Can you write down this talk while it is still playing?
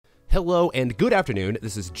Hello and good afternoon.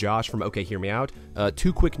 This is Josh from OK Hear Me Out.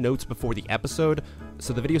 Two quick notes before the episode.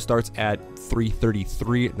 So the video starts at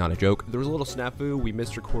 3:33, not a joke. There was a little snafu. We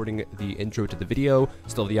missed recording the intro to the video.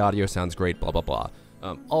 Still, the audio sounds great, blah, blah, blah.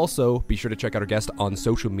 Also, be sure to check out our guest on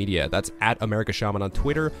social media. That's at America Shaman on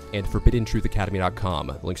Twitter and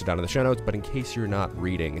ForbiddenTruthAcademy.com. Links are down in the show notes, but in case you're not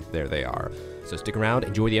reading, there they are. So stick around,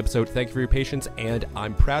 enjoy the episode, thank you for your patience, and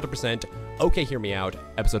I'm proud to present OK Hear Me Out,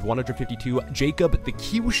 episode 152, Jacob the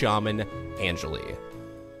Q Shaman, Angeli.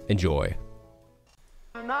 Enjoy.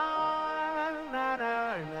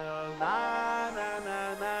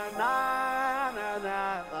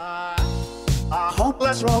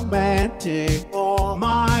 Hopeless romantic all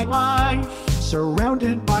my life,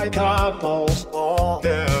 surrounded by couples all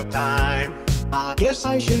the time. I guess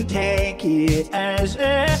I should take it as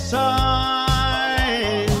a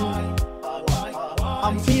sign.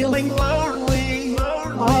 I'm feeling lonely.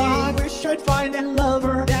 I wish I'd find a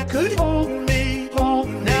lover that could hold me.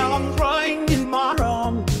 Now I'm crying in my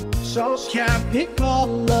room, so skeptical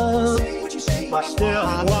love. But still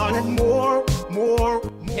I wanted more.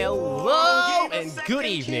 Hello and good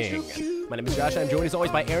evening. My name is Josh, and I'm joined as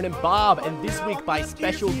always by Aaron and Bob, and this week by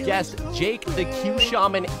special guest Jake the Q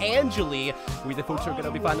Shaman, Angeli. We the folks who are going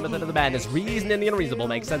to be finding the method of the madness, reason and the unreasonable,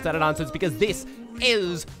 make sense out of nonsense, because this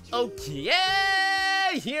is OK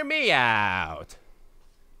Hear Me Out.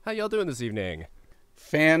 How y'all doing this evening?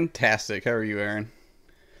 Fantastic. How are you, Aaron?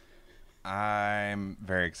 I'm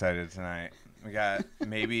very excited tonight. We got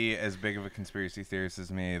maybe as big of a conspiracy theorist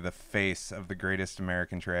as me, the face of the greatest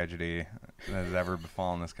American tragedy that has ever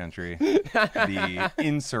befallen this country, the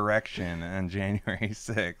insurrection on January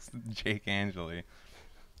 6th, Jake Angeli.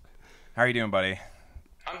 How are you doing, buddy?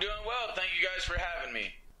 I'm doing well. Thank you guys for having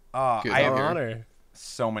me. I have honor.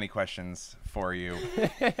 So many questions for you.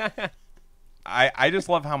 I just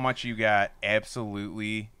love how much you got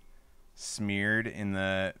absolutely smeared in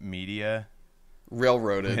the media.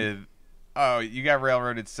 Railroaded. Oh, you got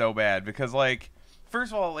railroaded so bad because, like,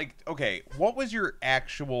 first of all, like, okay, what was your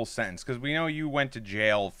actual sentence? Because we know you went to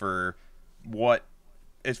jail for what,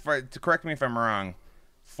 as far, to correct me if I'm wrong,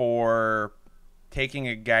 for taking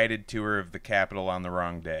a guided tour of the Capitol on the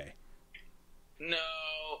wrong day. No,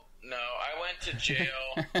 I went to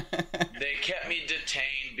jail. They kept me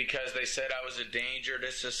detained because they said I was a danger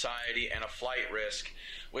to society and a flight risk,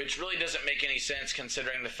 which really doesn't make any sense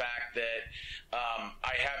considering the fact that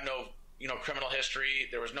I have no criminal history.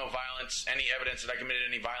 There was no violence, any evidence that I committed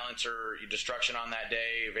any violence or destruction on that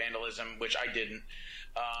day, vandalism, which I didn't.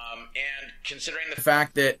 And considering the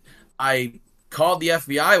fact that I called the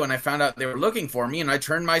FBI when I found out they were looking for me, and I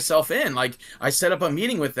turned myself in. Like, I set up a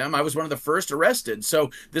meeting with them. I was one of the first arrested. So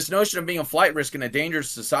this notion of being a flight risk in a dangerous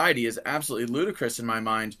society is absolutely ludicrous in my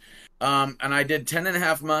mind. And I did 10 and a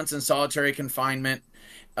half months in solitary confinement.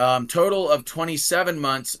 Total of 27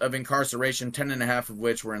 months of incarceration, 10 and a half of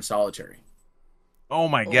which were in solitary. Oh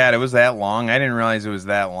my God, it was that long? I didn't realize it was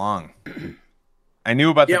that long. I knew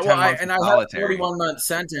about the 10 months in solitary. I had a 41-month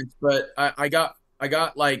sentence, but I got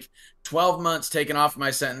like 12 months taken off my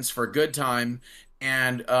sentence for good time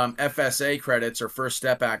and FSA credits, or First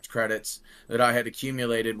Step Act credits, that I had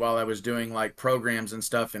accumulated while I was doing like programs and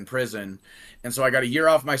stuff in prison. And so I got a year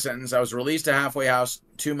off my sentence. I was released to halfway house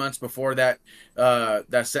 2 months before that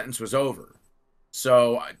sentence was over.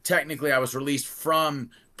 So technically I was released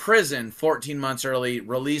from prison 14 months early,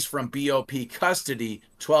 released from BOP custody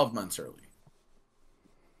 12 months early.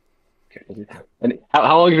 Okay. And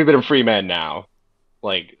how long have you been a free man now?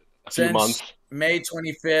 Like a few months? May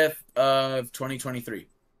 25th of 2023.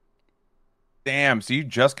 Damn, so you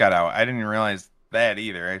just got out. I didn't realize that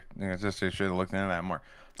either. I should have looked into that more.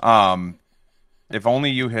 If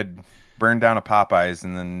only you had burned down a Popeyes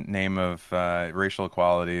in the name of racial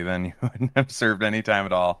equality, then you wouldn't have served any time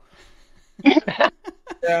at all. 90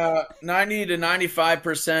 to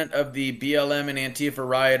 95% of the BLM and Antifa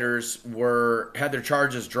rioters had their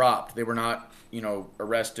charges dropped. They were not,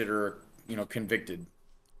 arrested or, convicted.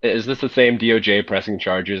 Is this the same DOJ pressing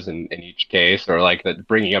charges in each case, or like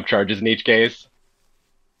bringing up charges in each case?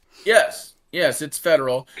 Yes, it's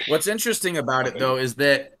federal. What's interesting about it, though, is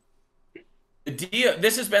that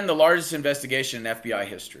this has been the largest investigation in FBI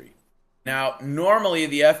history. Now, normally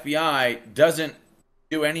the FBI doesn't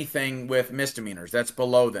do anything with misdemeanors. That's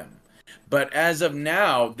below them. But as of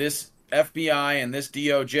now, this FBI and this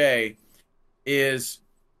DOJ is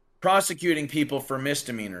prosecuting people for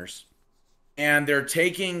misdemeanors. and they're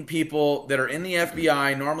taking people that are in the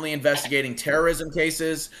FBI, normally investigating terrorism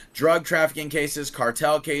cases, drug trafficking cases,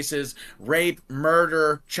 cartel cases, rape,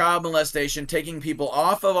 murder, child molestation, taking people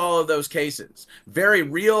off of all of those cases, very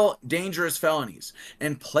real, dangerous felonies,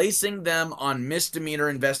 and placing them on misdemeanor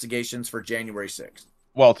investigations for January 6th.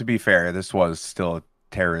 Well, to be fair, this was still a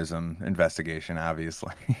terrorism investigation,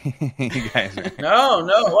 obviously. You guys are... No,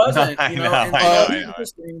 it wasn't. I know.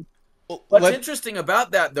 Interesting. What's interesting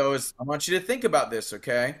about that, though, is I want you to think about this,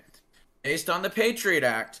 okay? Based on the Patriot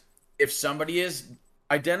Act, if somebody is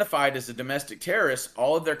identified as a domestic terrorist,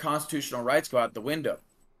 all of their constitutional rights go out the window.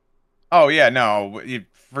 Oh, yeah, no,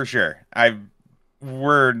 for sure. We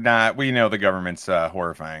know the government's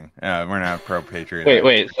horrifying. We're not pro-Patriot.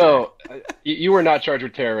 Wait. So you were not charged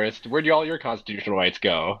with terrorist. Where'd all your constitutional rights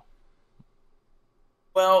go?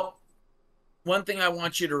 Well, one thing I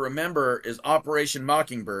want you to remember is Operation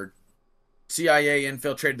Mockingbird. CIA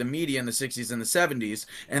infiltrated the media in the 60s and the 70s,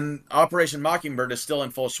 and Operation Mockingbird is still in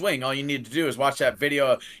full swing. All you need to do is watch that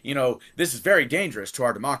video. This is very dangerous to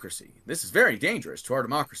our democracy. This is very dangerous to our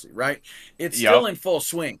democracy, right? It's still in full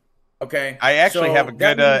swing, okay? I actually have a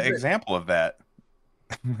good example of that.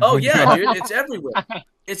 Oh, yeah, dude. It's everywhere.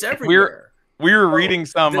 It's everywhere. We were reading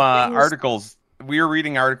some articles. We were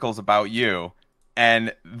reading articles about you,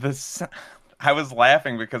 and I was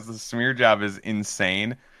laughing because the smear job is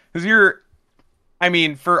insane. Because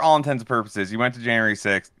for all intents and purposes, you went to January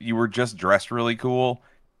 6th, you were just dressed really cool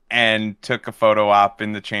and took a photo op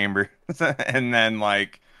in the chamber and then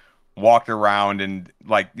walked around and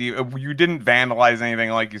you didn't vandalize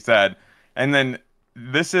anything like you said. And then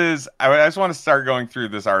I just want to start going through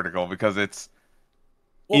this article because it's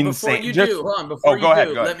insane. Go ahead.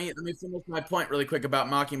 Let me finish my point really quick about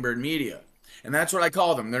Mockingbird Media. And that's what I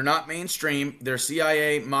call them. They're not mainstream. They're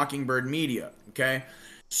CIA Mockingbird Media, okay?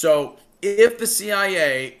 So if the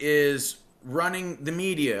CIA is running the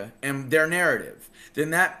media and their narrative,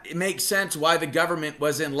 then it makes sense why the government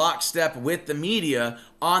was in lockstep with the media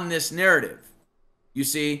on this narrative. You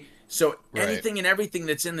see? So anything and everything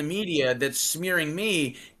that's in the media that's smearing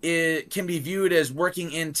me, it can be viewed as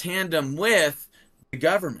working in tandem with the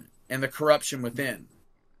government and the corruption within.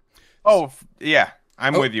 Oh, yeah.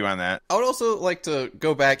 I'm with you on that. I would also like to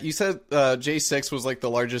go back. You said J6 was the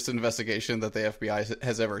largest investigation that the FBI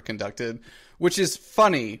has ever conducted, which is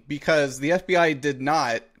funny because the FBI did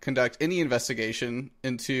not conduct any investigation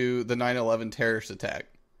into the 9/11 terrorist attack.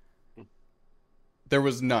 There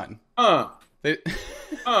was none. Well,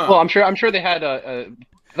 I'm sure they had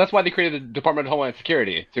that's why they created the Department of Homeland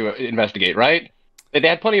Security to investigate, right? They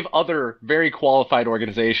had plenty of other very qualified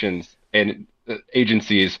organizations and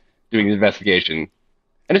agencies doing the investigation.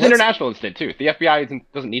 And it's international instead, too. The FBI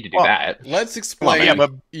doesn't need to do that. Let's explain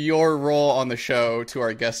your role on the show to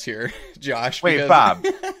our guest here, Josh. Wait, Bob.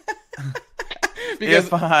 Wait,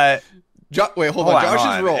 hold on.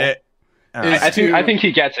 Josh's role. I think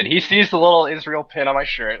he gets it. He sees the little Israel pin on my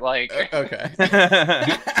shirt. Okay.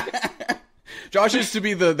 Josh is to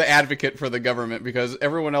be the advocate for the government because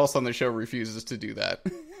everyone else on the show refuses to do that.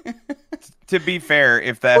 To be fair,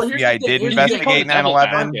 if the FBI did investigate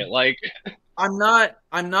 9/11... I'm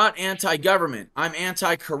not anti-government. I'm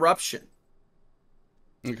anti-corruption.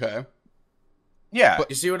 Okay. Yeah.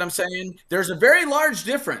 But you see what I'm saying? There's a very large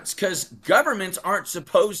difference because governments aren't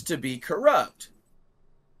supposed to be corrupt.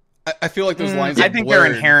 I feel like those lines I think they're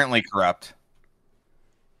inherently corrupt.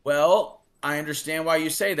 Well, I understand why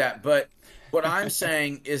you say that, but what I'm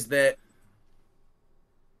saying is that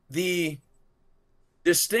the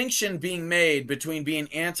distinction being made between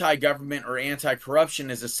being anti-government or anti-corruption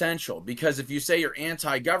is essential because if you say you're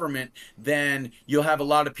anti-government, then you'll have a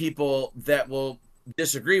lot of people that will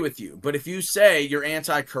disagree with you. But if you say you're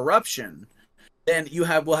anti-corruption, then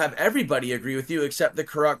will have everybody agree with you except the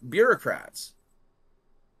corrupt bureaucrats.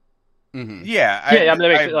 Mm-hmm. Yeah.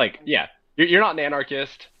 You're not an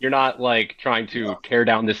anarchist. You're not trying to tear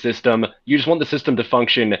down the system. You just want the system to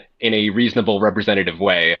function in a reasonable, representative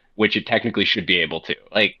way, which it technically should be able to.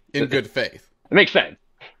 In good faith. It makes sense.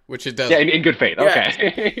 Which it does. Yeah, in good faith.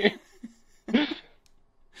 Okay.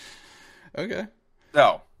 Okay.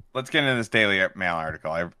 So let's get into this Daily Mail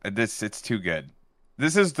article. It's too good.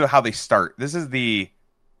 This is how they start. This is the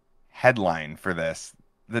headline for this.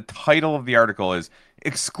 The title of the article is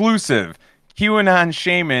Exclusive. QAnon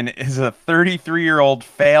Shaman is a 33-year-old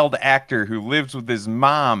failed actor who lives with his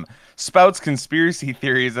mom, spouts conspiracy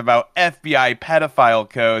theories about FBI pedophile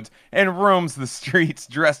codes, and roams the streets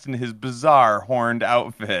dressed in his bizarre horned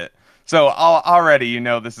outfit. So already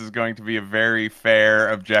this is going to be a very fair,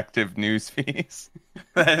 objective news piece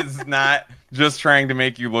that is not just trying to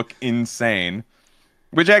make you look insane.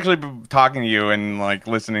 Which actually, talking to you and like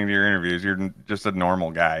listening to your interviews, you're just a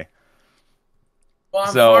normal guy. Well,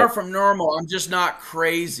 I'm So- far from normal. I'm just not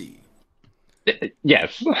crazy.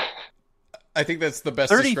 Yes. I think that's the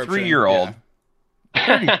best description. 33-year-old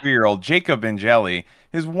 33-year-old Jacob Angeli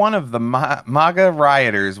is one of the MAGA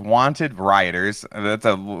rioters, wanted rioters. That's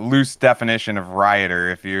a loose definition of rioter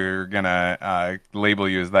if you're going to label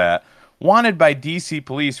you as that. Wanted by D.C.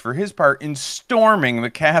 police for his part in storming the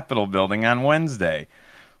Capitol building on Wednesday.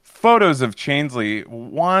 Photos of Chansley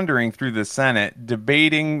wandering through the Senate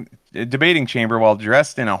debating chamber while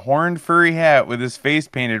dressed in a horned furry hat with his face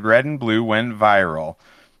painted red and blue went viral.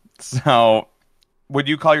 So, would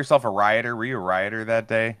you call yourself a rioter? Were you a rioter that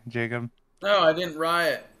day, Jacob? No, I didn't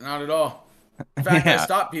riot. Not at all. In fact, Yeah. I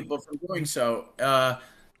stopped people from doing so.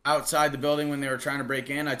 Outside the building when they were trying to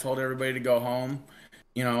break in, I told everybody to go home.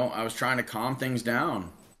 You know, I was trying to calm things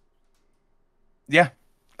down. Yeah.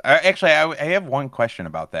 Actually, I have one question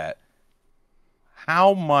about that.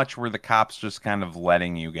 How much were the cops just kind of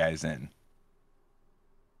letting you guys in?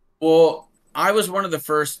 Well, I was one of the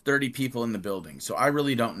first 30 people in the building, so I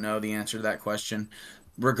really don't know the answer to that question.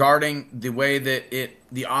 Regarding the way that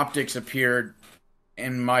the optics appeared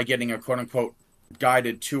in my getting a quote-unquote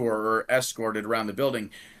guided tour or escorted around the building,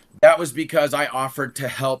 that was because I offered to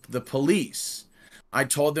help the police. I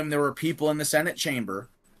told them there were people in the Senate chamber,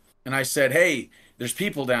 and I said, hey, there's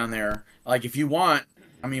people down there. Like, if you want,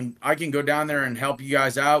 I mean, I can go down there and help you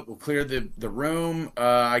guys out. We'll clear the room.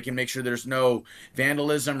 I can make sure there's no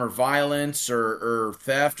vandalism or violence or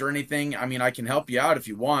theft or anything. I mean, I can help you out if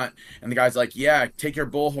you want. And the guy's like, yeah, take your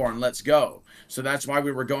bullhorn. Let's go. So that's why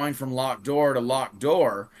we were going from locked door to locked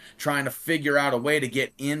door, trying to figure out a way to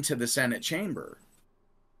get into the Senate chamber.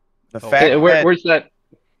 The fact Where's that?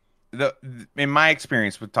 in my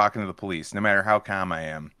experience with talking to the police, no matter how calm I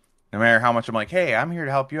am, no matter how much I'm like, hey, I'm here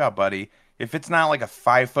to help you out, buddy. If it's not like a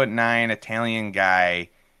 5'9" Italian guy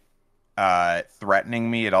threatening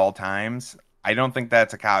me at all times, I don't think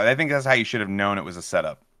that's a cop. I think that's how you should have known it was a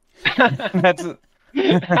setup. That's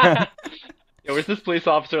Yeah, was this police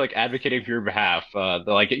officer like advocating for your behalf,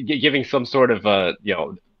 like giving some sort of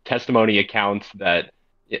testimony accounts that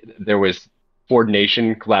there was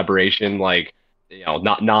coordination, collaboration, like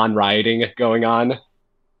not non-rioting going on?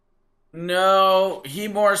 No, he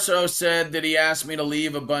more so said that he asked me to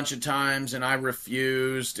leave a bunch of times and I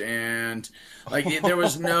refused, and like there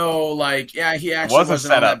was no like, yeah, he actually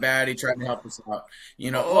wasn't all that bad. He tried to help us out,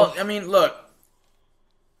 Well, I mean, look,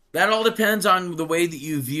 that all depends on the way that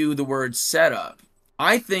you view the word setup.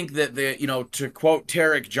 I think that to quote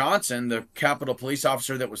Tarek Johnson, the Capitol police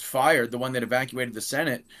officer that was fired, the one that evacuated the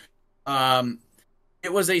Senate,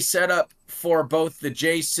 it was a setup for both the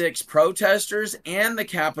J6 protesters and the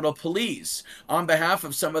Capitol Police on behalf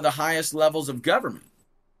of some of the highest levels of government.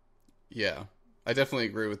 Yeah, I definitely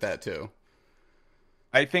agree with that too.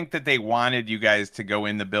 I think that they wanted you guys to go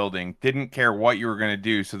in the building, didn't care what you were going to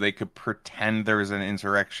do, so they could pretend there was an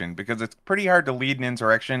insurrection, because it's pretty hard to lead an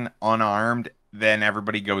insurrection unarmed, then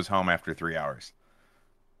everybody goes home after 3 hours.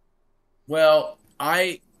 Well,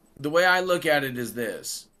 the way I look at it is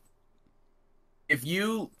this. If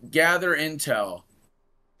you gather intel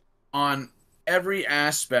on every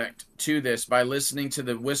aspect to this by listening to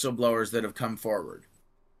the whistleblowers that have come forward,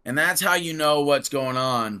 and that's how you know what's going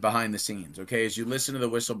on behind the scenes, okay, is you listen to the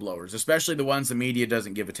whistleblowers, especially the ones the media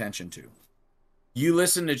doesn't give attention to. You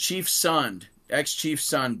listen to Chief Sund, ex-Chief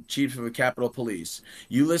Sund, Chief of the Capitol Police.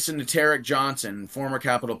 You listen to Tarek Johnson, former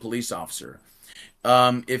Capitol Police officer.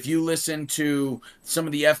 If you listen to some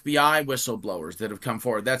of the FBI whistleblowers that have come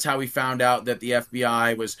forward, that's how we found out that the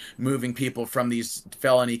FBI was moving people from these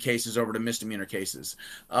felony cases over to misdemeanor cases.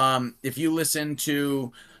 If you listen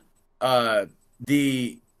to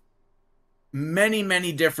the many,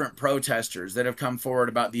 many different protesters that have come forward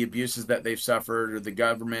about the abuses that they've suffered or the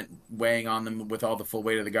government weighing on them with all the full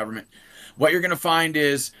weight of the government, what you're going to find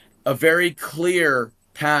is a very clear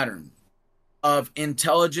pattern of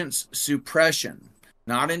intelligence suppression.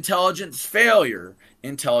 Not intelligence failure,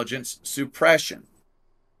 intelligence suppression.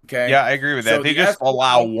 Okay? Yeah, I agree with that. So they just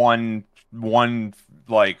allow one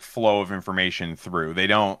like flow of information through. They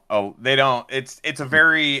don't it's a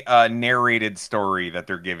very narrated story that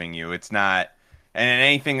they're giving you. It's not, and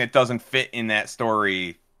anything that doesn't fit in that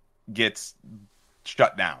story gets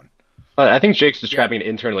shut down. I think Jake's describing it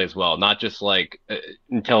internally as well, not just like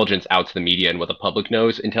intelligence out to the media and what the public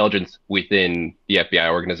knows, intelligence within the FBI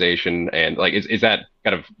organization. And like, is that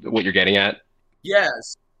kind of what you're getting at?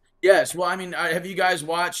 Yes. Well, I mean, have you guys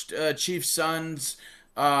watched Chief Sund's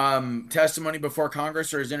testimony before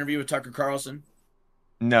Congress or his interview with Tucker Carlson?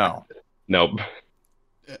 No. Nope.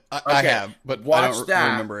 I have, but I don't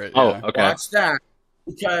remember it. Oh, yeah. okay. Watch that.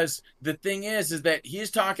 Because the thing is that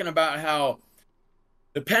he's talking about how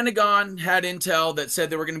the Pentagon had intel that said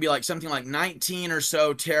there were going to be like something like 19 or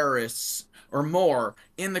so terrorists or more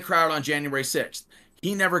in the crowd on January 6th.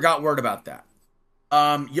 He never got word about that.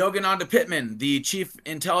 Yogananda Pittman, the chief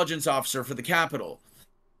intelligence officer for the Capitol,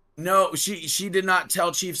 no, she did not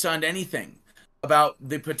tell Chief Sund anything about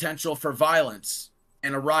the potential for violence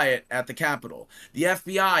and a riot at the Capitol. The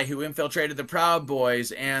FBI, who infiltrated the Proud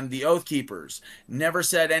Boys and the Oath Keepers, never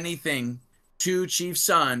said anything to Chief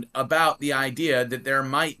Sund about the idea that there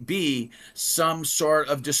might be some sort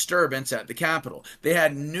of disturbance at the Capitol. They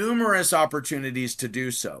had numerous opportunities to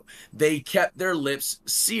do so. They kept their lips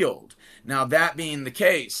sealed. Now, that being the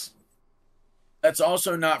case, let's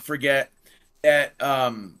also not forget that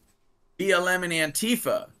BLM and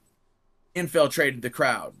Antifa infiltrated the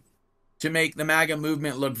crowd to make the MAGA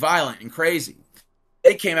movement look violent and crazy.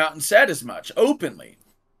 They came out and said as much openly.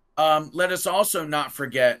 Let us also not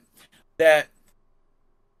forget that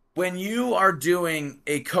when you are doing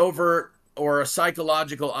a covert or a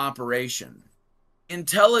psychological operation,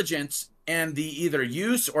 intelligence and the either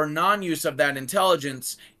use or non-use of that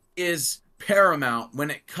intelligence is paramount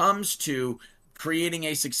when it comes to creating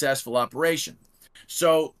a successful operation.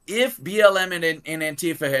 So if BLM and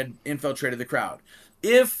Antifa had infiltrated the crowd,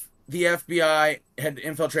 if the FBI had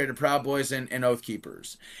infiltrated Proud Boys and Oath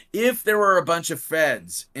Keepers, if there were a bunch of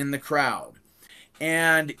feds in the crowd,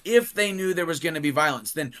 and if they knew there was going to be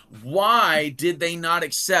violence, then why did they not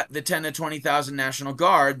accept the 10 to 20,000 National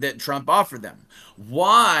Guard that Trump offered them?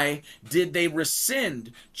 Why did they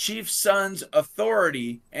rescind Chief Sund's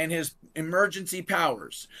authority and his emergency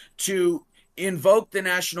powers to invoke the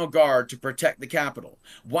National Guard to protect the Capitol?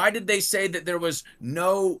 Why did they say that there was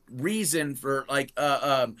no reason for,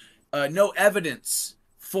 no evidence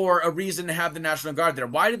for a reason to have the National Guard there?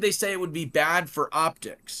 Why did they say it would be bad for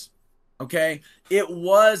optics? Okay, it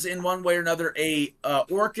was in one way or another a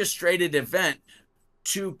orchestrated event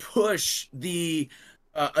to push the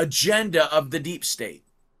agenda of the deep state.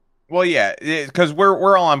 Well, yeah, because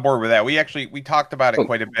we're all on board with that. We talked about it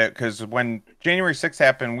quite a bit because when January 6th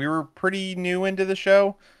happened, we were pretty new into the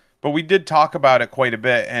show, but we did talk about it quite a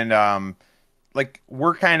bit. And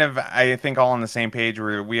we're kind of, I think, all on the same page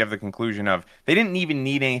where we have the conclusion of they didn't even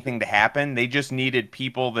need anything to happen. They just needed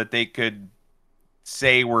people that they could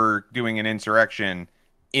say were doing an insurrection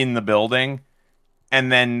in the building.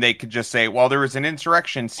 And then they could just say, well, there was an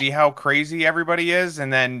insurrection. See how crazy everybody is?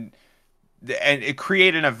 And it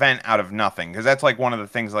create an event out of nothing, because that's like one of the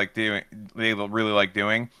things they really like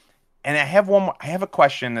doing. And I have a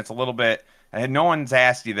question that's a little bit, no one's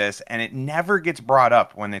asked you this, and it never gets brought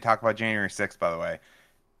up when they talk about January 6th, by the way,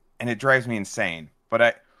 and it drives me insane.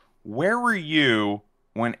 But where were you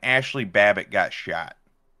when Ashley Babbitt got shot?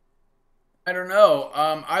 I don't know.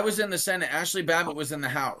 I was in the Senate. Ashley Babbitt was in the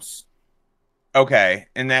House. Okay,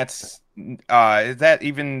 and that's is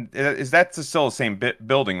that still the same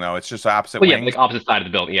building though? It's just opposite. Well, yeah, wings? like opposite side of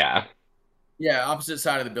the building. Yeah. Yeah, opposite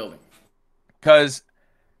side of the building. Because,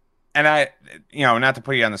 and not to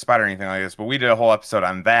put you on the spot or anything like this, but we did a whole episode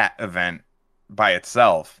on that event by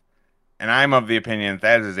itself, and I'm of the opinion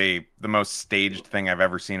that is the most staged thing I've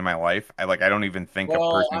ever seen in my life. I don't even think a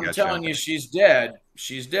person. I'm telling you, she's dead.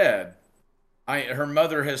 She's dead. Her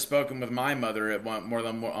mother has spoken with my mother on more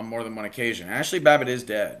than one occasion. Ashley Babbitt is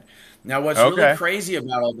dead. Now, what's really crazy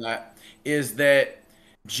about all that is that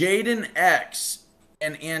Jaden X,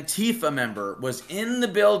 an Antifa member, was in the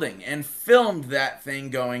building and filmed that thing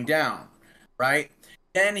going down, right?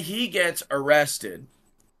 Then he gets arrested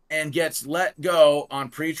and gets let go on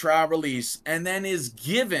pretrial release, and then is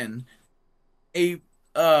given a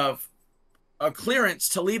clearance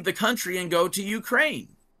to leave the country and go to Ukraine.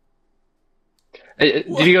 Did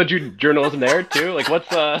you go do journalism there too? Like, what's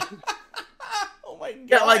Oh my god!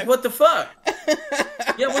 Yeah, like what the fuck?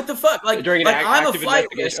 Yeah, what the fuck? Like, during I'm a flight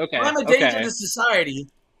risk. Okay. I'm a danger to society.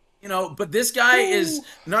 But this guy is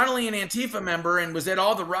not only an Antifa member and was at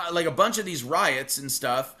all a bunch of these riots and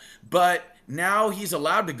stuff, but now he's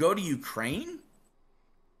allowed to go to Ukraine.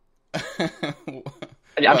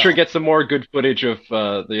 I'm sure get some more good footage of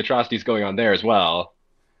the atrocities going on there as well.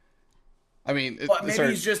 I mean, maybe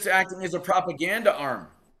he's just acting as a propaganda arm.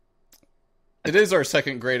 It is our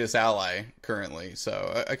second greatest ally currently,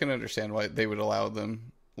 so I can understand why they would allow him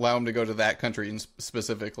to go to that country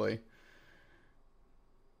specifically.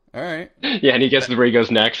 All right. Yeah, and he gets where he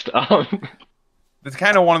goes next. That's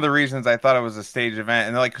kind of one of the reasons I thought it was a staged event.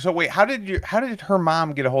 And they're like, so wait, how did her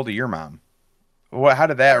mom get a hold of your mom? How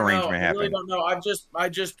did that arrangement happen? I really don't know.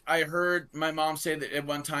 I heard my mom say that at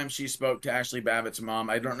one time she spoke to Ashley Babbitt's mom.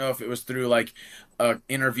 I don't know if it was through like an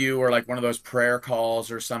interview or like one of those prayer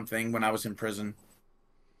calls or something when I was in prison.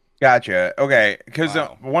 Gotcha. Okay, because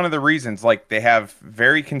Wow. one of the reasons, like, they have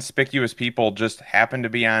very conspicuous people just happen to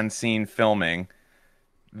be on scene filming.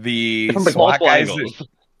 The From like SWAT multiple guys that, angles.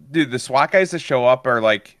 dude, the SWAT guys that show up are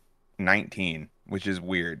like 19, which is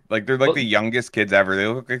weird. Like, they're like Well, the youngest kids ever. They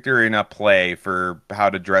look like they're in a play for how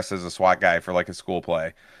to dress as a SWAT guy for like a school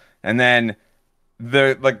play. And then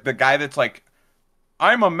the guy that's like,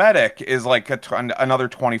 I'm a medic is like another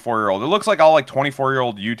 24-year-old. It looks like all like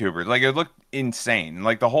 24-year-old YouTubers. Like, it looked insane.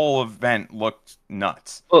 Like, the whole event looked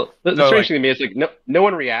nuts. Well, the So strange like, thing to me is like no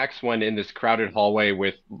one reacts when in this crowded hallway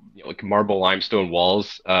with like marble limestone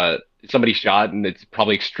walls, somebody shot and it's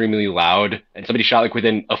probably extremely loud, and somebody shot like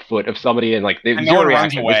within a foot of somebody, and like they and no zero one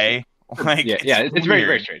runs reaction. away. Like, Yeah, it's yeah, it's very very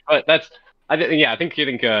weird. strange. But that's I think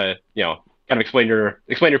kind of explain your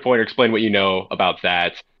point or explain what you know about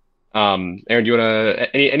that. Aaron, do you want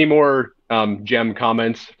to any more gem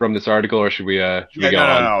comments from this article, or should we Yeah, go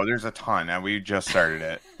on? no. There's a ton, and we just started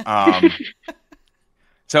it.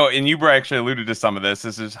 So, and you actually alluded to some of this.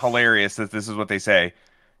 This is hilarious that this is what they say.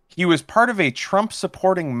 He was part of a Trump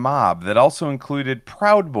supporting mob that also included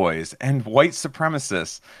Proud Boys and white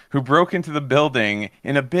supremacists who broke into the building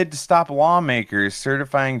in a bid to stop lawmakers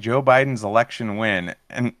certifying Joe Biden's election win.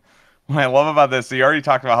 And what I love about this, so you already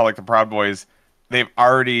talked about how like the Proud Boys, it's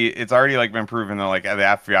already like been proven that like the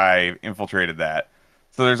FBI infiltrated that.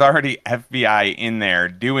 So there's already FBI in there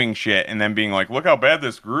doing shit and then being like, look how bad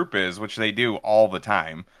this group is, which they do all the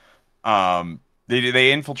time.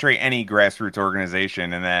 They infiltrate any grassroots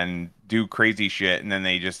organization and then do crazy shit, and then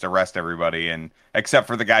they just arrest everybody, and except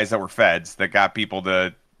for the guys that were feds that got people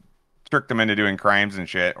to trick them into doing crimes and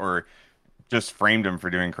shit, or just framed them for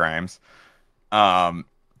doing crimes. Um,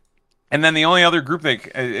 and then the only other group that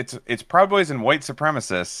it's Proud Boys and white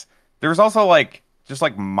supremacists. There's also like just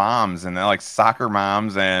like moms and like soccer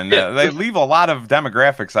moms, and Yeah, they leave a lot of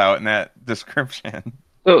demographics out in that description.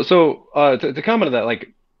 to comment on that,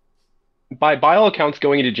 like by all accounts,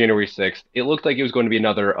 going into January 6th, it looked like it was going to be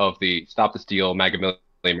another of the Stop the Steal MAGA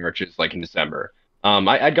Million marches like in December.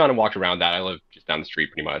 I'd gone and walked around that. I live just down the street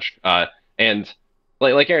pretty much. And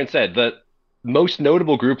like Aaron said, the most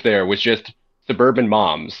notable group there was just suburban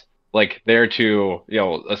moms, like there to,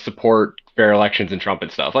 support fair elections and Trump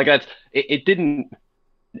and stuff. Like it didn't,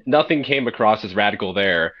 nothing came across as radical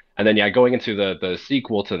there. And then, yeah, going into the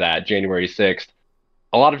sequel to that, January 6th,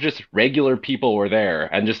 a lot of just regular people were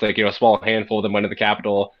there, and just like a small handful of them went to the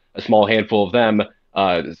Capitol. A small handful of them,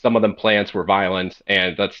 some of them plants were violent,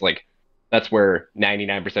 and that's where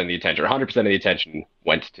 99% of the attention, or 100% of the attention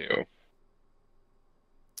went to.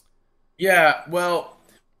 Yeah, well,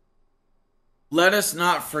 let us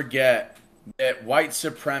not forget that white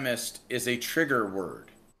supremacist is a trigger word.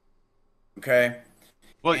 Okay?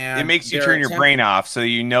 Well, it And makes you they're turn your attempt- brain off so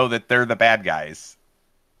you know that they're the bad guys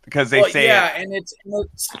because they say yeah, it. and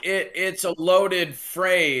it's a loaded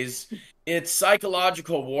phrase. It's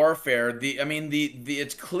psychological warfare.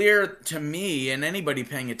 It's clear to me and anybody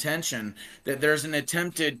paying attention that there's an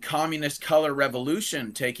attempted communist color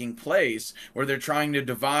revolution taking place where they're trying to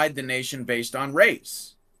divide the nation based on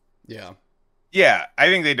race. Yeah. Yeah, I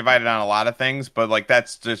think they divided on a lot of things, but like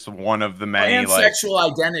that's just one of the many And like sexual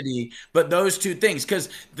identity, but those two things. Because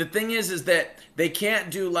the thing is that they can't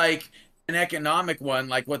do like an economic one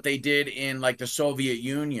like what they did in like the Soviet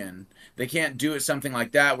Union. They can't do it something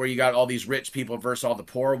like that where you got all these rich people versus all the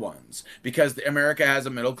poor ones because America has a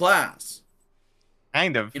middle class.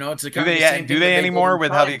 kind of. It's the Do kind of the they same do thing they that did anymore in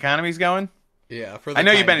with how the China. economy's going? Yeah. For the I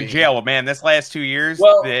know you've time been in being. jail, but man, this last 2 years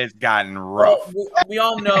Well- it's gotten rough. Well, we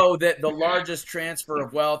all know that the largest transfer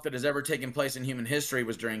of wealth that has ever taken place in human history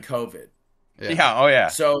was during COVID. Yeah, oh yeah.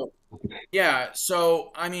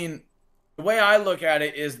 So, I mean, the way I look at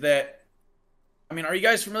it is that, are you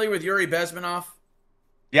guys familiar with Yuri Bezmenov?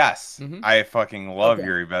 Yes. Mhm. I fucking love Okay.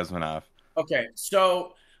 Yuri Bezmenov. Okay,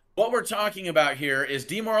 so what we're talking about here is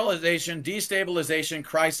demoralization, destabilization,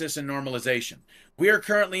 crisis, and normalization. We are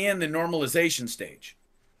currently in the normalization stage.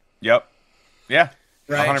 Yep. Yeah.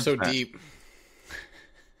 Right. 100%. So deep.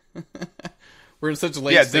 We're in such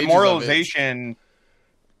late Yeah, stages of it. demoralization.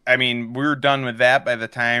 I mean, we were done with that by the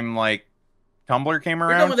time like Tumblr came We're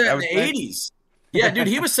around. done with that I in would the say. 80s. Yeah, dude,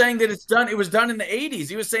 he was saying that it's done. It was done in the 80s.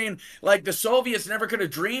 He was saying like the Soviets never could have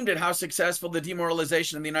dreamed at how successful the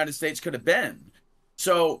demoralization in the United States could have been.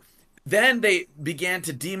 So then they began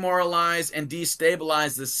to demoralize and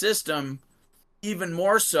destabilize the system even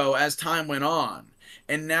more so as time went on.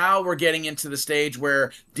 And now we're getting into the stage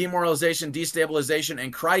where demoralization, destabilization,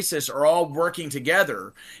 and crisis are all working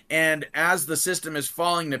together. And as the system is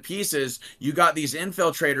falling to pieces, you got these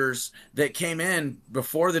infiltrators that came in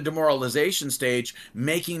before the demoralization stage,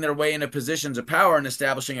 making their way into positions of power and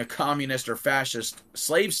establishing a communist or fascist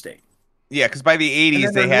slave state. Yeah, because by the And 80s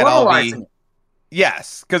then they they're had all normalizing the it.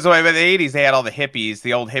 yes, because by the 80s they had all the hippies,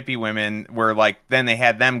 the old hippie women were like, then they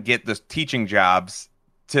had them get the teaching jobs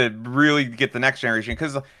to really get the next generation.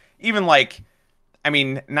 Because even like, I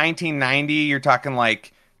mean, 1990, you're talking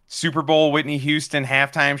like Super Bowl Whitney Houston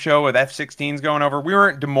halftime show with F-16s going over. We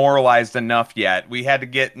weren't demoralized enough yet. We had to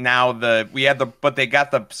get but they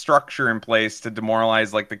got the structure in place to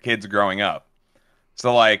demoralize like the kids growing up.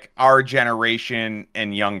 So like our generation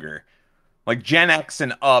and younger. Like Gen X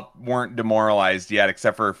and up weren't demoralized yet,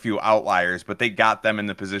 except for a few outliers, but they got them in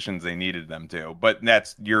the positions they needed them to. But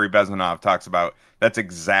that's Yuri Bezmenov talks about. That's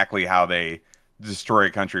exactly how they destroy a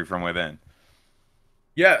country from within.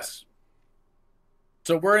 Yes.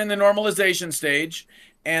 So we're in the normalization stage,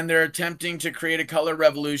 and they're attempting to create a color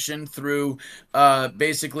revolution through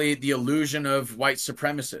basically the illusion of white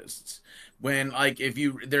supremacists. When like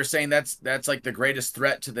they're saying that's like the greatest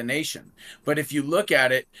threat to the nation. But if you look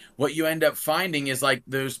at it, what you end up finding is like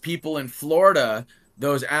those people in Florida,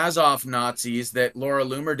 those Azov Nazis that Laura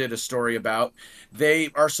Loomer did a story about, they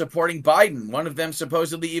are supporting Biden. One of them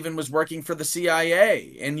supposedly even was working for the CIA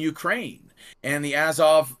in Ukraine and the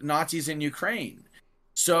Azov Nazis in Ukraine.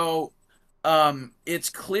 So it's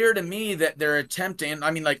clear to me that they're attempting, I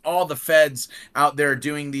mean, like all the feds out there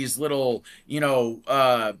doing these little,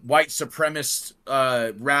 white supremacist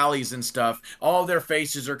rallies and stuff. All their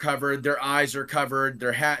faces are covered, their eyes are covered,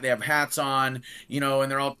 they have hats on,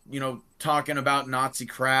 and they're all, talking about Nazi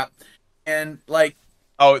crap. And like,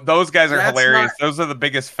 oh, those guys are that's hilarious. not- Those are the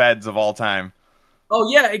biggest feds of all time. Oh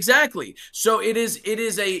yeah, exactly. So it is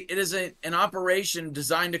an operation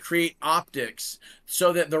designed to create optics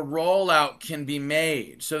so that the rollout can be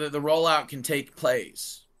made, so that the rollout can take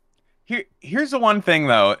place. Here's the one thing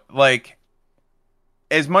though, like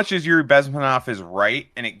as much as Yuri Bezmenov is right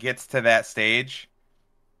and it gets to that stage,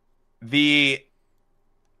 they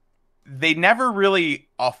never really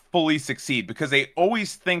fully succeed because they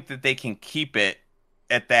always think that they can keep it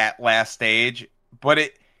at that last stage, but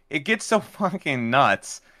it gets so fucking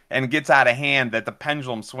nuts and gets out of hand that the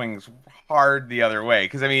pendulum swings hard the other way.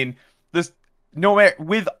 Because I mean, this no matter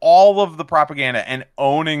with all of the propaganda and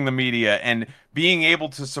owning the media and being able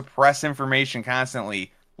to suppress information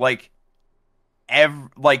constantly, like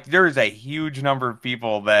there's a huge number of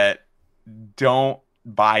people that don't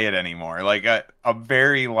buy it anymore. Like a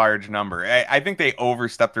very large number. I think they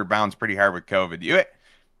overstepped their bounds pretty hard with COVID.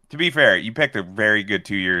 To be fair, you picked a very good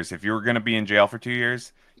 2 years. If you were going to be in jail for 2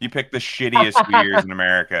 years, you picked the shittiest 2 years in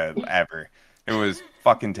America ever. It was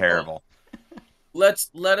fucking terrible. Let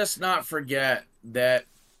us not forget that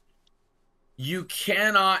you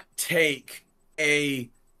cannot take a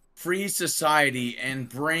free society and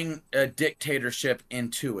bring a dictatorship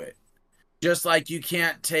into it. Just like you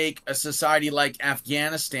can't take a society like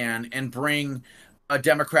Afghanistan and bring a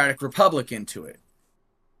democratic republic into it.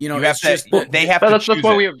 That's why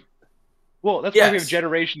we have why we have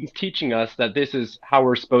generations teaching us that this is how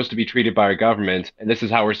we're supposed to be treated by our government, and this is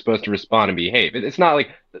how we're supposed to respond and behave. It's not like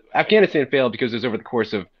Afghanistan failed because it was over the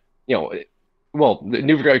course of, the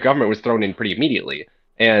new government was thrown in pretty immediately,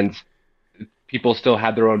 and people still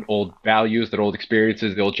had their own old values, their old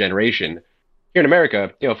experiences, the old generation. Here in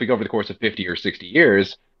America, if we go over the course of 50 or 60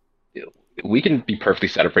 years, we can be perfectly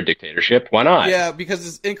set up for a dictatorship. Why not? Yeah, because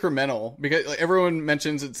it's incremental. Because like, everyone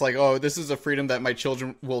mentions it's like, oh, this is a freedom that my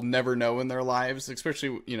children will never know in their lives,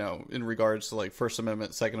 especially, in regards to like First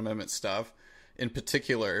Amendment, Second Amendment stuff in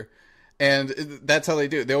particular. And that's how they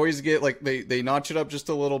do it. They always get like, they notch it up just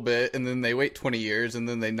a little bit, and then they wait 20 years, and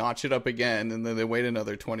then they notch it up again, and then they wait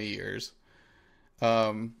another 20 years.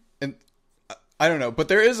 And I don't know, but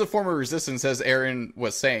there is a form of resistance, as Aaron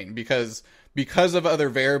was saying, because of other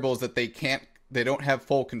variables that they don't have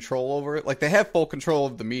full control over it. Like they have full control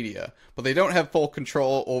of the media, but they don't have full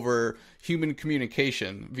control over human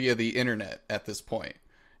communication via the internet at this point.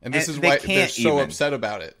 And this is why they're so upset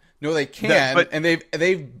about it. No, they can, and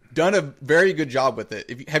they've done a very good job with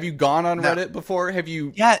it. Have you gone on Reddit before? Have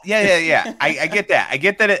you? Yeah. I get that. I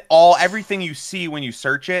get that everything you see when you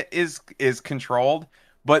search it is controlled,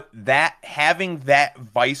 but that having that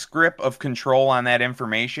vice grip of control on that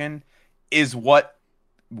information is what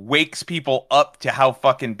wakes people up to how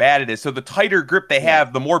fucking bad it is. So the tighter grip they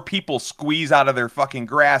have, the more people squeeze out of their fucking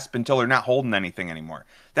grasp until they're not holding anything anymore.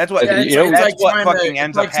 That's what Yeah, it's, you know, it's that's like what trying fucking to,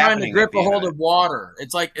 ends it's like up trying to happening. grip at the a end hold of of water.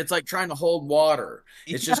 It's like trying to hold water.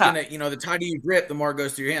 It's just Yeah. gonna, the tighter you grip, the more it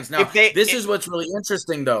goes through your hands. Now, If they- this is what's really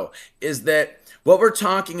interesting though, is that what we're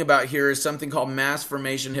talking about here is something called mass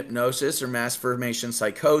formation hypnosis or mass formation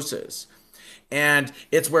psychosis. And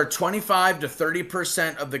it's where 25 to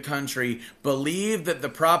 30% of the country believe that the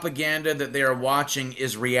propaganda that they are watching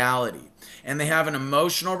is reality. And they have an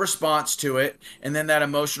emotional response to it. And then that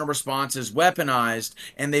emotional response is weaponized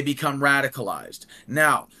and they become radicalized.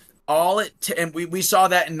 Now, and we saw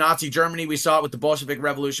that in Nazi Germany. We saw it with the Bolshevik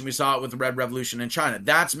Revolution. We saw it with the Red Revolution in China.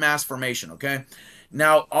 That's mass formation, okay?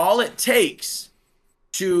 Now, all it takes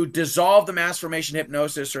to dissolve the mass formation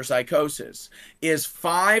hypnosis or psychosis is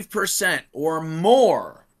 5% or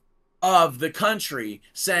more of the country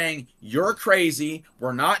saying, you're crazy,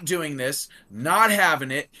 we're not doing this, not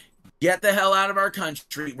having it, get the hell out of our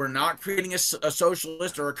country, we're not creating a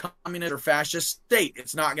socialist or a communist or fascist state,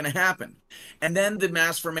 it's not going to happen. And then the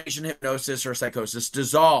mass formation hypnosis or psychosis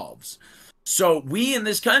dissolves. So we in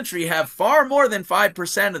this country have far more than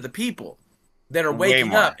 5% of the people that are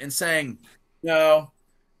waking up and saying, no.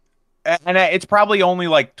 And it's probably only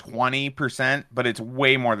like 20%, but it's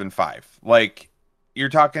way more than 5. Like you're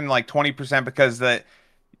talking like 20% because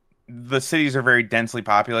the cities are very densely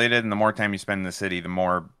populated, and the more time you spend in the city, the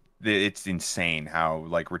more it's insane how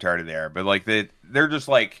like retarded they are. But like they're just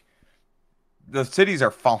like the cities are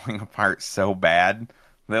falling apart so bad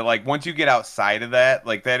that like once you get outside of that,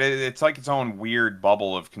 like it's like its own weird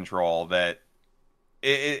bubble of control that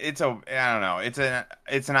it's a I don't know, it's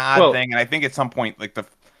an odd thing, and I think at some point like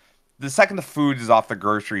the second the food is off the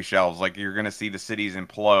grocery shelves, like you're gonna see the cities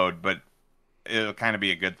implode, but it'll kind of be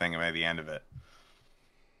a good thing by the end of it.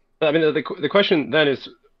 I mean, the question then is,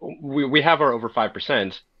 we have our over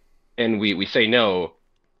 5%, and we say no.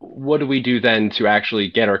 What do we do then to actually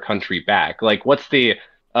get our country back? Like, what's the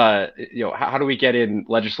how do we get in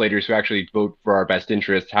legislators who actually vote for our best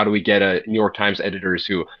interests? How do we get New York Times editors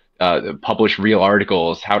who publish real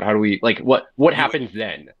articles? How do we what happens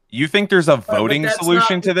then? You think there's a voting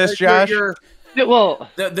solution to this, Josh? Well,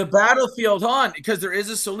 the battlefield on, because there is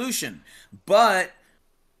a solution, but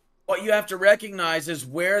what you have to recognize is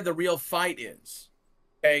where the real fight is.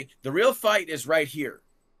 Okay, the real fight is right here.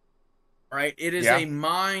 All right, it is a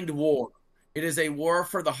mind war. It is a war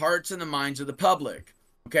for the hearts and the minds of the public.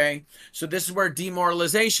 Okay, so this is where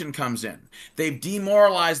demoralization comes in. They've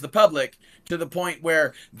demoralized the public to the point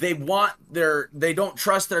where they don't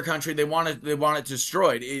trust their country. They want it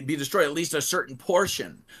destroyed. It be destroyed, at least a certain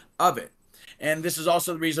portion of it. And this is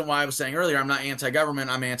also the reason why I was saying earlier, I'm not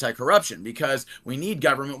anti-government, I'm anti-corruption, because we need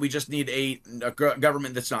government. We just need a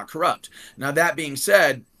government that's not corrupt. Now, that being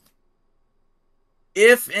said,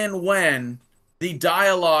 if and when the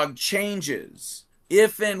dialogue changes,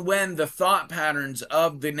 if and when the thought patterns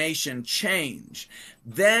of the nation change,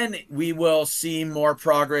 then we will see more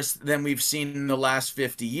progress than we've seen in the last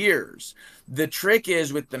 50 years. The trick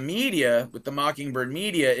is with the media, with the Mockingbird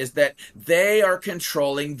media, is that they are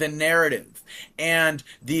controlling the narrative. And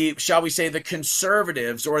shall we say, the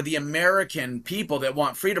conservatives or the American people that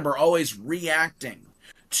want freedom are always reacting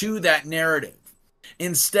to that narrative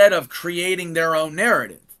instead of creating their own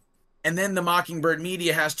narrative. And then the Mockingbird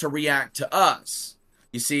media has to react to us.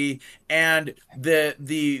 You see, and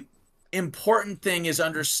the important thing is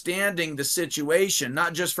understanding the situation,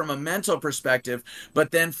 not just from a mental perspective,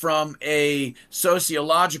 but then from a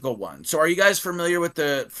sociological one. So are you guys familiar with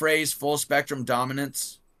the phrase full spectrum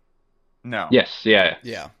dominance? No. Yes, yeah.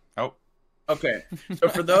 Yeah. Oh. Okay. So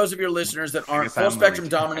for those of your listeners that aren't, full spectrum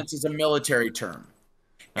dominance is a military term.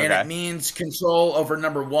 And it means control over,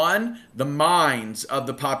 number one, the minds of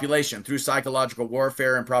the population through psychological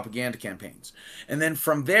warfare and propaganda campaigns. And then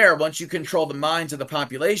from there, once you control the minds of the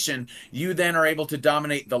population, you then are able to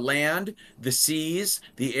dominate the land, the seas,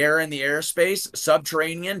 the air and the airspace,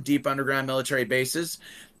 subterranean, deep underground military bases,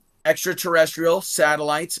 extraterrestrial,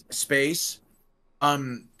 satellites, space,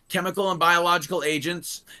 chemical and biological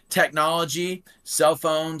agents, technology, cell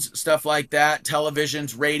phones, stuff like that,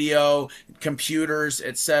 televisions, radio, computers,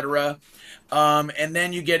 etc. And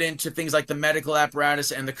then you get into things like the medical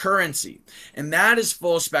apparatus and the currency. And that is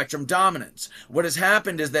full spectrum dominance. What has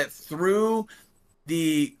happened is that through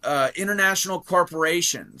the international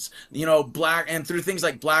corporations, through things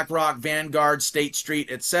like BlackRock, Vanguard, State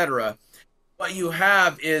Street, etc., what you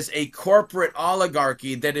have is a corporate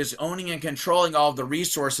oligarchy that is owning and controlling all of the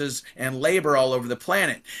resources and labor all over the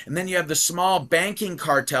planet. And then you have the small banking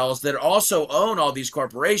cartels that also own all these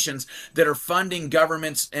corporations that are funding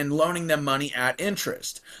governments and loaning them money at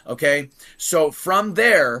interest. Okay. So from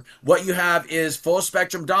there, what you have is full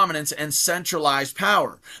spectrum dominance and centralized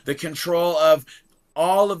power, the control of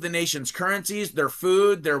all of the nation's currencies, their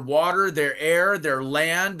food, their water, their air, their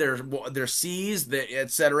land, their seas, et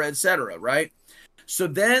cetera, right? So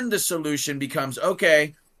then the solution becomes,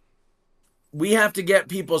 okay, we have to get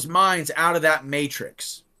people's minds out of that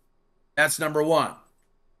matrix. That's number one.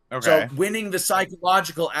 Okay. So winning the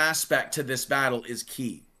psychological aspect to this battle is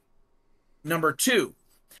key. Number two,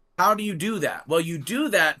 how do you do that? Well, you do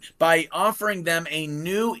that by offering them a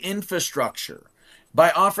new infrastructure, by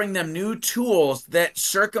offering them new tools that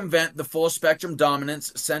circumvent the full spectrum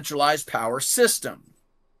dominance centralized power system.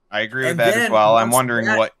 I agree with that as well. I'm wondering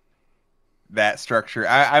what that structure.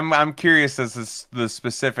 I'm curious as to the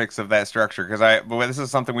specifics of that structure because this is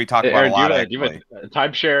something we talk about a lot. Do you have a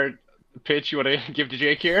timeshare pitch you want to give to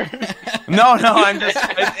Jake here? No, I'm just.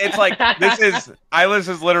 It's like this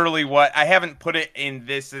is literally what I haven't put it in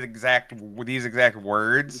these exact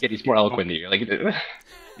words. Yeah, he's more eloquent than you. Like.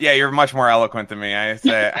 Yeah, you're much more eloquent than me. I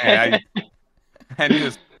say I'm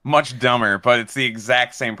just much dumber, but it's the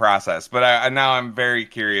exact same process. But now I'm very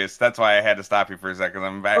curious. That's why I had to stop you for a second.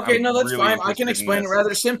 Okay, no, that's really fine. I can explain it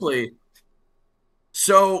rather simply.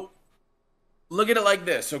 So, look at it like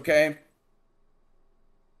this, okay?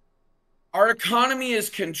 Our economy is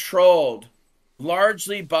controlled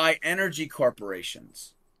largely by energy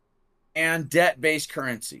corporations and debt-based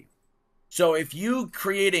currency. So if you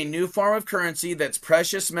create a new form of currency that's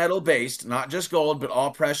precious metal based, not just gold, but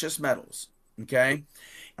all precious metals, okay?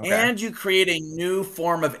 And you create a new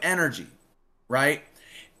form of energy, right?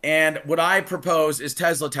 And what I propose is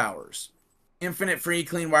Tesla towers, infinite free,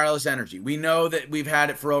 clean wireless energy. We know that we've had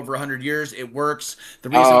it for over 100 years. It works. The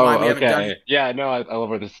reason why we haven't done it. Yeah, no, I love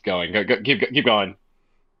where this is going. Keep going.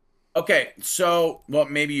 Okay, so, well,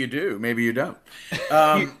 maybe you do, maybe you don't.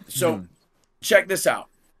 So check this out.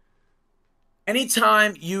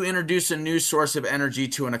 Anytime you introduce a new source of energy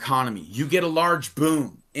to an economy, you get a large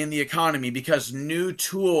boom in the economy because new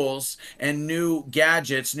tools and new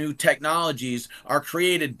gadgets, new technologies are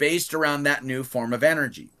created based around that new form of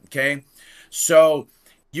energy, okay? So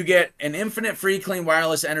you get an infinite free, clean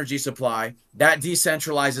wireless energy supply that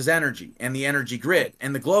decentralizes energy and the energy grid,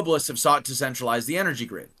 and the globalists have sought to centralize the energy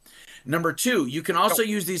grid. Number two, you can also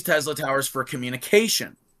use these Tesla towers for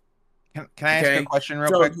communication. Can I ask a question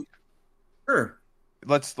real quick? Sure.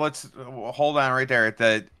 Let's hold on right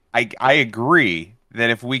there. I agree that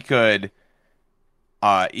if we could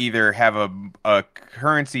either have a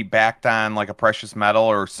currency backed on like a precious metal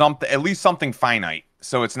or something, at least something finite,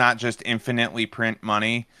 so it's not just infinitely print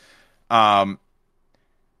money. And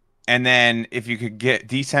then if you could get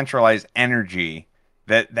decentralized energy,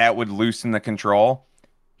 that would loosen the control.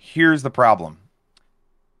 Here's the problem.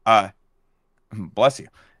 Bless you.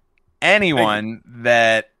 Anyone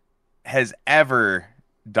that has ever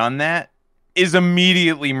done that is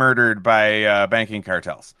immediately murdered by banking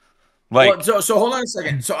cartels. Like, well, so hold on a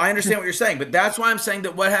second. So I understand what you're saying, but that's why I'm saying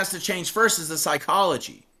that what has to change first is the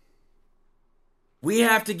psychology. We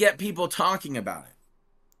have to get people talking about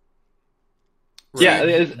it. Yeah,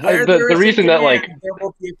 the reason that like there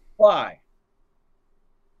will be a supply.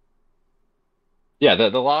 Yeah, the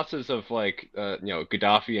losses of like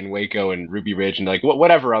Gaddafi and Waco and Ruby Ridge and like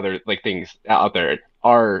whatever other like things out there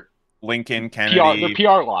are Lincoln, Kennedy. They're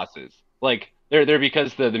PR losses. Like they're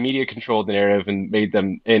because the media controlled the narrative and made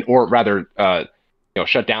them or rather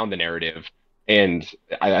shut down the narrative. And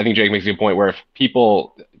I think Jake makes a good point where if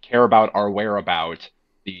people care about or aware about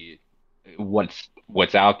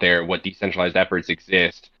what's out there, what decentralized efforts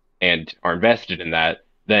exist and are invested in that,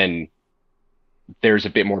 then there's a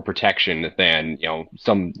bit more protection than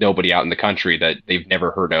some nobody out in the country that they've never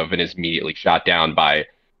heard of and is immediately shot down by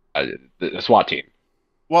the SWAT team.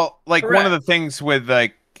 Well, like Correct. One of the things with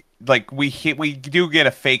like we do get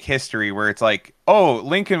a fake history where it's like, oh,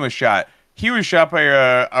 Lincoln was shot. He was shot by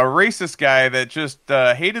a racist guy that just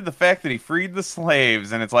hated the fact that he freed the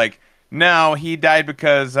slaves, and it's like, no, he died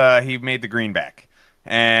because he made the greenback,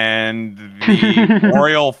 and the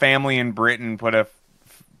royal family in Britain put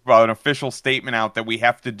an official statement out that we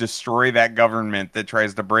have to destroy that government that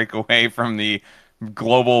tries to break away from the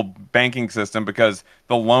global banking system because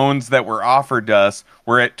the loans that were offered to us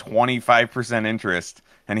were at 25% interest,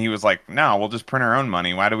 and he was like, no, we'll just print our own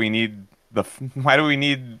money. Why do we need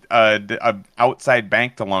a outside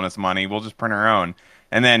bank to loan us money? We'll just print our own.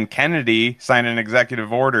 And then Kennedy signed an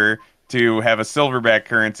executive order to have a silverback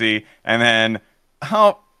currency, and then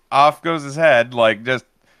off goes his head, like just.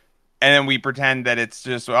 And then we pretend that it's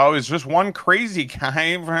just one crazy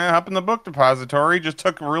guy up in the book depository just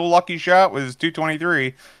took a real lucky shot with his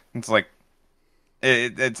 223. It's like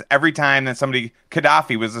it's every time that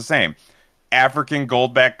Gaddafi was the same. African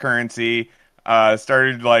gold-backed currency,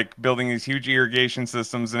 started like building these huge irrigation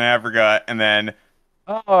systems in Africa, and then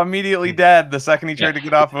immediately dead the second he tried to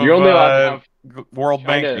get off of You're only allowed to have world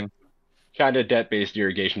banking. China debt-based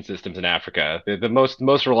irrigation systems in Africa, the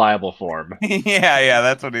most reliable form. yeah,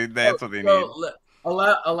 that's what they need.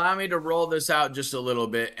 Allow me to roll this out just a little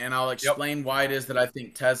bit, and I'll explain why it is that I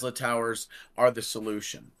think Tesla towers are the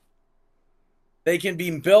solution. They can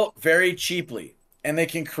be built very cheaply, and they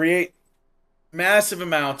can create massive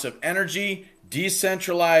amounts of energy,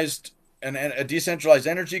 decentralized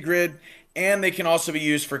energy grid, and they can also be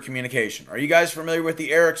used for communication. Are you guys familiar with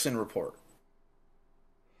the Ericsson report?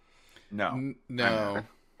 No.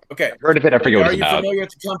 Okay. Heard of it. I forget what it's about. Are you familiar with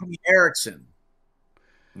the company Ericsson?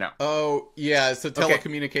 No. Oh, yeah, it's a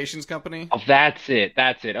telecommunications company. Oh, that's it.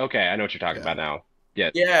 Okay, I know what you're talking about now. Yeah.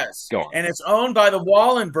 Yes. Go on. And it's owned by the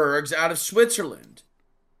Wallenbergs out of Switzerland.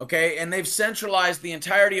 Okay, and they've centralized the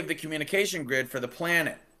entirety of the communication grid for the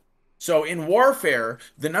planet. So in warfare,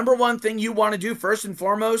 the number one thing you want to do first and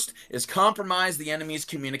foremost is compromise the enemy's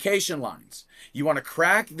communication lines. You want to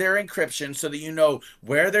crack their encryption so that you know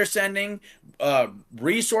where they're sending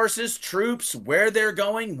resources, troops, where they're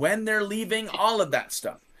going, when they're leaving, all of that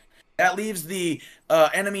stuff. That leaves the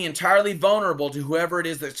enemy entirely vulnerable to whoever it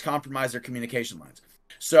is that's compromised their communication lines.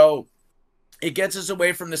 So it gets us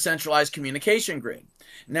away from the centralized communication grid.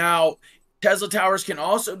 Now, Tesla towers can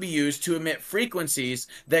also be used to emit frequencies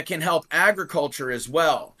that can help agriculture as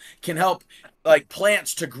well, can help like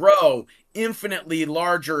plants to grow infinitely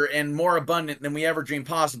larger and more abundant than we ever dreamed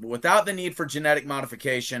possible, without the need for genetic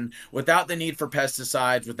modification, without the need for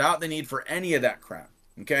pesticides, without the need for any of that crap.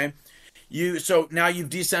 Okay? So now you've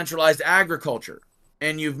decentralized agriculture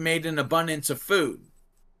and you've made an abundance of food.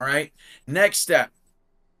 All right? Next step.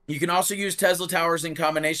 You can also use Tesla towers in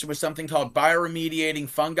combination with something called bioremediating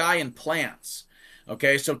fungi and plants.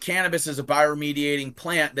 Okay, so cannabis is a bioremediating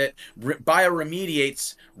plant that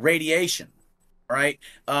bioremediates radiation. All right,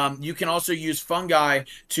 you can also use fungi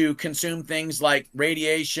to consume things like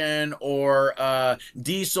radiation or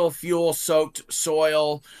diesel fuel soaked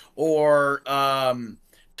soil or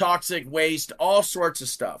toxic waste, all sorts of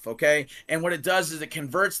stuff, okay? And what it does is it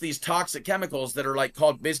converts these toxic chemicals that are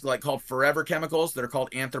called forever chemicals, that are called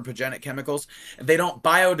anthropogenic chemicals. They don't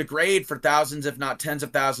biodegrade for thousands, if not tens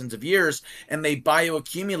of thousands of years, and they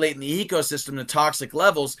bioaccumulate in the ecosystem to toxic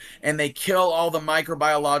levels, and they kill all the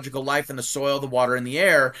microbiological life in the soil, the water, and the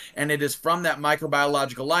air. And it is from that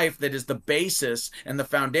microbiological life that is the basis and the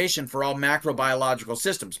foundation for all macrobiological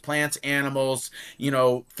systems, plants, animals,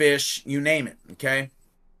 fish, you name it, okay?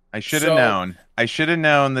 I should have known. I should have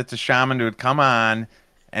known that the shaman would come on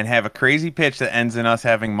and have a crazy pitch that ends in us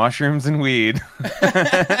having mushrooms and weed.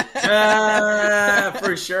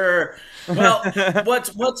 For sure. Well,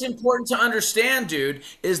 what's important to understand, dude,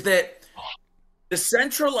 is that the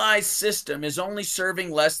centralized system is only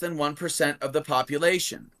serving less than 1% of the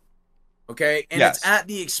population. Okay? And Yes. It's at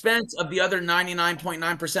the expense of the other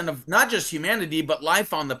 99.9% of not just humanity, but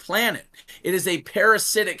life on the planet. It is a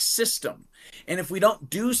parasitic system. And if we don't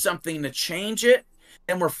do something to change it,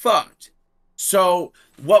 then we're fucked. So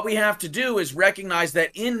what we have to do is recognize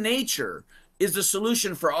that in nature is the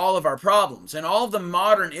solution for all of our problems. And all of the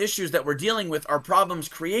modern issues that we're dealing with are problems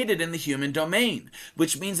created in the human domain,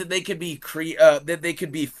 which means that they could be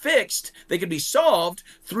fixed, they could be solved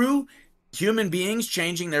through human beings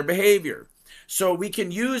changing their behavior. So we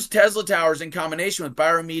can use Tesla towers in combination with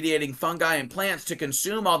bioremediating fungi and plants to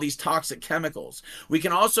consume all these toxic chemicals. We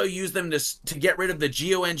can also use them to get rid of the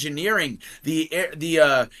geoengineering, the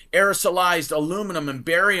aerosolized aluminum and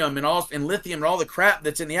barium and lithium and all the crap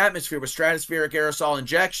that's in the atmosphere with stratospheric aerosol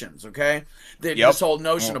injections. Okay, this whole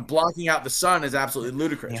notion of blocking out the sun is absolutely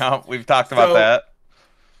ludicrous. Yeah, we've talked about that.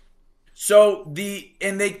 So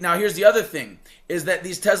now here's the other thing is that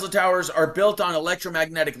these Tesla towers are built on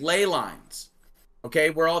electromagnetic ley lines.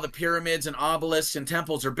 Okay, where all the pyramids and obelisks and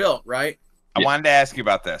temples are built, right? I wanted to ask you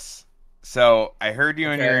about this. So I heard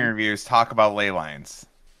you in your interviews talk about ley lines.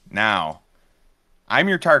 Now, I'm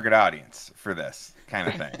your target audience for this kind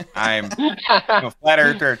of thing. I'm a flat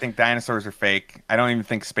earther. I think dinosaurs are fake. I don't even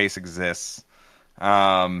think space exists.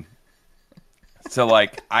 So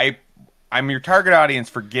like I'm your target audience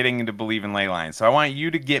for getting to believe in ley lines. So I want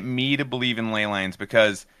you to get me to believe in ley lines,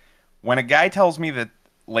 because when a guy tells me that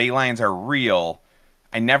ley lines are real,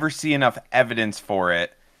 I never see enough evidence for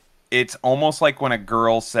it. it's almost like when a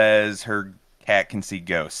girl says her cat can see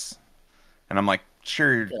ghosts. And I'm like,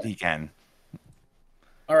 sure, he can.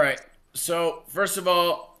 All right. So, first of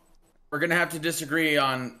all, we're going to have to disagree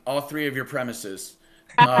on all three of your premises.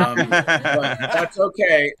 But that's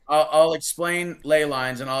okay. I'll explain ley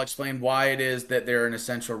lines, and I'll explain why it is that they're an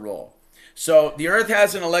essential role. So, the Earth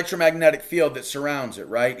has an electromagnetic field that surrounds it,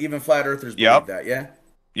 right? Even flat earthers believe that, yeah?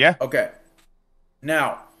 Yeah. Okay.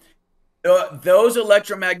 Now, those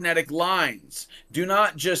electromagnetic lines do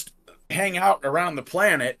not just hang out around the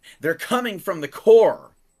planet. They're coming from the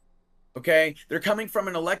core. Okay? They're coming from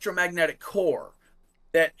an electromagnetic core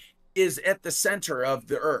that is at the center of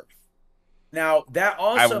the Earth. Now, that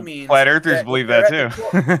also means flat earthers believe that too.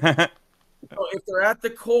 So if they're at the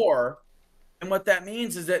core, and what that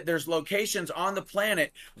means is that there's locations on the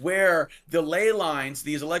planet where the ley lines,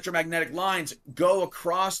 these electromagnetic lines, go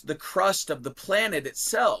across the crust of the planet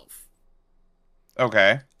itself.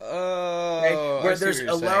 Okay. Oh, where there's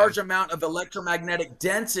a large amount of electromagnetic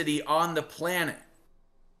density on the planet.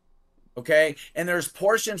 Okay? And there's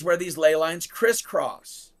portions where these ley lines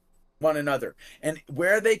crisscross one another. And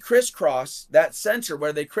where they crisscross, that center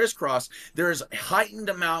where they crisscross, there's heightened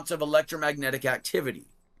amounts of electromagnetic activity.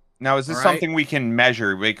 Now, is this something we can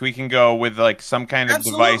measure? Like, we can go with like some kind of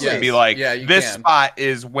device and be like, this spot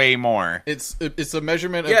is way more. It's a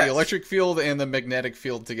measurement of the electric field and the magnetic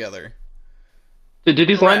field together. Did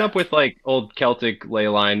these line up with like old Celtic ley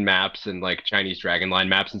line maps and like Chinese dragon line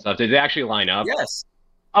maps and stuff? Did they actually line up? Yes.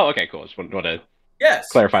 Oh, okay, cool. Just want to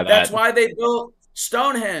clarify that. That's why they built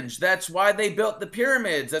Stonehenge. That's why they built the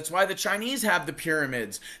pyramids. That's why the Chinese have the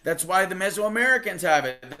pyramids. That's why the Mesoamericans have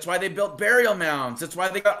it. That's why they built burial mounds. That's why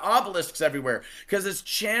they got obelisks everywhere, because it's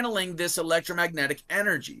channeling this electromagnetic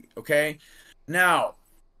energy. Okay. Now,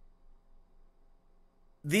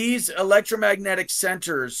 these electromagnetic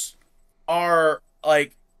centers are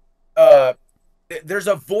like there's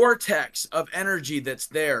a vortex of energy that's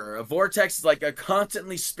there. A vortex is like a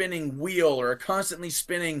constantly spinning wheel or a constantly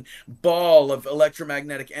spinning ball of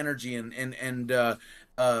electromagnetic energy and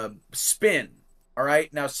spin. All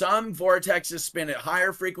right. Now, some vortexes spin at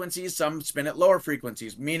higher frequencies, some spin at lower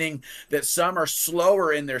frequencies, meaning that some are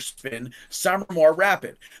slower in their spin, some are more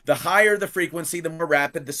rapid. The higher the frequency, the more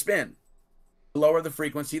rapid the spin. The lower the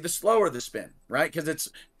frequency, the slower the spin, right? Because it's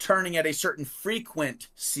turning at a certain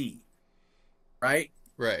frequency, right?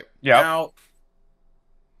 Right. Yeah. Now,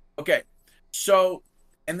 okay. So,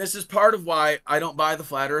 and this is part of why I don't buy the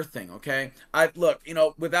flat Earth thing, okay? Look,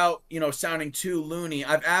 without, sounding too loony,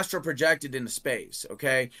 I've astral projected into space,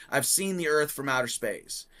 okay? I've seen the Earth from outer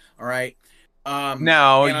space, all right?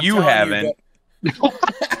 No, you haven't.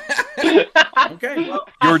 Okay, well,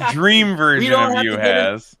 your dream version of you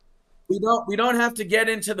has. We don't have to get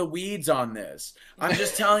into the weeds on this. I'm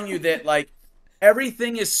just telling you that like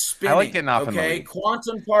everything is spinning. I like getting off in the okay, weeds.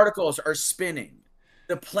 Quantum particles are spinning.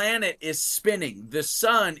 The planet is spinning. The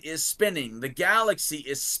sun is spinning. The galaxy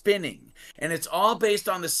is spinning, and it's all based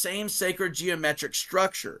on the same sacred geometric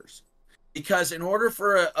structures. Because in order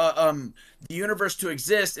for the universe to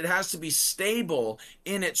exist, it has to be stable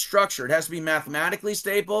in its structure. It has to be mathematically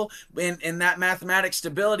stable, and that mathematic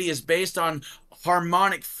stability is based on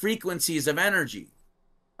harmonic frequencies of energy.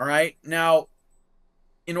 All right? Now,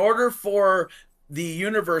 in order for the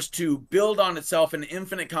universe to build on itself in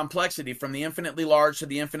infinite complexity, from the infinitely large to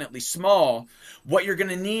the infinitely small, what you're going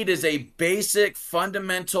to need is a basic,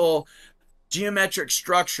 fundamental geometric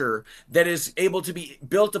structure that is able to be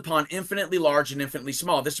built upon infinitely large and infinitely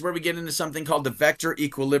small. This is where we get into something called the vector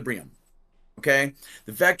equilibrium. Okay?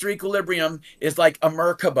 The vector equilibrium is like a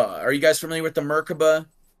Merkaba. Are you guys familiar with the Merkaba?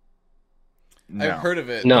 No. I've heard of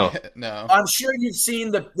it. No. No. I'm sure you've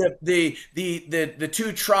seen the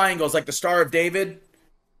two triangles, like the Star of David,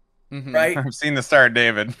 right? I've seen the Star of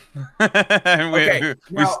David.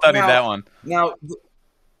 we studied that one. Now,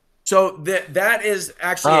 so that is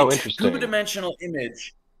actually a interesting. two-dimensional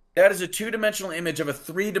image. That is a two-dimensional image of a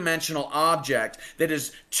three-dimensional object that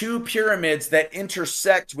is two pyramids that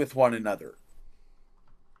intersect with one another.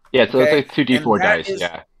 Yeah, so it's like 2d4 dice.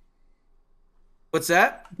 Yeah. What's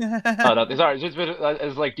that? Oh no, sorry,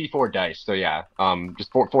 it's like d4 dice. So yeah,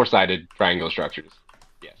 just four-sided triangle structures.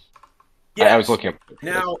 Yes. Yes. I was looking up.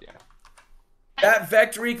 Now, That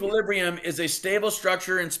vector equilibrium is a stable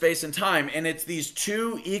structure in space and time, and it's these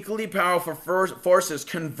two equally powerful forces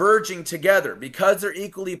converging together. Because they're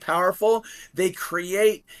equally powerful, they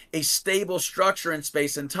create a stable structure in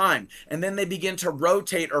space and time, and then they begin to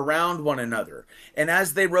rotate around one another. And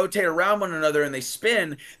as they rotate around one another and they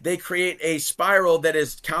spin, they create a spiral that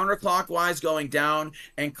is counterclockwise going down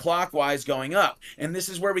and clockwise going up. And this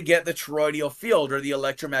is where we get the toroidal field, or the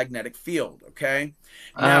electromagnetic field, okay?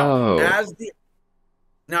 Now,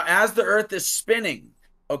 as the Earth is spinning,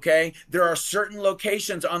 okay, there are certain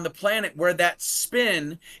locations on the planet where that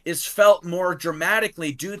spin is felt more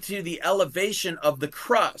dramatically due to the elevation of the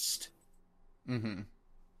crust. Mm-hmm.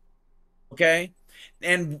 Okay?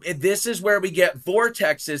 And this is where we get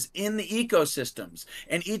vortexes in the ecosystems.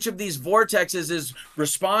 And each of these vortexes is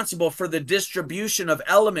responsible for the distribution of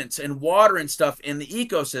elements and water and stuff in the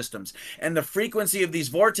ecosystems. And the frequency of these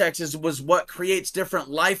vortexes was what creates different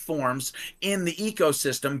life forms in the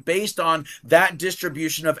ecosystem based on that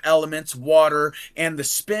distribution of elements, water, and the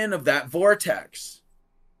spin of that vortex.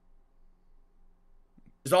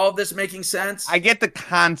 Is all of this making sense? I get the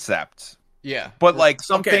concept. Yeah. But like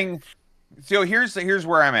something... Okay. So here's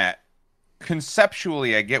where I'm at.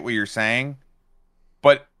 Conceptually, I get what you're saying,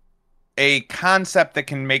 but a concept that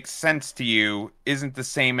can make sense to you isn't the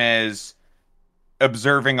same as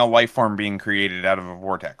observing a life form being created out of a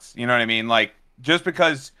vortex. You know what I mean? Like just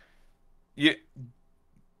because you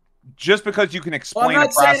can explain a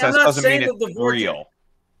process doesn't mean it's real.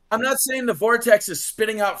 I'm not saying the vortex is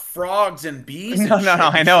spitting out frogs and bees. No,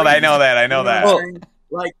 I know that. Well,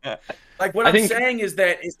 like what I'm saying is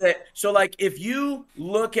that so like if you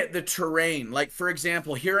look at the terrain, like for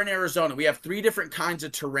example, here in Arizona, we have 3 different kinds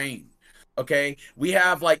of terrain. Okay, we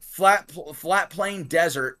have like flat plain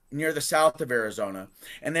desert near the south of Arizona,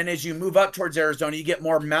 and then as you move up towards Arizona, you get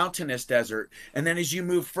more mountainous desert, and then as you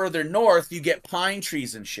move further north, you get pine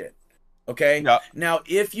trees and shit. Okay. Yep. Now,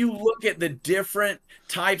 if you look at the different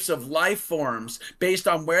types of life forms based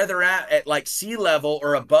on where they're at like sea level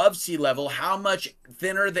or above sea level, how much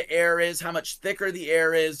thinner the air is, how much thicker the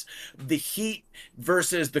air is, the heat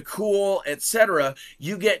versus the cool, etc.,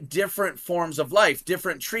 you get different forms of life,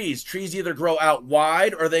 different trees. Trees either grow out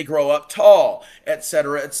wide or they grow up tall,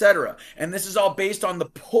 etc., etc. And this is all based on the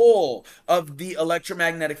pull of the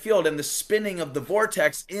electromagnetic field and the spinning of the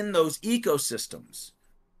vortex in those ecosystems.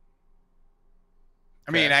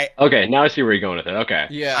 I mean, Okay, now I see where you're going with it. Okay.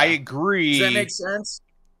 Yeah. I agree. Does that make sense?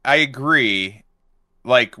 I agree.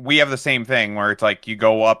 Like, we have the same thing where it's like you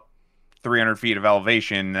go up 300 feet of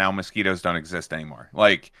elevation, now mosquitoes don't exist anymore.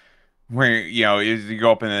 Like, where, you know, as you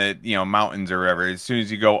go up in the, you know, mountains or whatever, as soon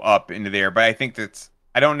as you go up into the air. But I think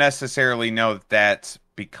I don't necessarily know that that's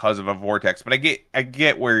because of a vortex, but I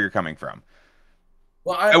get where you're coming from.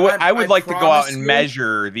 Well, I would like to go out and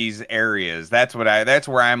measure these areas. That's where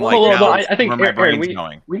I'm like, I think where my Aaron, brain's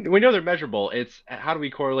going. We know they're measurable. It's how do we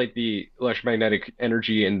correlate the electromagnetic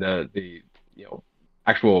energy and the you know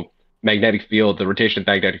actual magnetic field, the rotation of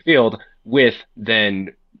the magnetic field, with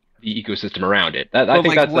then the ecosystem around it. I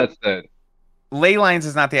think that's the ley lines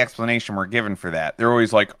is not the explanation we're given for that. They're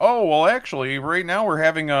always like, oh, well, actually, right now we're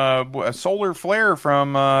having a solar flare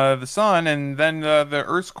from the sun, and then the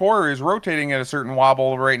Earth's core is rotating at a certain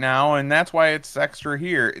wobble right now, and that's why it's extra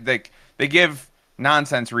here. They give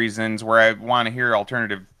nonsense reasons where I want to hear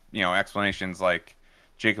alternative, you know, explanations like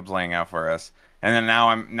Jacob's laying out for us. And then now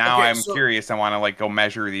I'm curious. I want to like go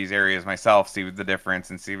measure these areas myself, see the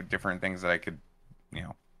difference, and see what different things that I could, you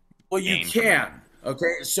know. Well, you can.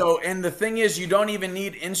 Okay, so, and the thing is, you don't even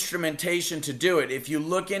need instrumentation to do it. If you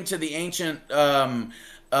look into the ancient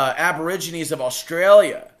Aborigines of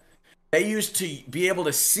Australia, they used to be able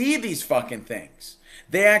to see these fucking things.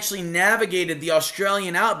 They actually navigated the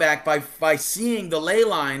Australian outback by seeing the ley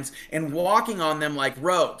lines and walking on them like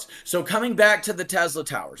roads. So coming back to the Tesla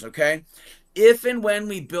towers, okay? If and when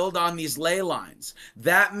we build on these ley lines,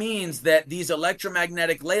 that means that these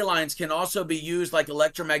electromagnetic ley lines can also be used like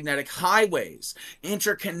electromagnetic highways,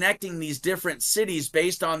 interconnecting these different cities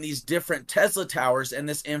based on these different Tesla towers and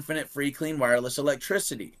this infinite free clean wireless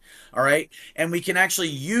electricity. All right. And we can actually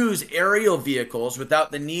use aerial vehicles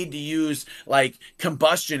without the need to use like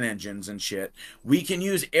combustion engines and shit. We can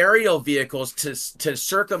use aerial vehicles to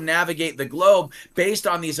circumnavigate the globe based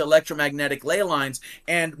on these electromagnetic ley lines,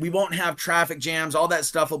 and we won't have traffic jams. All that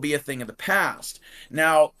stuff will be a thing of the past.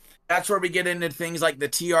 Now, that's where we get into things like the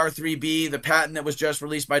TR-3B, the patent that was just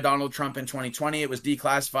released by Donald Trump in 2020. It was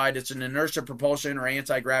declassified. It's an inertia propulsion or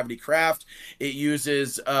anti-gravity craft. It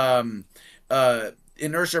uses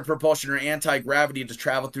inertia propulsion or anti-gravity to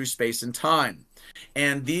travel through space and time.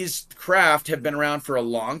 And these craft have been around for a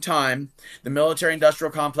long time. The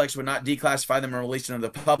military-industrial complex would not declassify them and release them to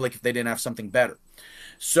the public if they didn't have something better.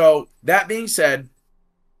 So that being said,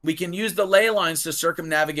 we can use the ley lines to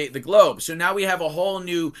circumnavigate the globe. So now we have a whole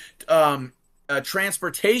new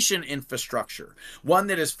transportation infrastructure, one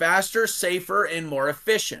that is faster, safer, and more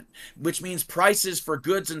efficient, which means prices for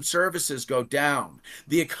goods and services go down.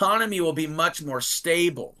 The economy will be much more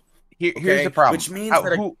stable. Here's the problem. Which means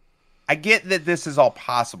I get that this is all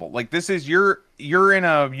possible. Like, this is you're in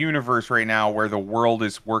a universe right now where the world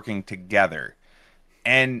is working together,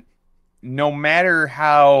 and no matter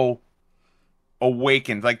how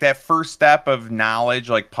awakened, like that first step of knowledge,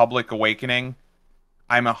 like public awakening,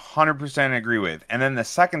 I'm 100% agree with. And then the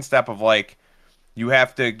second step of like, you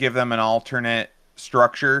have to give them an alternate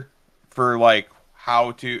structure for like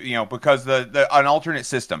how to, you know, because an alternate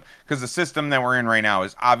system, because the system that we're in right now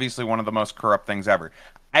is obviously one of the most corrupt things ever.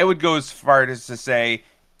 I would go as far as to say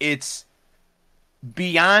it's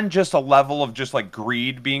beyond just a level of just like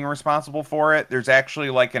greed being responsible for it. There's actually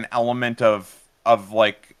like an element of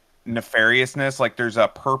like nefariousness. Like there's a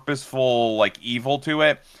purposeful like evil to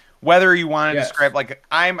it. Whether you want to describe, like,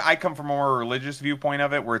 I come from a more religious viewpoint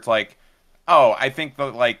of it, where it's like, oh, I think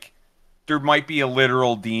that, like, there might be a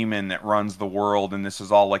literal demon that runs the world, and this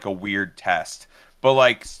is all, like, a weird test. But,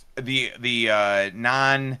 like, the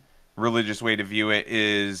non-religious way to view it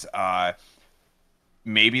is,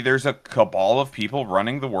 maybe there's a cabal of people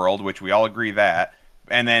running the world, which we all agree that,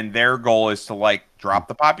 and then their goal is to, like, drop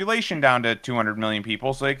the population down to 200 million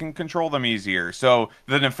people so they can control them easier. So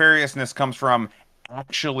the nefariousness comes from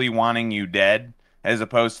actually wanting you dead, as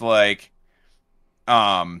opposed to like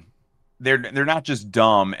they're not just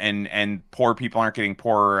dumb and poor people aren't getting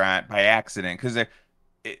poorer by accident, because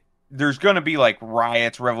there's going to be like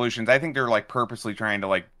riots, revolutions. I think they're like purposely trying to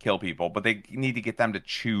like kill people, but they need to get them to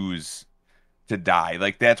choose to die.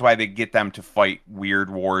 Like that's why they get them to fight weird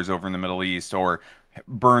wars over in the Middle East or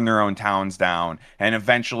burn their own towns down, and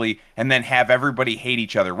eventually, and then have everybody hate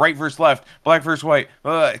each other, right versus left, black versus white,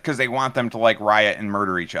 because they want them to like riot and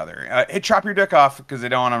murder each other. Hey, chop your dick off because they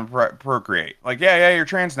don't want to procreate. Like, yeah, you're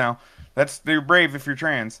trans now. They're brave if you're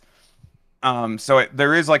trans. So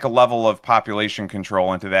there is like a level of population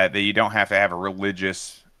control into that you don't have to have a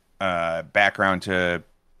religious background to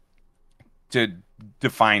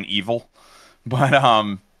define evil. But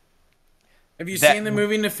have you seen the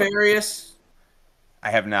movie Nefarious? I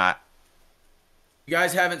have not. If you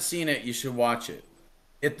guys haven't seen it, you should watch it.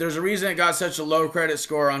 There's a reason it got such a low credit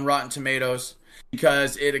score on Rotten Tomatoes,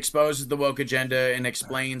 because it exposes the woke agenda and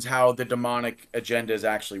explains how the demonic agenda is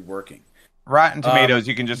actually working. Rotten Tomatoes,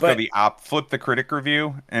 you can just go flip the critic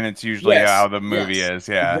review, and it's usually how the movie is.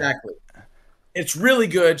 Yeah, exactly. It's really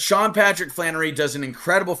good. Sean Patrick Flannery does an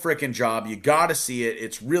incredible freaking job. You got to see it.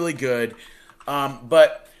 It's really good.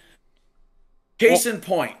 But case in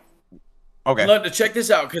point. Okay. Love to check this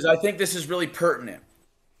out because I think this is really pertinent.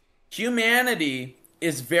 Humanity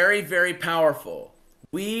is very, very powerful.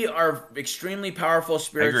 We are extremely powerful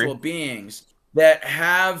spiritual beings that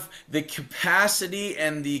have the capacity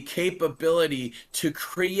and the capability to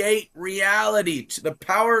create reality, to the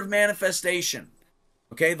power of manifestation.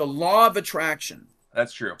 Okay, the law of attraction.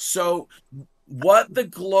 That's true. So what the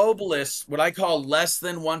globalists, what I call less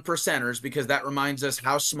than 1%ers, because that reminds us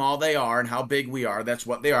how small they are and how big we are. That's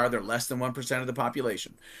what they are. They're less than 1% of the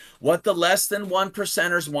population. What the less than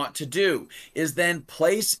 1%ers want to do is then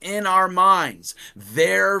place in our minds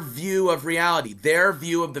their view of reality, their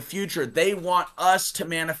view of the future. They want us to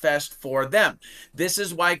manifest for them. This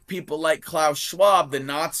is why people like Klaus Schwab, the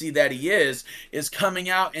Nazi that he is coming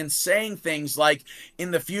out and saying things like,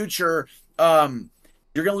 in the future,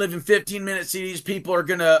 you're going to live in 15-minute cities. People are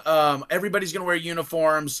going to, everybody's going to wear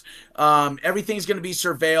uniforms. Everything's going to be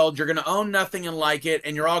surveilled. You're going to own nothing and like it,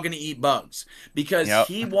 and you're all going to eat bugs. Because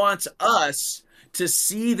he wants us to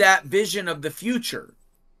see that vision of the future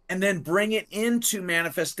and then bring it into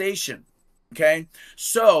manifestation. Okay?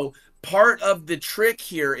 So part of the trick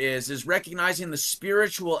here is recognizing the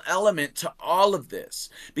spiritual element to all of this.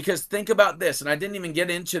 Because think about this, and I didn't even get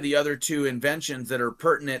into the other two inventions that are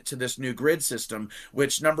pertinent to this new grid system,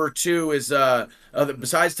 which number 2 is,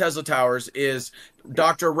 besides Tesla Towers, is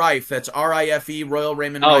Dr. Rife. That's R-I-F-E, Royal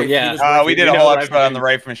Raymond Rife. Yeah. We did a whole episode on the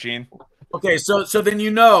Rife machine. Okay, so then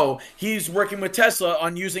he's working with Tesla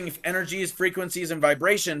on using energies, frequencies, and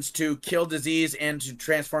vibrations to kill disease and to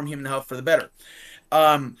transform human health for the better.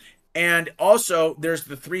 And also, there's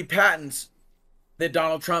the 3 patents that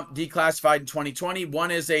Donald Trump declassified in 2020.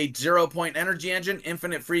 One is a 0-point energy engine,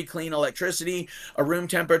 infinite free clean electricity, a room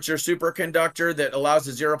temperature superconductor that allows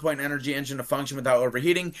the 0-point energy engine to function without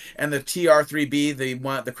overheating, and the TR3B,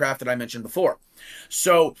 the craft that I mentioned before.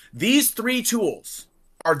 So these 3 tools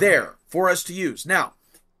are there for us to use. Now,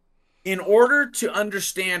 in order to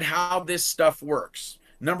understand how this stuff works,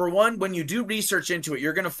 number one, when you do research into it,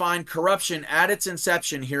 you're going to find corruption at its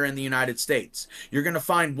inception here in the United States. You're going to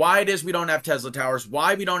find why it is we don't have Tesla towers,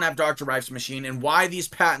 why we don't have Dr. Rife's machine, and why these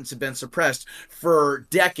patents have been suppressed for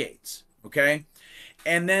decades. Okay?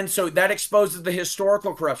 And then, so that exposes the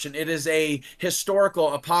historical corruption. It is a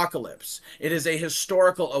historical apocalypse. It is a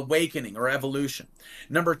historical awakening or evolution.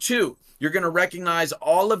 Number 2, you're going to recognize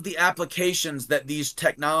all of the applications that these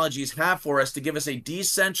technologies have for us to give us a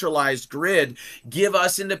decentralized grid, give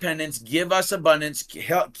us independence, give us abundance,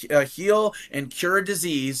 heal and cure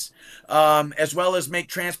disease, as well as make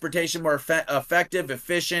transportation more effective,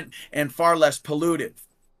 efficient, and far less pollutive.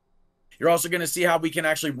 You're also going to see how we can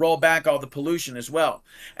actually roll back all the pollution as well.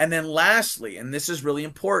 And then lastly, and this is really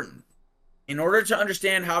important, in order to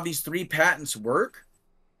understand how these 3 patents work,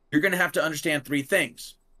 you're going to have to understand 3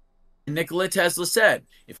 things. Nikola Tesla said,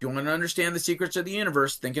 if you want to understand the secrets of the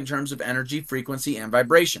universe, think in terms of energy, frequency, and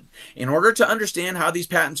vibration. In order to understand how these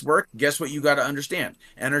patents work, guess what you got to understand?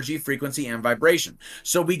 Energy, frequency, and vibration.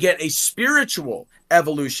 So we get a spiritual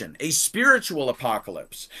evolution, a spiritual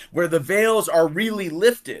apocalypse, where the veils are really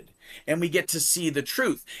lifted and we get to see the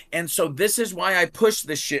truth. And so this is why I push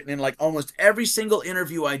this shit in like almost every single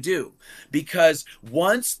interview I do. Because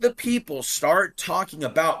once the people start talking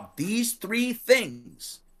about these 3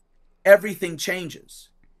 things, everything changes.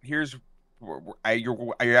 Here's,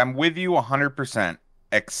 I'm with you 100%,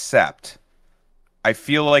 except I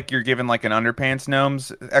feel like you're giving like an underpants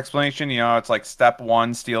gnomes explanation. You know, it's like step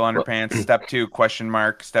 1, steal underpants, step 2, question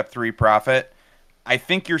mark, step 3, profit. I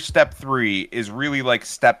think your step 3 is really like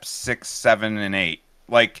step 6, 7, and 8.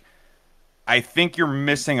 Like, I think you're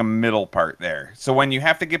missing a middle part there. So when you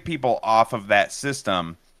have to get people off of that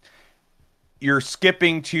system, you're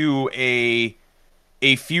skipping to a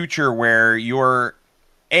future where you're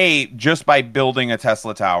just by building a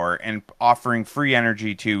Tesla tower and offering free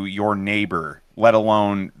energy to your neighbor, let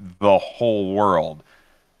alone the whole world.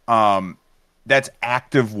 That's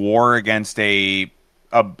active war against an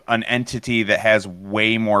entity that has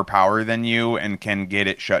way more power than you and can get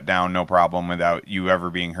it shut down no problem without you ever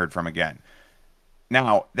being heard from again.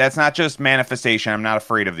 Now, that's not just manifestation. I'm not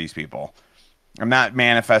afraid of these people. I'm not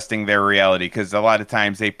manifesting their reality, because a lot of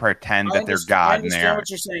times they pretend that they're God. I understand what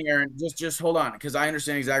you're saying, Aaron. Just hold on, because I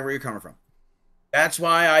understand exactly where you're coming from. That's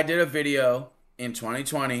why I did a video in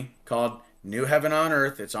 2020 called New Heaven on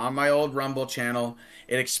Earth. It's on my old Rumble channel.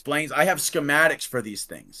 It explains, I have schematics for these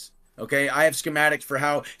things. Okay, I have schematics for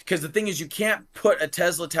how, because the thing is, you can't put a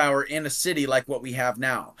Tesla tower in a city like what we have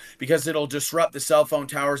now, because it'll disrupt the cell phone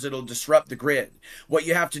towers, it'll disrupt the grid. What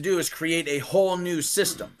you have to do is create a whole new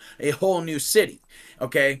system, a whole new city,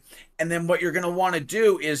 okay? And then what you're going to want to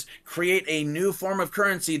do is create a new form of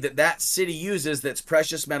currency that city uses that's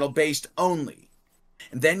precious metal based only.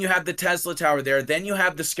 And then you have the Tesla tower there. Then you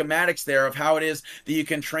have the schematics there of how it is that you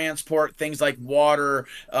can transport things like water,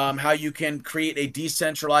 how you can create a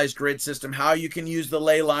decentralized grid system, how you can use the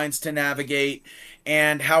ley lines to navigate,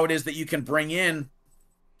 and how it is that you can bring in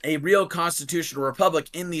a real constitutional republic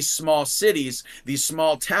in these small cities, these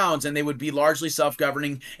small towns, and they would be largely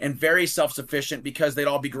self-governing and very self-sufficient because they'd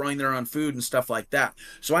all be growing their own food and stuff like that.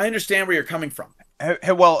 So I understand where you're coming from.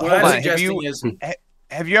 Well, hold on.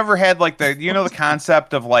 Have you ever had like the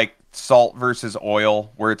concept of like salt versus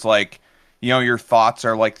oil, where it's like, your thoughts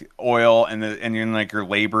are like oil and then like your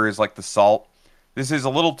labor is like the salt? This is a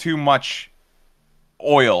little too much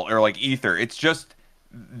oil or like ether. It's just,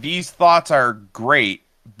 these thoughts are great,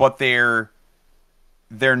 but they're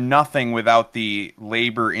nothing without the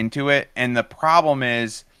labor into it. And the problem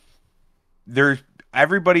is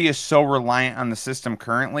everybody is so reliant on the system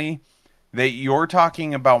currently that you're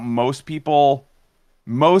talking about most people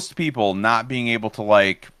not being able to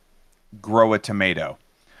like grow a tomato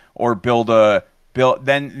or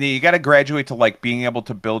then you got to graduate to like being able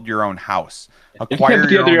to build your own house, acquire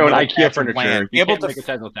your own IKEA furniture, land, be able to make a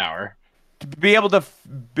Tesla tower, to be able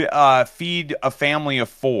to feed a family of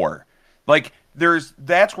 4. Like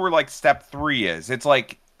that's where like step 3 is. It's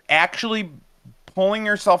like actually pulling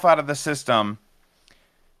yourself out of the system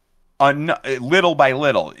little by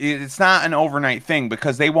little. It's not an overnight thing,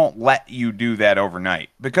 because they won't let you do that overnight.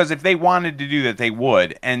 Because if they wanted to do that, they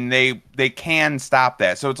would, and they can stop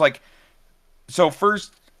that. So it's like,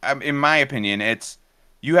 first, in my opinion, it's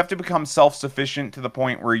you have to become self-sufficient to the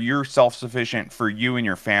point where you're self-sufficient for you and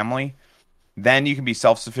your family. Then you can be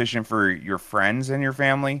self-sufficient for your friends and your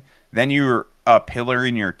family. Then you're a pillar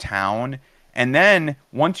in your town. And then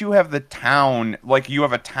once you have the town, like you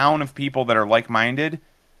have a town of people that are like-minded,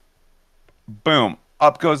 boom,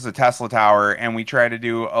 up goes the Tesla tower, and we try to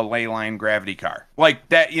do a ley line gravity car. Like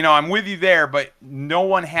that, I'm with you there, but no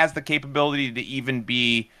one has the capability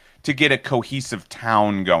to get a cohesive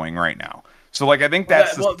town going right now. So, like, I think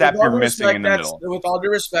that's the step you're missing in the middle. With all due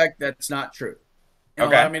respect, that's not true.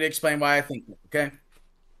 Okay. Allow me to explain why I think that, okay?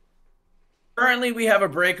 Currently, we have a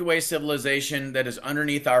breakaway civilization that is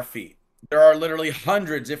underneath our feet. There are literally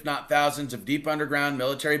hundreds, if not thousands, of deep underground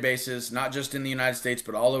military bases, not just in the United States,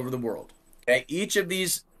 but all over the world. Okay? Each of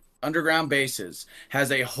these underground bases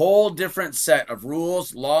has a whole different set of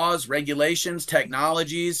rules, laws, regulations,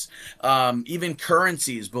 technologies, even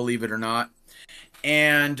currencies, believe it or not.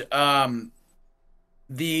 And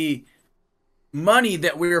the money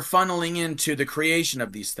that we're funneling into the creation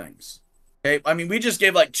of these things. Okay? I mean, we just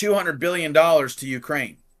gave like $200 billion to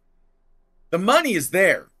Ukraine. The money is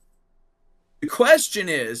there. The question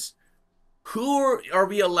is, who are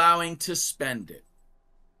we allowing to spend it?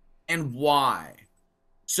 And why?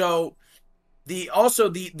 So the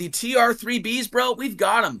TR3Bs, bro, we've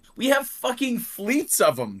got them. We have fucking fleets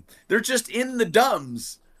of them. They're just in the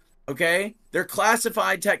dumbs. Okay? They're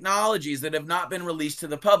classified technologies that have not been released to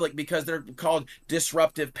the public because they're called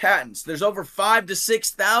disruptive patents. There's over 5,000 to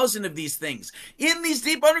 6,000 of these things in these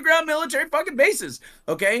deep underground military fucking bases,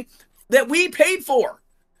 okay, that we paid for.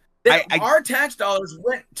 Our tax dollars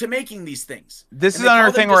went to making these things. This is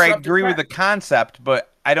another thing where I agree with the concept,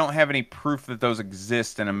 but I don't have any proof that those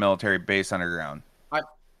exist in a military base underground.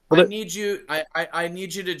 I need you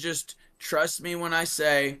to just trust me when I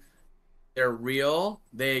say they're real.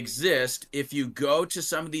 They exist. If you go to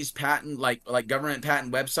some of these patent, like government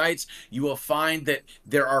patent websites, you will find that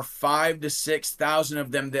there are 5,000 to 6,000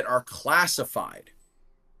 of them that are classified.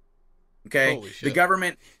 Okay, the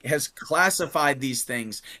government has classified these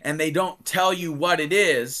things, and they don't tell you what it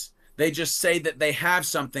is. They just say that they have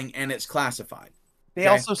something, and it's classified. They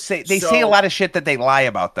also say say a lot of shit that they lie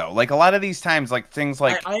about, though. Like a lot of these times, like things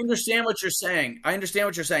like I understand what you're saying.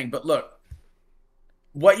 But look,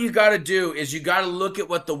 what you got to do is you got to look at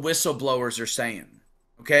what the whistleblowers are saying.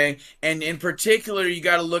 Okay, and in particular, you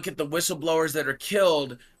got to look at the whistleblowers that are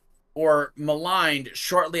killed or maligned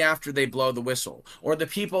shortly after they blow the whistle, or the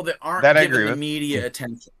people that aren't giving the media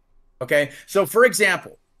attention. Okay, so for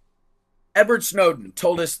example, Edward Snowden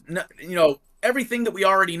told us, everything that we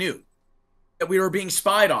already knew, that we were being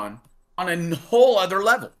spied on a whole other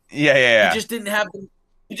level. Yeah. We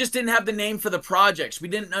just didn't have the name for the projects. We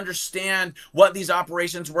didn't understand what these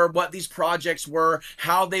operations were, what these projects were,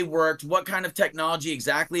 how they worked, what kind of technology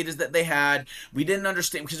exactly it is that they had. We didn't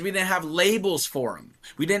understand because we didn't have labels for them.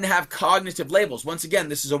 We didn't have cognitive labels. Once again,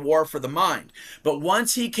 this is a war for the mind. But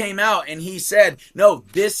once he came out and he said, no,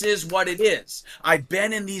 this is what it is. I've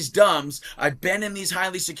been in these dumbs. I've been in these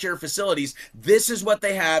highly secure facilities. This is what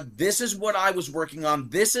they have. This is what I was working on.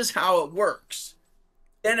 This is how it works.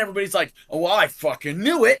 Then everybody's like, oh, I fucking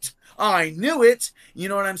knew it. I knew it. You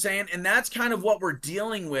know what I'm saying? And that's kind of what we're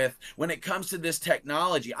dealing with when it comes to this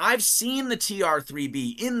technology. I've seen the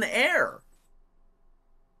TR3B in the air.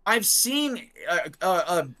 I've seen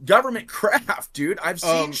a government craft, dude. I've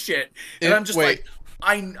seen shit. And I'm just like,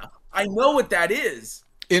 I know what that is.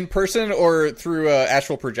 In person or through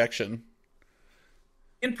astral projection?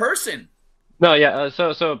 In person. No, yeah.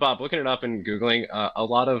 So Bob, looking it up and Googling, a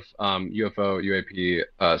lot of UFO,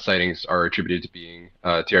 UAP sightings are attributed to being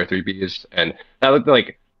TR3Bs, and that looked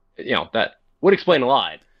like, that would explain a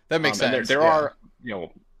lot. That makes sense. And there are,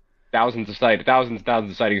 thousands of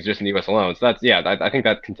sightings just in the U.S. alone. So that's, I think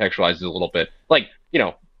that contextualizes a little bit. Like,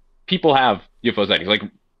 people have UFO sightings. Like,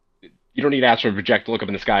 you don't need astral project to look up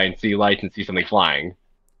in the sky and see lights and see something flying.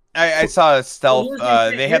 I saw a stealth.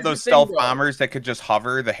 They had those stealth bombers that could just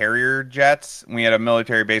hover, the Harrier jets. We had a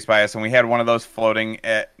military base by us, and we had one of those floating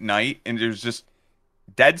at night, and it was just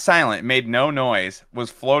dead silent. It made no noise.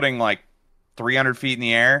 Was floating like 300 feet in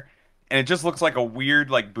the air, and it just looks like a weird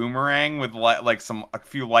like boomerang with a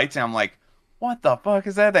few lights. And I'm like, what the fuck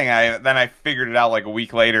is that thing? Then I figured it out like a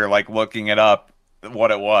week later, like looking it up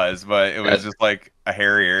what it was, but it was just like a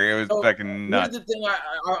Harrier. It was fucking nuts. Here's the thing.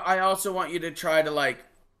 I also want you to try to like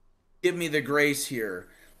give me the grace here,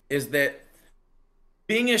 is that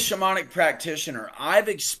being a shamanic practitioner, I've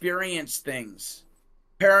experienced things,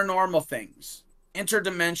 paranormal things,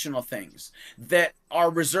 interdimensional things that are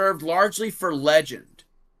reserved largely for legend.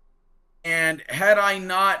 And had I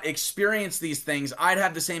not experienced these things, I'd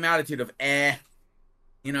have the same attitude of, that's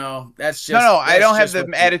just... No, I don't have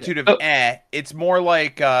the attitude of, It's more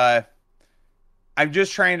like, I I'm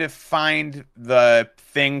just trying to find the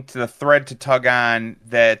thread to tug on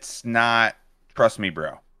that's not trust me,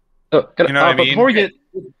 bro. So, You know what I but mean?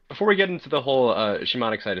 before we get into the whole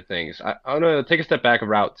shamanic side of things, I want to take a step back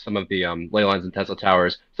and route some of the ley lines and Tesla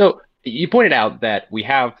towers. So you pointed out that we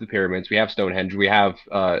have the pyramids, we have Stonehenge, we have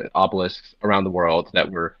obelisks around the world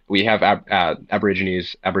we have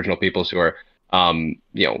Aboriginal peoples who are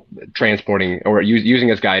transporting or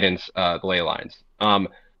using as guidance the ley lines.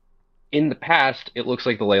 In the past, it looks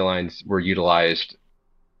like the ley lines were utilized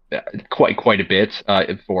quite a bit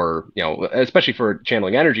for especially for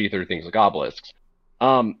channeling energy through things like obelisks.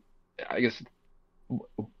 I guess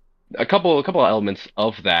a couple of elements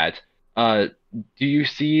of that. Do you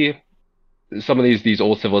see some of these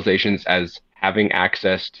old civilizations as having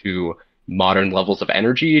access to modern levels of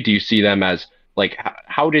energy? Do you see them as like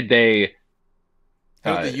how did they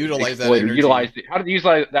utilize that energy? How did they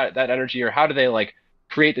utilize that energy, or how do they like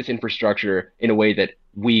create this infrastructure in a way that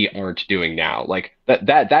we aren't doing now? Like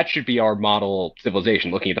that should be our model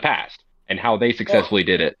civilization, looking at the past and how they successfully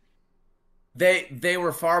did it. They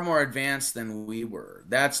were far more advanced than we were.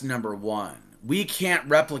 That's number one. We can't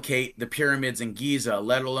replicate the pyramids in Giza,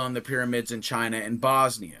 let alone the pyramids in China and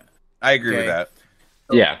Bosnia. I agree with that.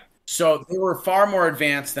 Yeah. So they were far more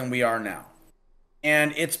advanced than we are now.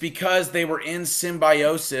 And it's because they were in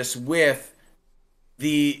symbiosis with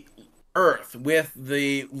the earth, with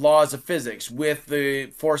the laws of physics, with the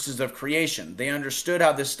forces of creation. They understood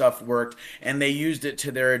how this stuff worked, and they used it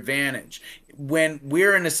to their advantage. When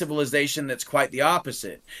we're in a civilization that's quite the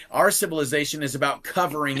opposite, our civilization is about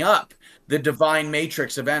covering up the divine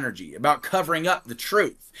matrix of energy, about covering up the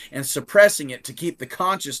truth and suppressing it to keep the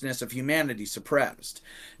consciousness of humanity suppressed.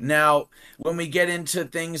 Now, when we get into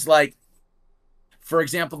things like, for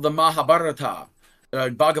example, the Mahabharata,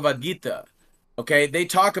 Bhagavad Gita, okay, they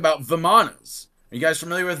talk about Vimanas. Are you guys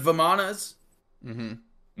familiar with Vimanas? Mm-hmm.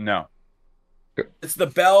 No. It's the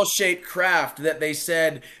bell-shaped craft that they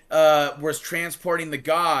said was transporting the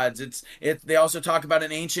gods. They also talk about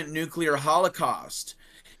an ancient nuclear holocaust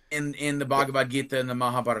in the Bhagavad Gita and the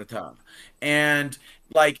Mahabharata. And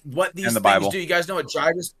like what these things Bible. do, you guys know what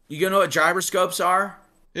gyroscopes are?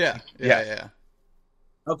 Yeah.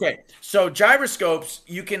 Okay, so gyroscopes,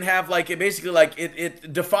 you can have like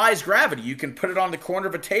it defies gravity. You can put it on the corner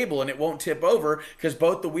of a table and it won't tip over because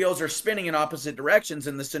both the wheels are spinning in opposite directions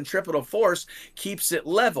and the centripetal force keeps it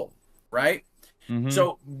level, right? Mm-hmm.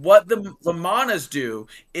 So what the Vimanas do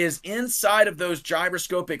is inside of those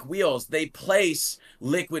gyroscopic wheels, they place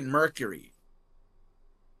liquid mercury.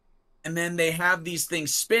 And then they have these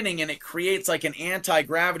things spinning and it creates like an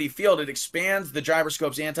anti-gravity field. It expands the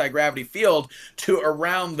gyroscope's anti-gravity field to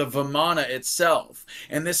around the Vimana itself.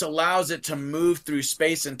 And this allows it to move through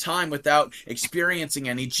space and time without experiencing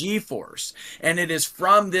any G-force. And it is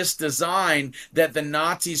from this design that the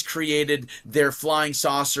Nazis created their flying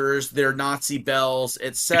saucers, their Nazi bells,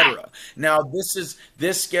 etc. Now,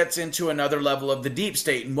 this gets into another level of the deep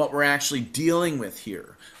state and what we're actually dealing with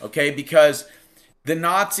here. Okay, because the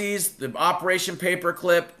Nazis, the Operation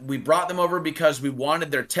Paperclip, we brought them over because we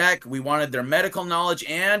wanted their tech, we wanted their medical knowledge,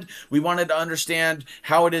 and we wanted to understand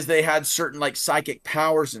how it is they had certain like psychic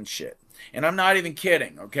powers and shit. And I'm not even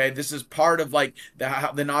kidding, okay? This is part of like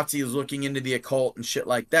how the Nazis looking into the occult and shit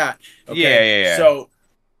like that. Okay? Yeah.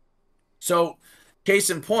 So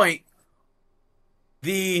case in point,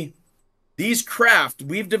 we've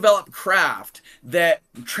developed craft that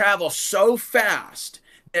travel so fast.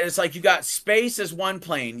 And it's like you got space as one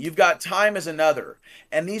plane, you've got time as another.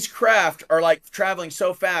 And these craft are like traveling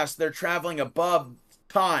so fast, they're traveling above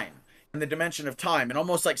time in the dimension of time and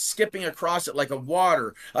almost like skipping across it like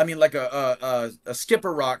like a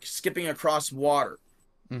skipper rock skipping across water.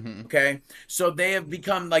 Mm-hmm. Okay, so they have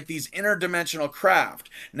become like these interdimensional craft.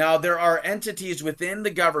 Now, there are entities within the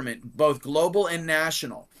government, both global and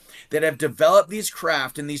national, that have developed these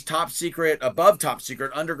craft in these above top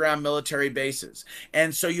secret underground military bases.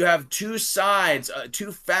 And so you have two sides,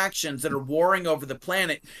 two factions that are warring over the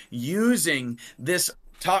planet using this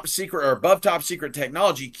top secret or above top secret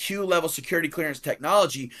technology, Q level security clearance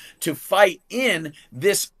technology, to fight in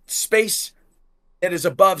this space that is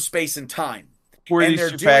above space and time. Who are and these they're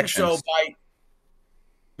two doing factions? so by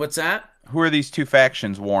what's that? Who are these two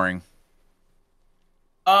factions warring?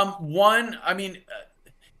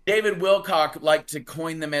 David Wilcock liked to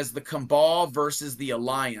coin them as the Cabal versus the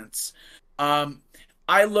Alliance.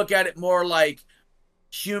 I look at it more like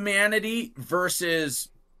humanity versus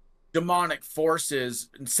demonic forces,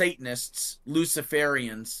 Satanists,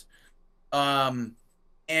 Luciferians, and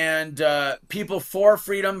people for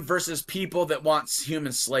freedom versus people that want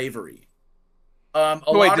human slavery. Wait,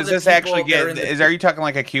 lot of does the this people actually that are get? in the- Are you talking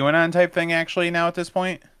like a QAnon type thing actually now at this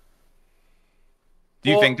point? Do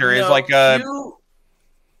you Well, think there is no, like Q.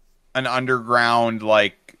 an underground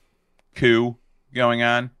like coup going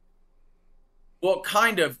on? Well,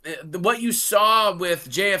 kind of. What you saw with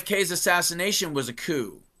JFK's assassination was a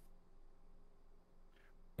coup.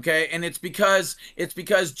 Okay, and it's because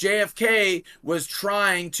JFK was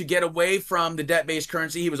trying to get away from the debt-based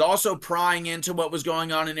currency. He was also prying into what was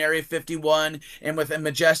going on in Area 51 and with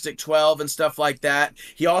Majestic 12 and stuff like that.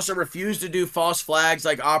 He also refused to do false flags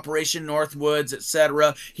like Operation Northwoods,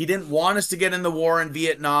 etc. He didn't want us to get in the war in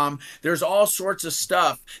Vietnam. There's all sorts of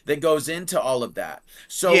stuff that goes into all of that.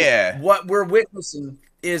 So Yeah. what we're witnessing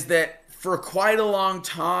is that for quite a long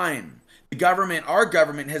time, our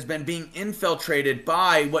government has been being infiltrated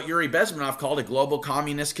by what Yuri Bezmenov called a global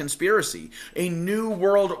communist conspiracy, a new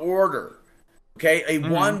world order, okay, a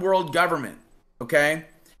one world government, okay?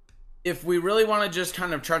 If we really want to just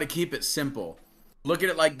kind of try to keep it simple, look at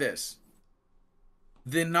it like this.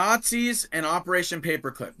 The Nazis and Operation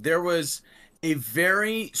Paperclip, there was a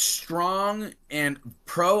very strong and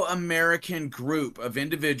pro-American group of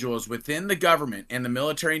individuals within the government and the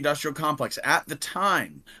military-industrial complex at the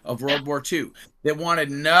time of World War II that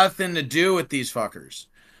wanted nothing to do with these fuckers,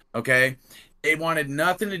 okay? They wanted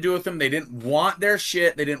nothing to do with them. They didn't want their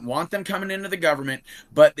shit. They didn't want them coming into the government,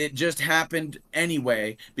 but it just happened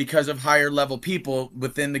anyway because of higher-level people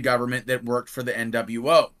within the government that worked for the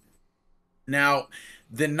NWO. Now,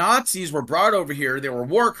 the Nazis were brought over here. They were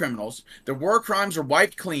war criminals. Their war crimes were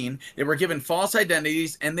wiped clean. They were given false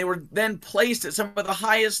identities, and they were then placed at some of the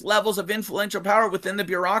highest levels of influential power within the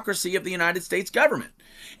bureaucracy of the United States government.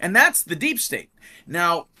 And that's the deep state.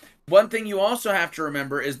 Now, one thing you also have to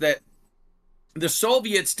remember is that the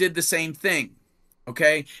Soviets did the same thing,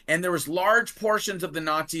 okay? And there was large portions of the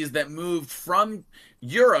Nazis that moved from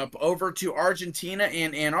Europe over to Argentina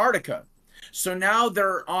and Antarctica. So now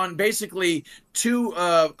they're on basically two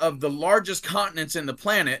of the largest continents in the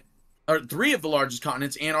planet, or three of the largest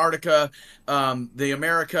continents: Antarctica, the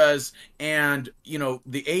Americas, and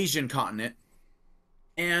the Asian continent.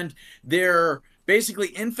 And they're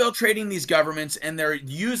basically infiltrating these governments, and they're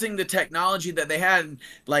using the technology that they had,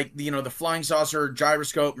 like the flying saucer,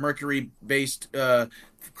 gyroscope, Mercury-based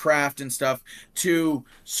craft and stuff, to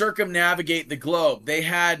circumnavigate the globe. They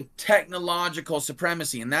had technological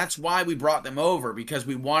supremacy, and that's why we brought them over, because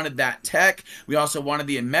we wanted that tech. We also wanted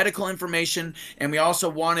the medical information, and we also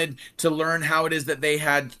wanted to learn how it is that they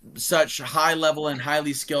had such high level and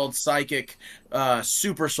highly skilled psychic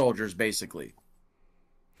super soldiers, basically.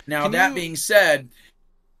 Now, being said,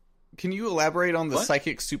 can you elaborate on the What?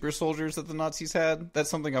 psychic super soldiers that the Nazis had? That's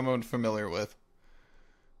something I'm unfamiliar with.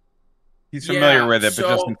 He's familiar with it, but so-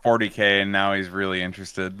 just in 40K, and now he's really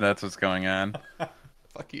interested. That's what's going on.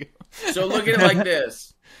 Fuck you. So look at it like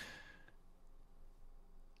this.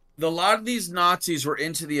 A lot of these Nazis were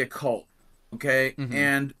into the occult, okay? Mhm.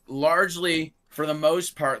 And largely, for the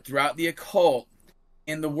most part, throughout the occult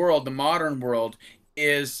in the world, the modern world,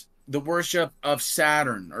 is the worship of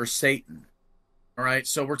Saturn or Satan. All right?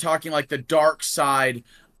 So we're talking like the dark side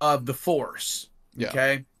of the Force, Yeah.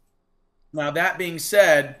 okay? Now, that being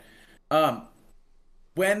said,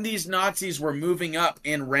 when these Nazis were moving up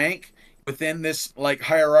in rank within this like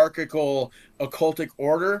hierarchical occultic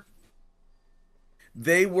order,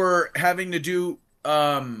 they were having to do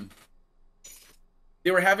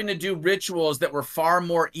rituals that were far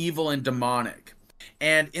more evil and demonic.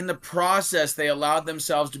 And in the process, they allowed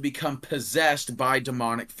themselves to become possessed by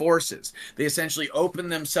demonic forces. They essentially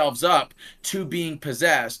opened themselves up to being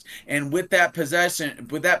possessed. And with that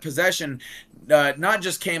possession, not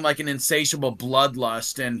just came like an insatiable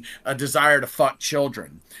bloodlust and a desire to fuck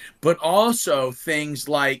children, but also things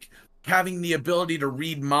like having the ability to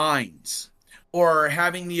read minds, or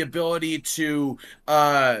having the ability to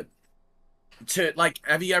like,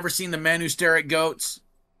 have you ever seen The Men Who Stare at Goats?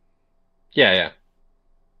 Yeah.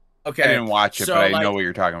 Okay. I didn't watch it, So, but I like, know what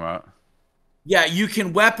you're talking about. yeah, you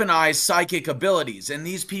can weaponize psychic abilities, and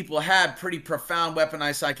these people had pretty profound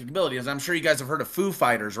weaponized psychic abilities. I'm sure you guys have heard of Foo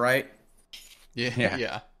Fighters, right? Yeah. Yeah.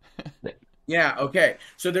 Yeah. Yeah, okay.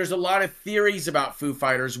 So there's a lot of theories about Foo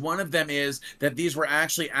Fighters. One of them is that these were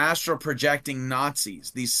actually astral projecting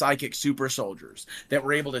Nazis, these psychic super soldiers that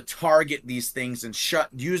were able to target these things and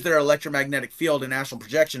use their electromagnetic field and astral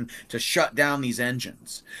projection to shut down these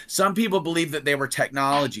engines. Some people believe that they were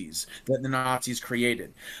technologies that the Nazis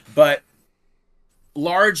created, but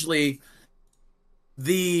largely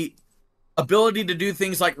the ability to do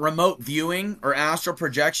things like remote viewing or astral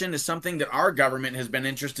projection is something that our government has been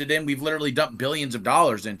interested in. We've literally dumped billions of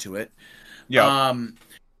dollars into it. Yeah.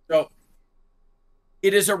 So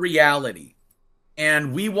it is a reality.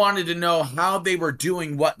 and we wanted to know how they were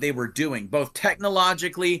doing what they were doing, both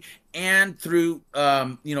technologically and through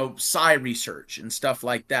psi research and stuff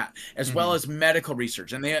like that, as well as medical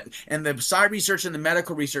research. And the psi research and the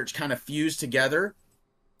medical research kind of fused together.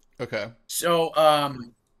 Okay. So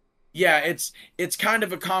yeah, it's kind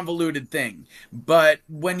of a convoluted thing, but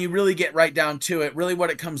when you really get right down to it, really what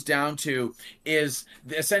it comes down to is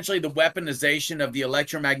essentially the weaponization of the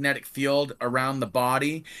electromagnetic field around the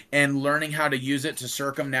body and learning how to use it to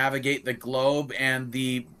circumnavigate the globe and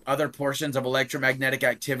the other portions of electromagnetic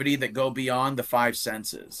activity that go beyond the five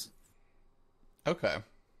senses. Okay.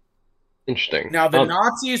 Interesting. Now, the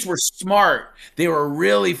Nazis were smart. They were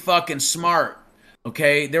really fucking smart.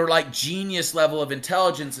 Okay, they were like genius level of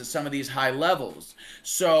intelligence at some of these high levels.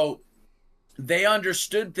 So they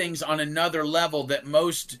understood things on another level that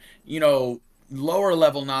most, lower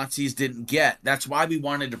level Nazis didn't get. That's why we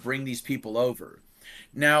wanted to bring these people over.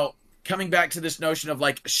 Now, coming back to this notion of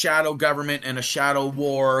like shadow government and a shadow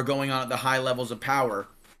war going on at the high levels of power,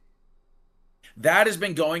 that has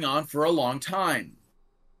been going on for a long time.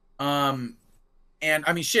 And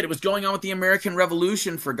I mean, shit, it was going on with the American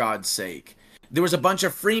Revolution, for God's sake. There was a bunch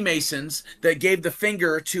of Freemasons that gave the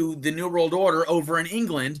finger to the New World Order over in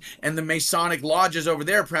England, and the Masonic lodges over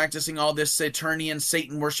there practicing all this Saturnian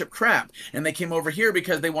Satan worship crap. And they came over here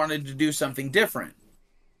because they wanted to do something different.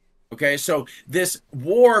 Okay, so this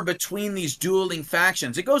war between these dueling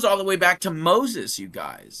factions, it goes all the way back to Moses, you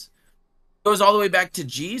guys. It goes all the way back to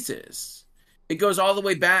Jesus. It goes all the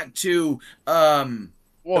way back to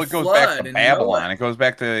it goes back to Babylon. Noah. It goes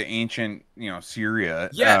back to ancient, Syria.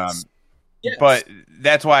 Yes. Yes. But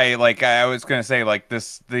that's why, like, I was going to say, like,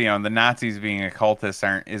 this, the Nazis being occultists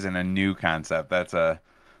isn't a new concept. That's a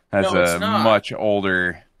much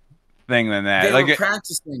older thing than that. They were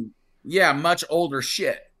practicing, much older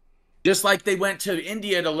shit. Just like they went to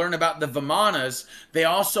India to learn about the Vimanas, they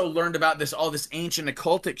also learned about all this ancient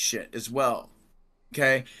occultic shit as well.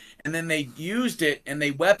 Okay, and then they used it and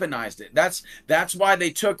they weaponized it. That's why they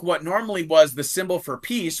took what normally was the symbol for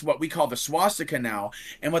peace, what we call the swastika now,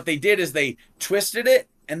 and what they did is they twisted it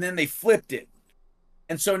and then they flipped it.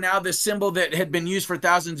 And so now this symbol that had been used for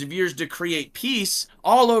thousands of years to create peace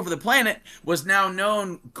all over the planet was now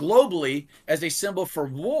known globally as a symbol for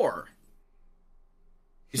war.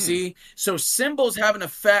 You see? So symbols have an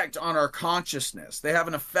effect on our consciousness. They have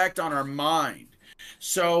an effect on our mind.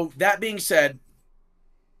 So that being said,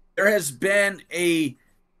 there has been a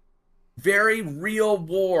very real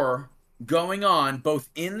war going on both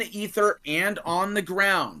in the ether and on the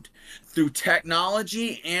ground through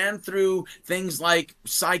technology and through things like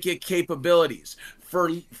psychic capabilities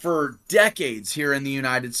for decades here in the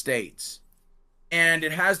United States. And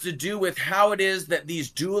it has to do with how it is that these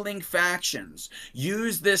dueling factions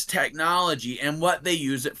use this technology and what they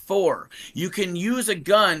use it for. You can use a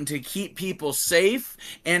gun to keep people safe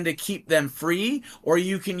and to keep them free, or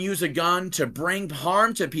you can use a gun to bring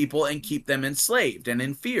harm to people and keep them enslaved and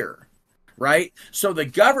in fear, right? So the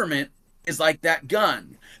government is like that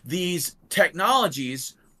gun. These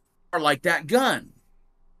technologies are like that gun.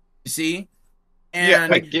 You see?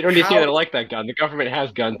 And you don't need to say they're like that gun. The government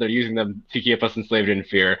has guns. They're using them to keep us enslaved in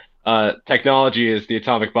fear. Technology is the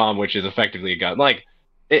atomic bomb, which is effectively a gun. Like,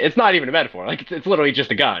 it's not even a metaphor. Like, it's literally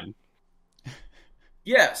just a gun.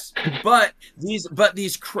 Yes, but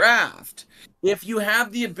these craft, if you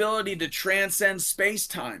have the ability to transcend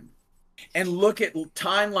space-time and look at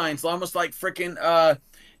timelines almost like freaking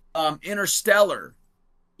Interstellar,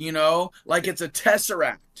 like it's a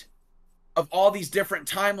tesseract of all these different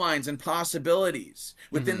timelines and possibilities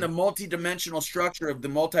within the multidimensional structure of the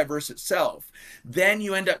multiverse itself, then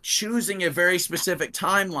you end up choosing a very specific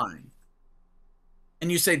timeline. And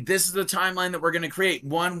you say, this is the timeline that we're going to create.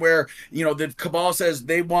 One where, the Cabal says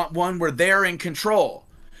they want one where they're in control,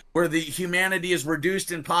 where the humanity is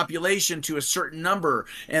reduced in population to a certain number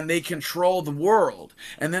and they control the world.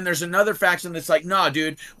 And then there's another faction that's like, nah,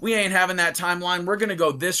 dude, we ain't having that timeline. We're going to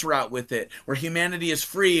go this route with it, where humanity is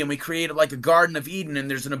free and we create it like a Garden of Eden and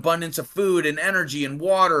there's an abundance of food and energy and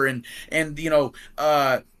water and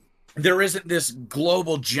there isn't this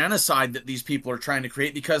global genocide that these people are trying to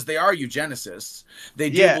create because they are eugenicists. They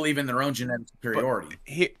do believe in their own genetic superiority.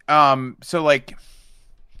 So like,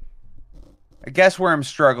 I guess where I'm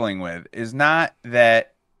struggling with is not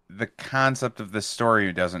that the concept of the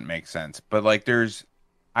story doesn't make sense, but like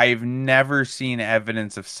I've never seen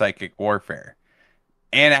evidence of psychic warfare.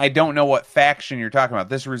 And I don't know what faction you're talking about.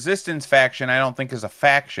 This resistance faction, I don't think is a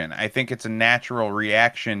faction. I think it's a natural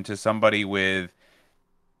reaction to somebody with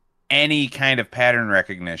any kind of pattern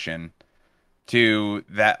recognition to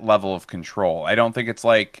that level of control. I don't think it's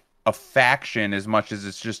like a faction as much as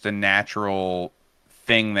it's just a natural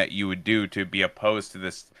thing that you would do to be opposed to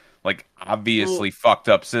this like obviously fucked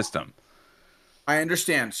up system. I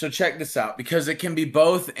understand. So check this out, because it can be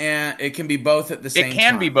both, and it can be both at the same time. It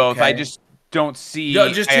can be both. Okay? I just don't see. No,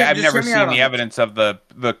 I've just never hear me out seen on the this. evidence of the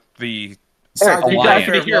Sorry, You alliance.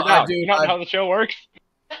 guys to hear Well, about. You know I've- how the show works.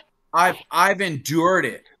 I've endured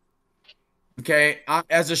it. Okay,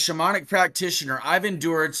 as a shamanic practitioner, I've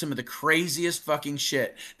endured some of the craziest fucking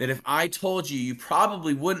shit that if I told you, you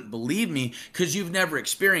probably wouldn't believe me because you've never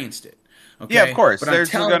experienced it. Okay? Yeah, of course. But I'm There's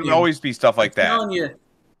telling going to you- always be stuff like I'm that. telling you,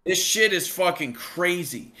 this shit is fucking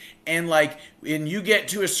crazy. And like, when you get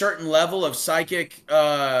to a certain level of psychic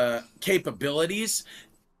capabilities,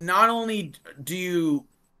 not only do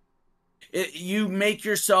you make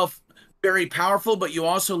yourself very powerful, but you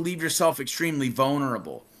also leave yourself extremely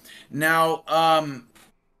vulnerable. Now,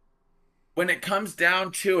 when it comes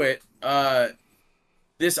down to it,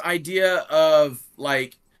 this idea of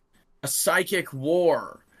like a psychic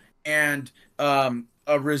war and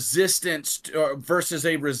a resistance versus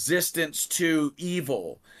a resistance to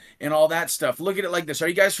evil and all that stuff. Look at it like this. Are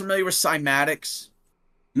you guys familiar with cymatics?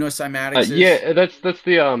 You know what cymatics is? Yeah, that's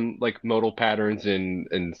the like modal patterns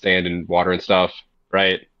in sand and water and stuff,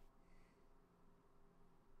 right?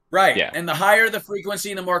 Right. Yeah. And the higher the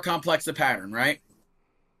frequency, the more complex the pattern, right?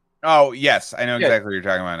 Oh, yes. I know Yeah. exactly what you're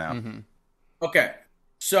talking about now. Mm-hmm. Okay.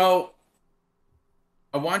 So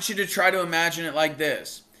I want you to try to imagine it like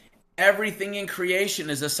this. Everything in creation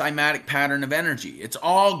is a cymatic pattern of energy. It's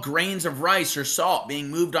all grains of rice or salt being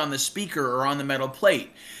moved on the speaker or on the metal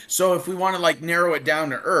plate. So if we want to like narrow it down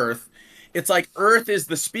to Earth, it's like Earth is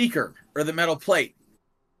the speaker or the metal plate.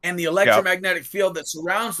 And the electromagnetic field that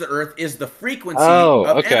surrounds the Earth is the frequency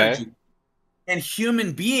of energy. And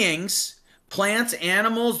human beings, plants,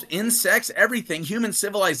 animals, insects, everything, human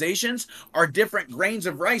civilizations are different grains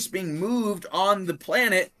of rice being moved on the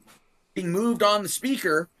planet, being moved on the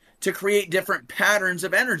speaker to create different patterns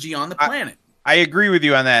of energy on the planet. I agree with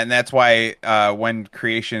you on that, and that's why when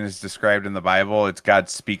creation is described in the Bible, it's God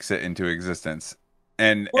speaks it into existence.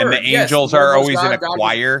 And the angels are always in a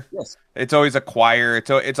choir. Yes. It's always a choir.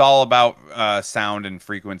 It's all about sound and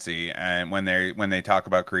frequency. And when they talk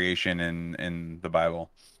about creation in the Bible,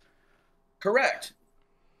 Correct.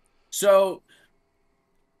 So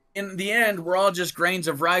in the end, we're all just grains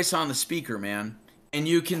of rice on the speaker, man. And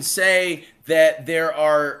you can say that there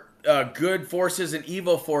are good forces and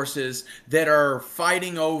evil forces that are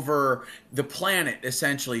fighting over the planet,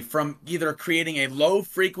 essentially, from either creating a low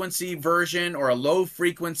frequency version or a low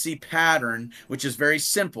frequency pattern, which is very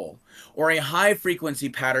simple, or a high frequency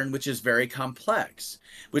pattern, which is very complex,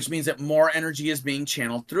 which means that more energy is being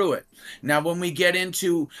channeled through it. Now, when we get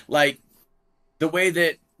into like the way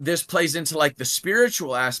that this plays into like the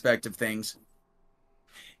spiritual aspect of things,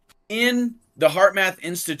 in the HeartMath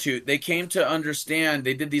Institute, they came to understand,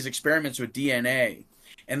 they did these experiments with DNA,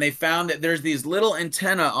 and they found that there's these little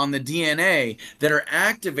antennae on the DNA that are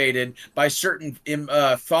activated by certain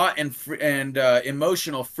thought and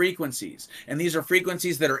emotional frequencies. And these are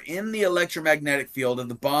frequencies that are in the electromagnetic field of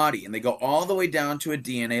the body, and they go all the way down to a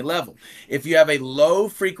DNA level. If you have a low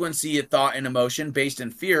frequency of thought and emotion based in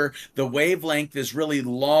fear, the wavelength is really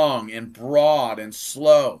long and broad and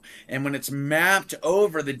slow. And when it's mapped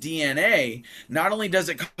over the DNA, not only does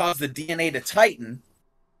it cause the DNA to tighten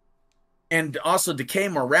and also decay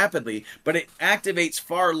more rapidly, but it activates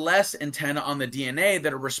far less antenna on the DNA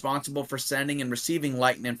that are responsible for sending and receiving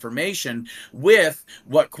light and information with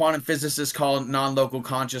what quantum physicists call non-local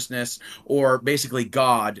consciousness, or basically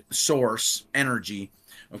God, source, energy.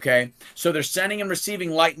 Okay, so they're sending and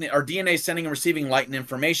receiving light, or DNA sending and receiving light and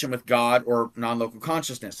information with God or non-local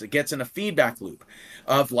consciousness. It gets in a feedback loop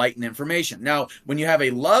of light and information. Now, when you have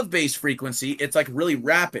a love-based frequency, it's like really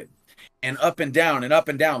rapid and up and down and up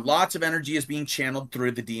and down. Lots of energy is being channeled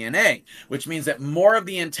through the DNA, which means that more of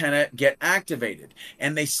the antenna get activated,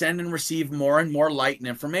 and they send and receive more and more light and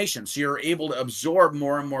information. So you're able to absorb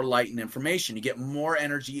more and more light and information. You get more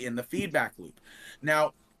energy in the feedback loop.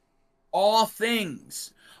 Now, all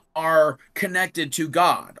things are connected to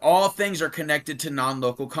God. All things are connected to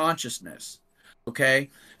non-local consciousness. Okay?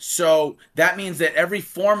 So that means that every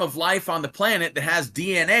form of life on the planet that has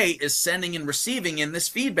DNA is sending and receiving in this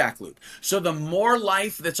feedback loop. So the more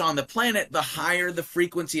life that's on the planet, the higher the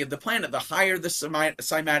frequency of the planet, the higher the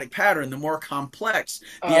cymatic pattern, the more complex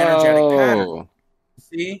the energetic pattern.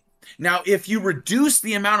 See? Now, if you reduce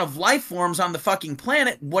the amount of life forms on the fucking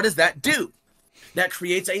planet, what does that do? That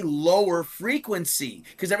creates a lower frequency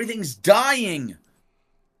because everything's dying.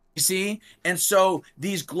 You see? And so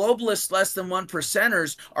these globalists, less than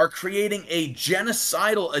 1%ers, are creating a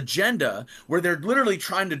genocidal agenda where they're literally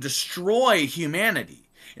trying to destroy humanity.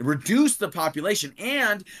 reduce the population,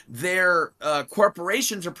 and their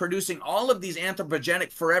corporations are producing all of these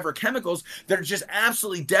anthropogenic forever chemicals that are just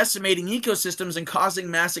absolutely decimating ecosystems and causing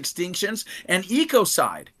mass extinctions and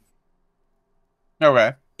ecocide.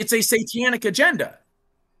 Okay. It's a satanic agenda.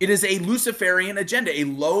 It is a Luciferian agenda, a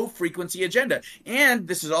low frequency agenda. And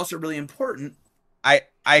this is also really important. I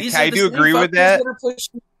do agree with that.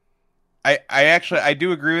 I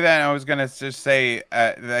do agree with that. And I was gonna just say,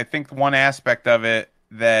 I think one aspect of it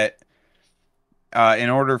that, in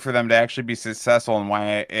order for them to actually be successful, and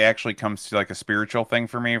why it actually comes to like a spiritual thing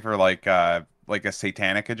for me, for like a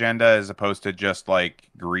satanic agenda as opposed to just like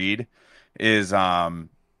greed, is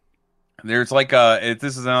there's like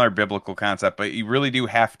this is another biblical concept, but you really do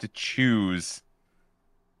have to choose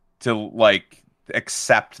to like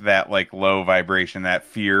accept that like low vibration, that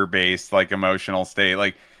fear-based like emotional state.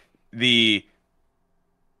 Like they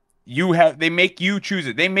make you choose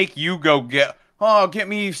it. They make you go get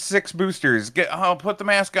me 6 boosters. Put the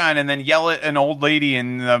mask on, and then yell at an old lady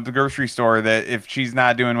in the grocery store that if she's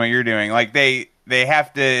not doing what you're doing. Like they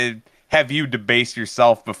have to have you debase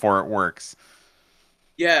yourself before it works.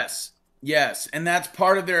 Yes. And that's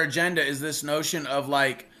part of their agenda, is this notion of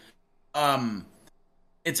like,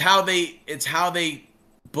 it's how they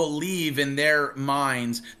believe in their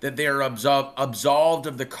minds that they are absolved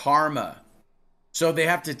of the karma. So they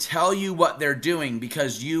have to tell you what they're doing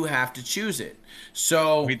because you have to choose it.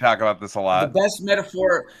 So we talk about this a lot. The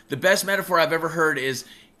best metaphor I've ever heard is,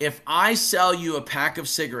 if I sell you a pack of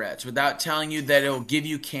cigarettes without telling you that it'll give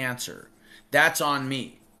you cancer, that's on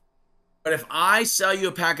me. But if I sell you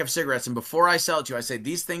a pack of cigarettes and before I sell it to you, I say,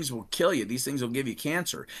 these things will kill you, these things will give you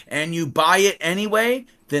cancer, and you buy it anyway,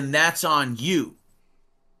 then that's on you.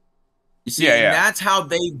 You see, and that's how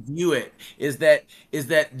they view it, is that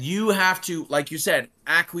you have to, like you said,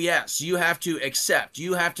 acquiesce. You have to accept.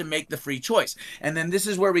 You have to make the free choice. And then this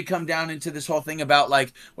is where we come down into this whole thing about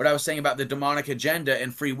like what I was saying about the demonic agenda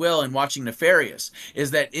and free will and watching Nefarious,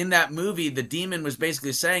 is that in that movie, the demon was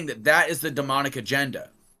basically saying that is the demonic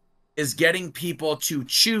agenda, is getting people to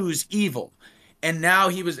choose evil. And now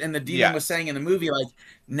the demon was saying in the movie, like,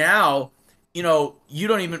 now,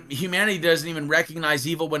 humanity doesn't even recognize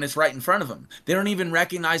evil when it's right in front of them. They don't even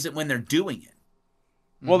recognize it when they're doing it.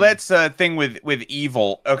 Well, that's the thing with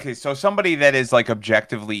evil. Okay, so somebody that is like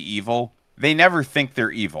objectively evil, they never think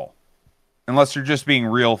they're evil, unless they're just being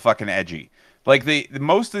real fucking edgy. Like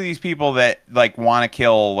most of these people that like want to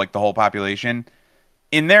kill like the whole population,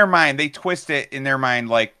 in their mind, they twist it in their mind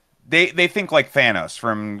like they think like Thanos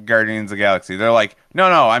from Guardians of the Galaxy. They're like, no,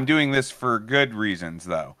 I'm doing this for good reasons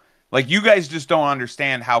though. Like, you guys just don't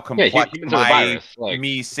understand how complex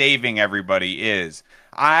me saving everybody is.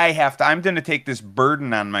 I'm going to take this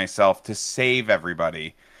burden on myself to save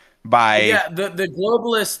everybody by... Yeah, the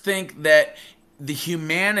globalists think that the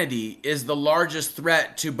humanity is the largest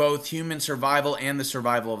threat to both human survival and the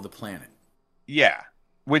survival of the planet. Yeah,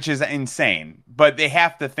 which is insane. But they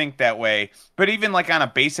have to think that way. But even, like, on a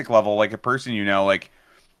basic level, like a person like...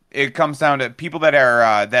 It comes down to people that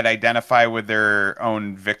are that identify with their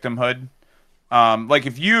own victimhood. Like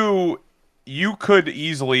if you could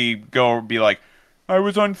easily go be like, I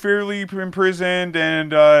was unfairly imprisoned,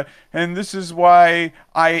 and this is why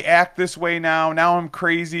I act this way now. Now I'm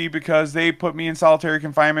crazy because they put me in solitary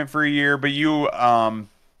confinement for a year. But I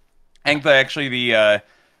think that actually the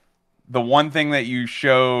one thing that you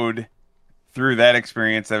showed through that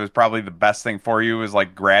experience that was probably the best thing for you was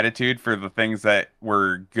like gratitude for the things that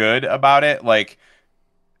were good about it, like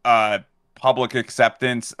public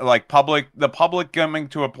acceptance, like the public coming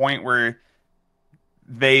to a point where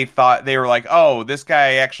they thought, they were like, oh, this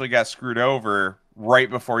guy actually got screwed over right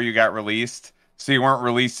before you got released, so you weren't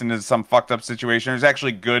released into some fucked up situation. There's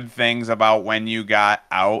actually good things about when you got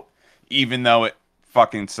out, even though it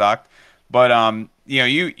fucking sucked. But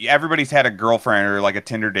everybody's had a girlfriend or like a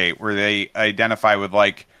Tinder date where they identify with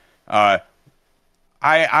like, I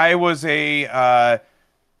was a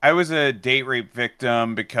date rape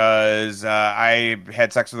victim because I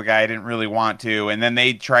had sex with a guy I didn't really want to, and then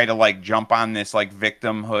they try to like jump on this like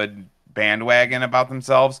victimhood bandwagon about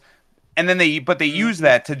themselves, and then they use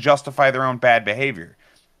that to justify their own bad behavior.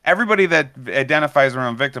 Everybody that identifies their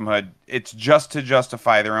own victimhood, it's just to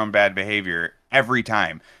justify their own bad behavior every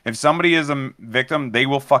time. If somebody is a victim, they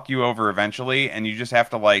will fuck you over eventually, and you just have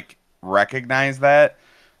to like recognize that.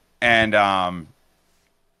 And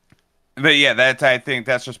but yeah, I think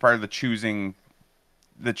that's just part of the choosing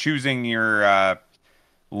your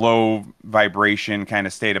low vibration kind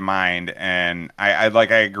of state of mind. And I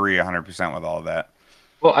agree 100% with all of that.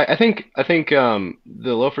 Well, I think the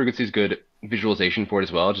low frequency is good visualization for it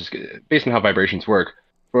as well, just based on how vibrations work.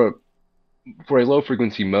 for a low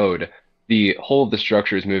frequency mode, the whole of the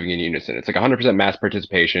structure is moving in unison. It's like 100% mass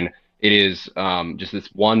participation. It is just this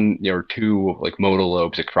one or two like modal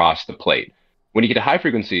lobes across the plate. When you get a high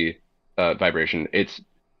frequency vibration, it's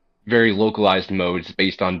very localized modes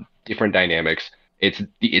based on different dynamics. It's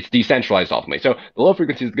decentralized ultimately. So the low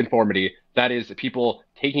frequency is conformity. That is people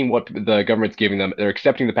taking what the government's giving them. They're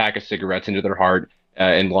accepting the pack of cigarettes into their heart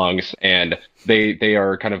and lungs, and they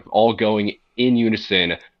are kind of all going in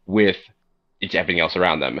unison with everything else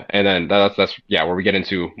around them. And then that's yeah, where we get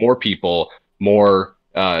into more people, more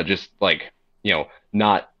just like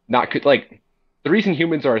like the reason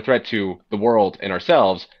humans are a threat to the world and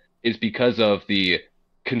ourselves is because of the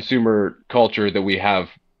consumer culture that we have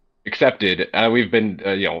accepted. We've been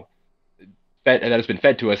fed, that has been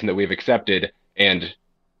fed to us and that we've accepted and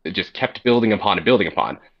just kept building upon and building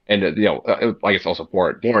upon. And I guess also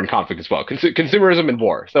war and conflict as well. Consumerism and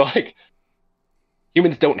war. So like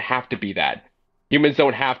humans don't have to be that. Humans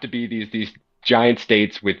don't have to be these giant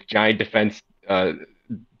states with giant defense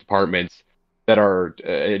departments that are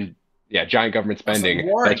giant government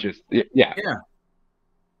spending. That's just yeah.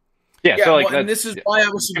 So like, and this is why I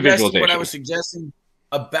was suggesting what I was suggesting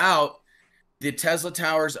about the Tesla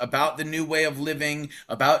towers, about the new way of living,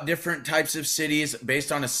 about different types of cities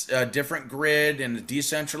based on a different grid and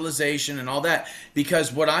decentralization and all that.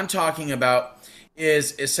 Because what I'm talking about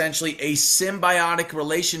is essentially a symbiotic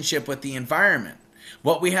relationship with the environment.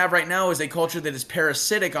 What we have right now is a culture that is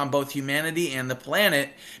parasitic on both humanity and the planet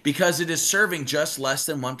because it is serving just less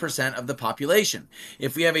than 1% of the population.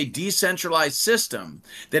 If we have a decentralized system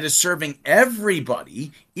that is serving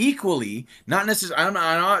everybody equally, not necessarily, I'm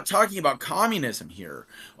not talking about communism here.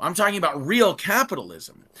 I'm talking about real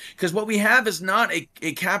capitalism. Because what we have is not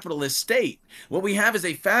a capitalist state. What we have is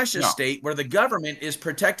a fascist state where the government is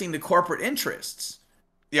protecting the corporate interests.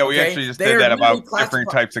 Yeah, we actually just did that about different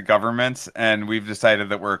types of governments, and we've decided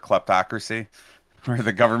that we're a kleptocracy, where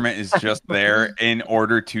the government is just there in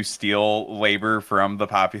order to steal labor from the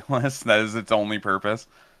populace. That is its only purpose.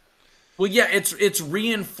 Well, yeah, it's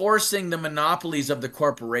reinforcing the monopolies of the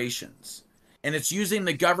corporations, and it's using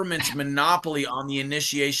the government's monopoly on the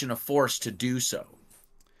initiation of force to do so.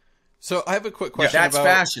 So I have a quick question about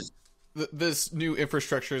fascism. This new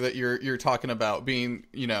infrastructure that you're talking about being,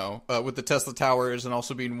 with the Tesla towers and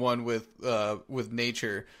also being one with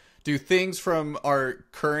nature. Do things from our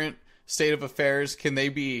current state of affairs, can they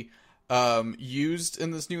be used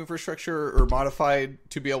in this new infrastructure or modified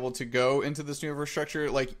to be able to go into this new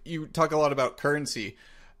infrastructure? Like you talk a lot about currency,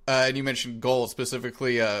 and you mentioned gold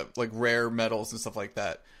specifically, like rare metals and stuff like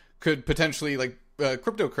that. Could potentially like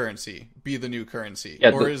cryptocurrency be the new currency,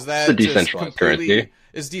 or is that decentralized currency?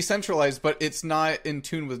 It's decentralized, but it's not in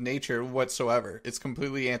tune with nature whatsoever. It's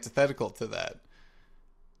completely antithetical to that.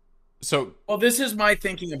 So, well, this is my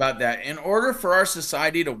thinking about that. In order for our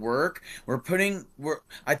society to work, I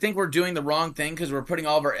think we're doing the wrong thing because we're putting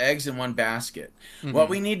all of our eggs in one basket. Mm-hmm. What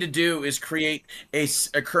we need to do is create a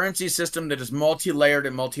currency system that is multi-layered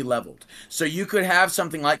and multi-leveled. So you could have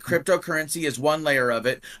something like cryptocurrency as one layer of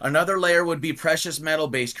it. Another layer would be precious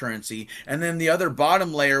metal-based currency. And then the other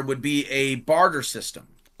bottom layer would be a barter system.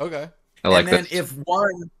 Okay. I like that. And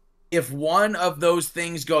then if one of those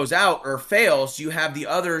things goes out or fails, you have the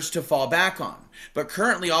others to fall back on. But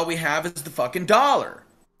currently, all we have is the fucking dollar.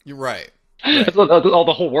 You're right. That's all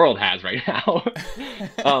the whole world has right now.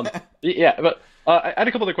 But I had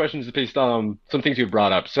a couple other questions based on some things you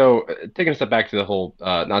brought up. So, taking a step back to the whole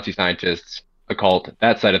Nazi scientists, occult,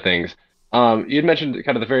 that side of things, you had mentioned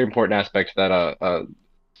kind of the very important aspect that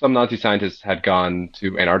some Nazi scientists had gone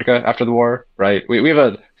to Antarctica after the war, right? We have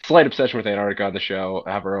a slight obsession with Antarctica on the show.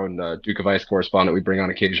 Have our own Duke of Ice correspondent we bring on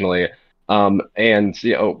occasionally, and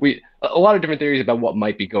we a lot of different theories about what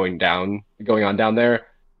might be going on down there.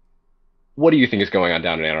 What do you think is going on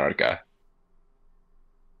down in Antarctica?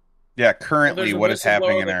 Yeah, currently, what is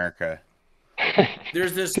happening in Antarctica?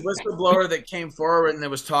 There's this whistleblower that came forward and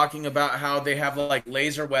that was talking about how they have like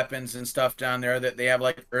laser weapons and stuff down there, that they have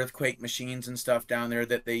like earthquake machines and stuff down there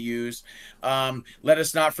that they use. Let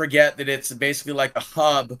us not forget that it's basically like a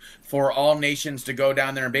hub for all nations to go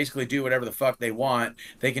down there and basically do whatever the fuck they want.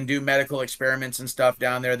 They can do medical experiments and stuff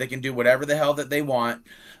down there. They can do whatever the hell that they want.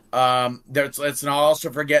 Let's not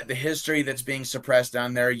also forget the history that's being suppressed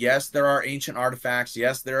down there. Yes, there are ancient artifacts.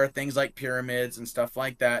 Yes, there are things like pyramids and stuff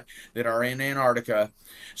like that are in Antarctica.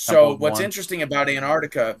 So what's interesting about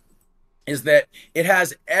Antarctica is that it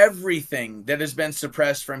has everything that has been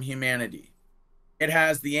suppressed from humanity. It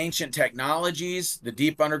has the ancient technologies, the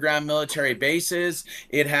deep underground military bases.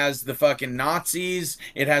 It has the fucking Nazis.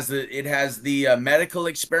 It has the medical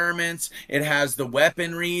experiments. It has the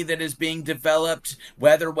weaponry that is being developed,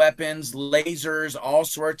 weather weapons, lasers, all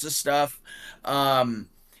sorts of stuff.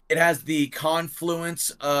 It has the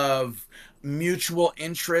confluence of mutual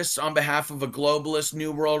interests on behalf of a globalist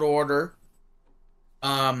new world order.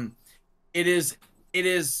 It is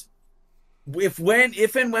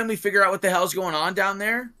if and when we figure out what the hell's going on down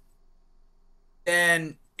there,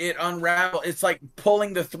 then it unravels. It's like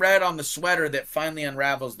pulling the thread on the sweater that finally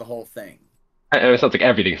unravels the whole thing. It sounds like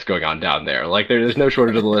everything's going on down there. Like there's no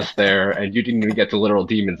shortage of the list there, and you didn't even get to literal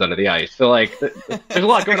demons under the ice. So like, there's a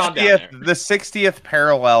lot going on down there. The 60th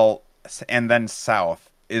parallel and then south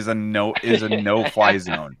is a no-fly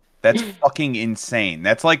zone. That's fucking insane.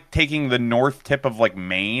 That's like taking the north tip of like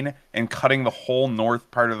Maine and cutting the whole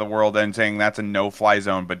north part of the world and saying that's a no-fly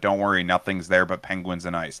zone, but don't worry, nothing's there but penguins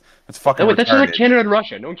and ice. That's fucking retarded. That's just like Canada and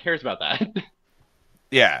Russia. No one cares about that.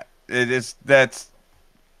 Yeah, it is.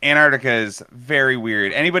 Antarctica is very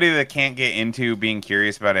weird. Anybody that can't get into being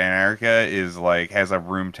curious about Antarctica is like has a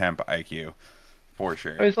room temp IQ. For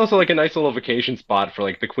sure. It's also like a nice little vacation spot for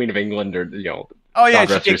like the Queen of England or oh yeah,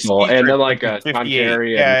 God rest her soul, and then like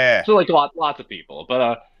Concari, yeah. So like lots of people.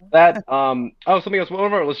 But something else. One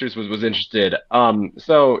of our listeners was interested.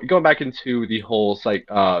 So going back into the whole psychic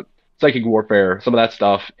warfare, some of that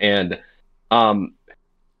stuff, and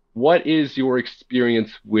what is your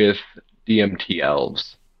experience with DMT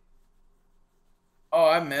elves? Oh,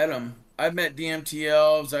 I met them. I've met DMT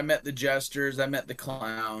elves. I met the jesters. I met the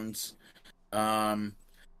clowns.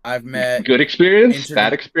 I've met good experience,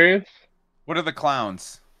 bad experience. What are the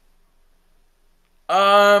clowns?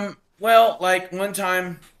 Well, like one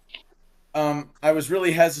time, I was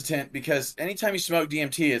really hesitant because anytime you smoke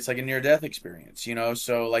DMT, it's like a near-death experience,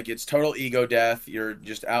 So like it's total ego death. You're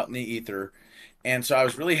just out in the ether, and so I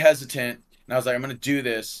was really hesitant, and I was like, I'm gonna do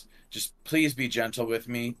this. Just please be gentle with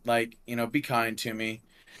me, like be kind to me.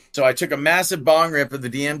 So I took a massive bong rip of the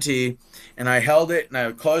DMT, and I held it, and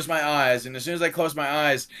I closed my eyes. And as soon as I closed my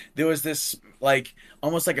eyes, there was this like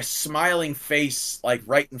almost like a smiling face, like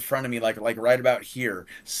right in front of me, like right about here,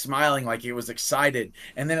 smiling like it was excited.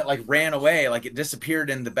 And then it like ran away, like it disappeared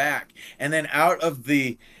in the back. And then out of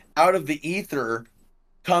the ether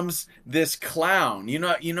comes this clown. You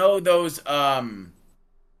know those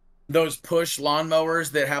push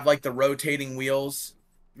lawnmowers that have like the rotating wheels.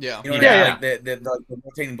 Yeah. Like the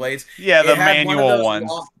rotating blades. Yeah, the manual ones.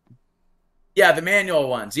 Yeah, the manual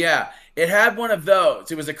ones. Yeah. It had one of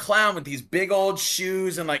those. It was a clown with these big old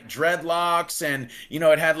shoes and like dreadlocks, and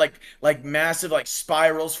it had like massive like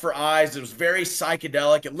spirals for eyes. It was very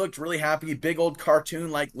psychedelic. It looked really happy, big old cartoon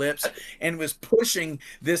like lips, and was pushing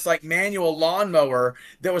this like manual lawnmower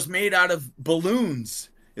that was made out of balloons.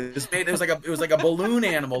 It was like a balloon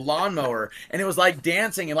animal lawnmower, and it was like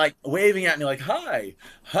dancing and like waving at me like hi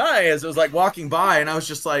as it was like walking by, and I was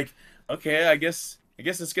just like, okay, I guess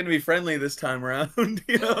it's gonna be friendly this time around,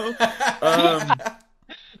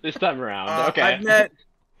 This time around, okay.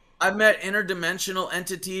 I've met interdimensional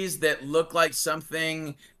entities that look like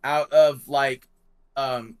something out of like,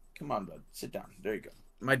 come on, bud, sit down. There you go.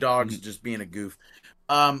 My dog's just being a goof.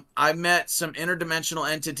 I met some interdimensional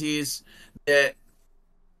entities that.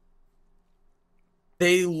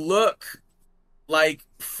 They look like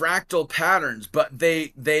fractal patterns, but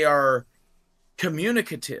they are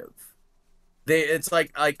communicative. It's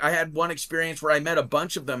like I had one experience where I met a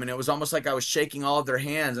bunch of them, and it was almost like I was shaking all of their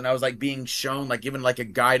hands, and I was like being shown, like given like a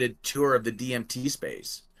guided tour of the DMT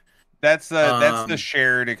space. That's the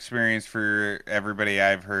shared experience for everybody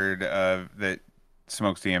I've heard of that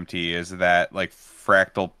smokes DMT, is that like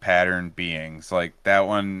fractal pattern beings. Like that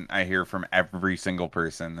one I hear from every single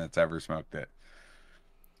person that's ever smoked it.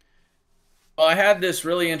 Well, I had this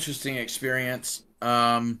really interesting experience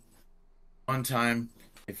one time.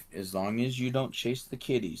 As long as you don't chase the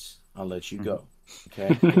kitties, I'll let you go.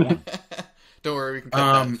 Okay? Don't worry, we can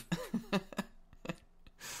cut that.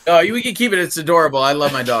 Oh, we can keep it. It's adorable. I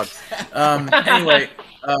love my dog.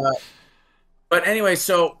 Anyway,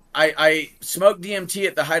 so I smoked DMT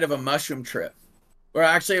at the height of a mushroom trip. Or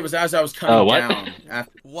actually, it was as I was coming down.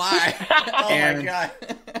 After. Why? My God.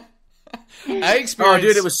 I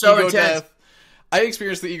experienced it was so intense. Death. I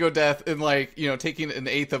experienced the ego death in like, taking an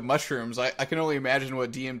eighth of mushrooms. I can only imagine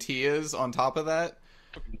what DMT is on top of that.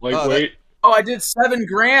 Wait. I did 7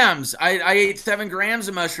 grams. I ate 7 grams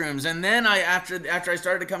of mushrooms, and then after I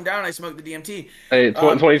started to come down, I smoked the DMT. Hey,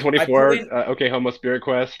 2024. Okay, Homo Spirit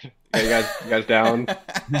Quest. Hey, you guys down?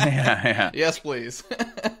 Yeah. Yes, please.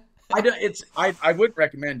 I wouldn't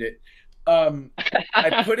recommend it.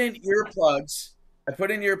 I put in earplugs I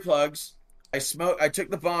put in earplugs. I took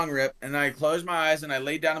the bong rip, and I closed my eyes, and I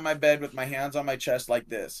laid down in my bed with my hands on my chest like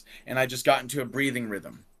this, and I just got into a breathing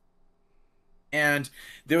rhythm. And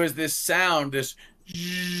there was this sound, and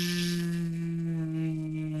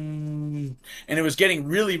it was getting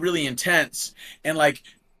really, really intense. And like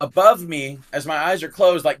above me, as my eyes are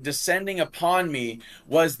closed, like descending upon me,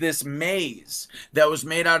 was this maze that was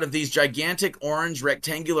made out of these gigantic orange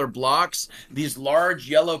rectangular blocks, these large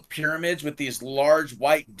yellow pyramids with these large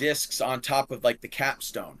white discs on top of like the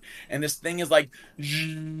capstone. And this thing is like,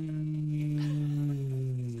 and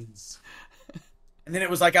then it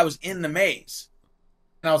was like I was in the maze.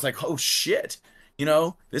 And I was like, oh shit. You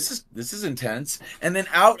know, this is intense. And then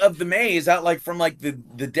out of the maze, out like from like the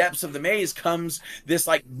depths of the maze comes this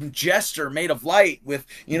like jester made of light with,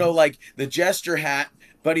 you know, like the jester hat,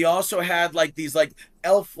 but he also had like these like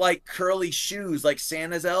elf-like curly shoes, like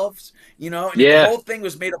Santa's elves, you know, and the whole thing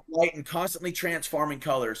was made of light and constantly transforming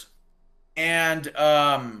colors. And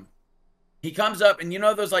he comes up, and you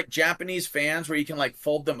know those like Japanese fans where you can like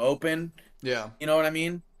fold them open? Yeah. You know what I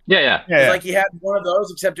mean? Yeah. It's like he had one of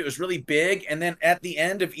those, except it was really big, and then at the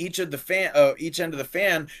end of each end of the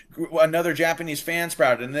fan, another Japanese fan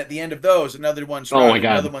sprouted, and at the end of those, another one sprouted. Oh my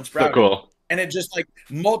God, another one sprouted. So cool. And it just like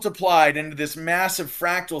multiplied into this massive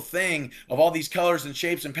fractal thing of all these colors and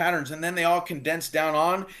shapes and patterns, and then they all condensed down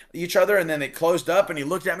on each other, and then it closed up, and he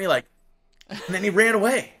looked at me like, and then he ran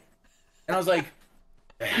away, and I was like,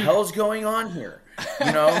 the hell's going on here?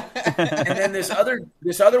 You know? And then this other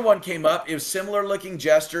one came up. It was similar looking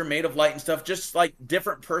jester made of light and stuff, just like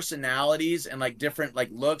different personalities and like different like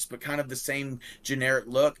looks, but kind of the same generic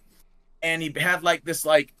look. And he had like this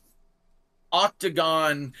like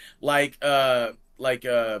octagon, I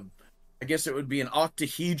guess it would be an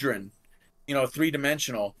octahedron, you know,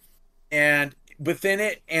 3-dimensional. And within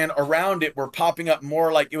it and around it were popping up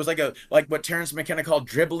more like, it was like what Terrence McKenna called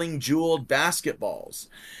dribbling jeweled basketballs.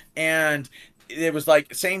 And it was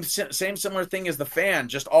like same similar thing as the fan,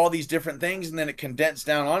 just all these different things, and then it condensed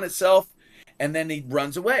down on itself, and then he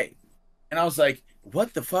runs away. And I was like,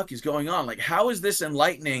 what the fuck is going on? Like, how is this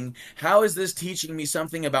enlightening? How is this teaching me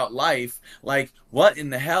something about life? Like, what in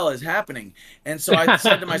the hell is happening? And so I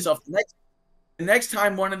said to myself, the next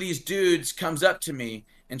time one of these dudes comes up to me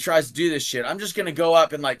and tries to do this shit, I'm just gonna go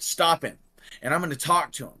up and like stop him, and I'm gonna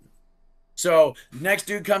talk to him. So the next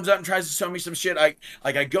dude comes up and tries to show me some shit. I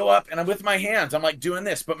go up, and I'm with my hands. I'm like doing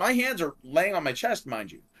this, but my hands are laying on my chest,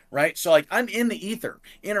 mind you, right? So like I'm in the ether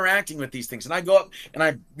interacting with these things, and I go up and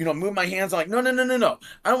I, you know, move my hands. I'm like, no.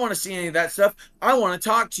 I don't want to see any of that stuff. I want to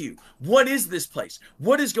talk to you. What is this place?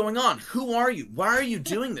 What is going on? Who are you? Why are you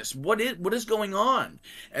doing this? What is going on?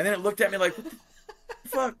 And then it looked at me like, what the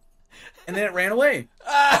fuck? And then it ran away.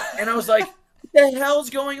 And I was like, what the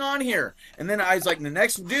hell's going on here? And then I was like, the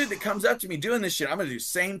next dude that comes up to me doing this shit, I'm gonna do the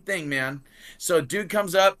same thing, man. So a dude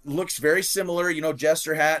comes up, looks very similar, you know,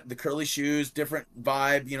 jester hat, the curly shoes, different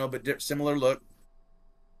vibe, you know, but similar look.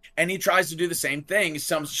 And he tries to do the same thing.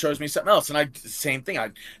 Shows me something else, and same thing.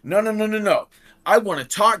 No. I want to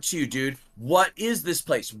talk to you, dude. What is this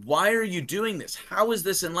place? Why are you doing this? How is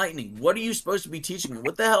this enlightening? What are you supposed to be teaching me?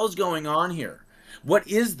 What the hell is going on here? What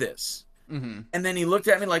is this? Mm-hmm. And then he looked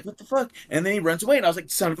at me like, what the fuck? And then he runs away, and I was like,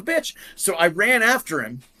 son of a bitch. So I ran after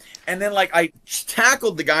him, and then like I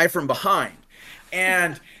tackled the guy from behind,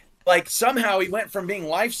 and like somehow he went from being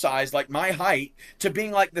life-size, like my height, to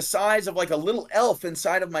being like the size of like a little elf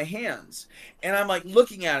inside of my hands. And I'm like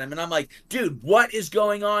looking at him, and I'm like, dude, what is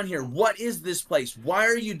going on here? What is this place? Why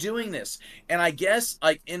are you doing this? And I guess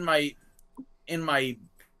like in my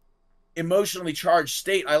emotionally charged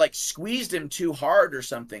state, I like squeezed him too hard or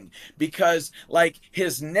something, because like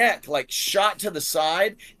his neck like shot to the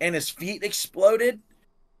side and his feet exploded,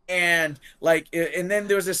 and like, and then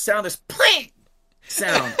there was this sound, this pling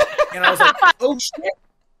sound, and I was like, oh shit.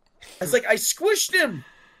 I was like, I squished him.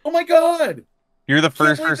 Oh my god. You're the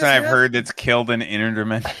first person I've heard that's killed an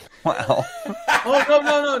interdimensional elf. Oh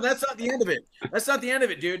no, that's not the end of it. That's not the end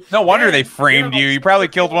of it, dude. No wonder they framed you. You probably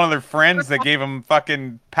killed one of their friends that gave him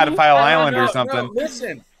fucking pedophile island or something. No,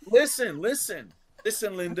 listen,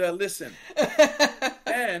 Linda, listen.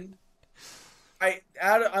 And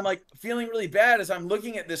I'm like feeling really bad as I'm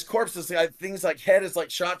looking at this corpse. This thing's like head is like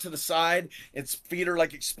shot to the side. Its feet are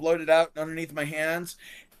like exploded out underneath my hands.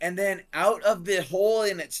 And then out of the hole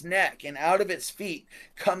in its neck and out of its feet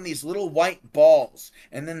come these little white balls.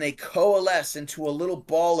 And then they coalesce into a little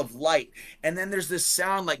ball of light. And then there's this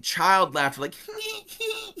sound like child laughter, like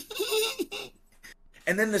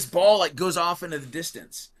and then this ball like goes off into the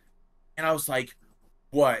distance. And I was like,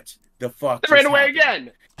 what the fuck? They ran away again.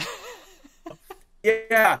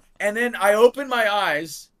 Yeah. And then I opened my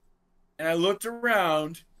eyes and I looked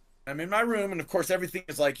around. I'm in my room, and of course everything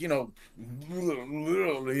is like, and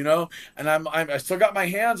I still got my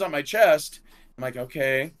hands on my chest. I'm like,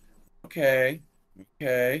 okay, okay,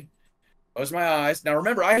 okay. Close my eyes. Now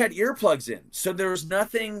remember, I had earplugs in, so there was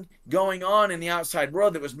nothing going on in the outside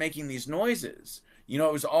world that was making these noises. It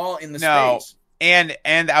was all in the space.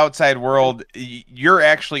 And outside world, you're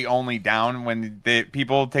actually only down when the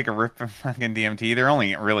people take a rip from fucking DMT. They're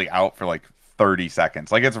only really out for like 30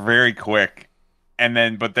 seconds. Like, it's very quick. And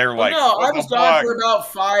then, but they're like, no, I was gone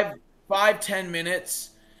for about 10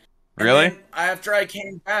 minutes. Really? And then after I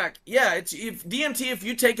came back, yeah, if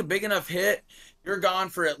you take a big enough hit, you're gone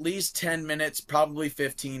for at least 10 minutes, probably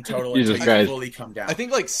 15 total until you fully come down. I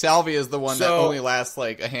think like salvia is the one that only lasts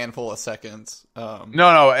like a handful of seconds.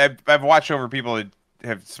 No, I've watched over people that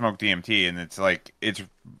have smoked DMT, and it's like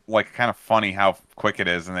kind of funny how quick it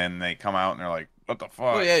is, and then they come out and they're like, what the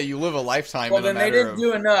fuck? Well, yeah, you live a lifetime. Well, then they didn't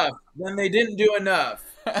do enough. Then they didn't do enough.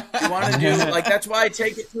 You want to do that's why I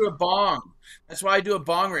take it through a bong. That's why I do a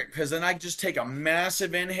bong rip, because then I just take a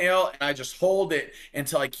massive inhale and I just hold it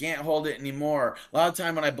until I can't hold it anymore. A lot of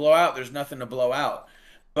time when I blow out, there's nothing to blow out.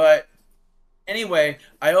 But anyway,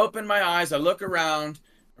 I open my eyes, I look around,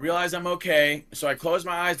 realize I'm okay, so I close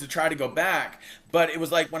my eyes to try to go back. But it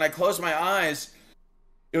was like when I closed my eyes,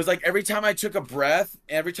 it was like every time I took a breath,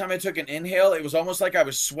 every time I took an inhale, it was almost like I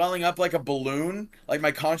was swelling up like a balloon. Like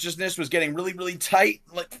my consciousness was getting really, really tight,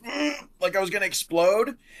 like I was going to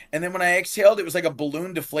explode. And then when I exhaled, it was like a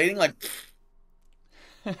balloon deflating, like.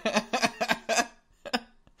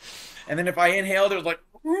 And then if I inhaled, it was like.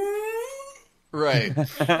 Right.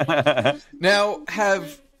 Now,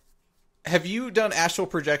 have you done astral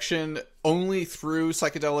projection only through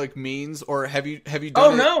psychedelic means, or have you done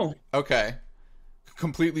Oh, it? no. Okay.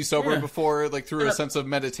 Completely sober before, like through a sense of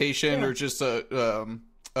meditation or just like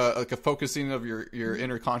a focusing of your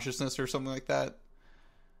inner consciousness or something like that?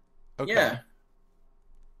 Okay. Yeah.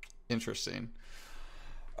 Interesting.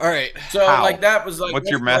 All right. So like that was like what's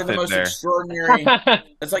your like method the most there? Extraordinary.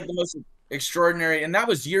 It's like the most extraordinary, and that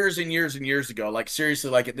was years and years and years ago. Like seriously,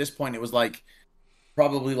 like at this point, it was like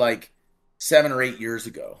probably like 7 or 8 years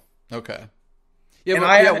ago. Okay. Yeah, and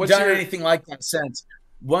I haven't done anything like that since.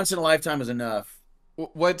 Once in a lifetime is enough.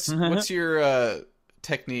 What's your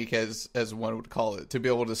technique, as one would call it, to be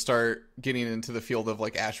able to start getting into the field of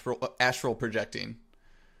like astral projecting?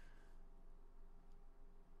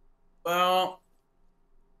 Well,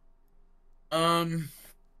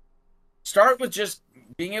 start with just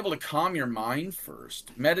being able to calm your mind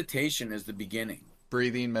first. Meditation is the beginning.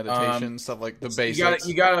 Breathing, meditation, stuff like the basics.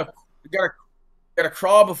 You gotta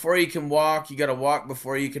crawl before you can walk. You gotta walk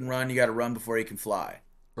before you can run. You gotta run before you can fly.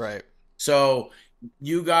 Right. So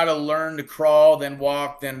you gotta learn to crawl, then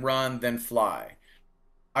walk, then run, then fly.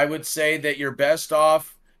 I would say that you're best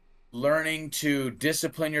off learning to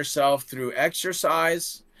discipline yourself through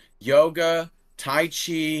exercise, yoga, tai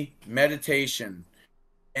chi, meditation.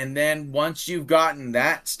 And then once you've gotten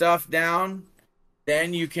that stuff down,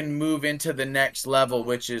 then you can move into the next level,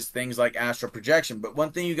 which is things like astral projection. But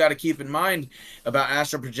one thing you got to keep in mind about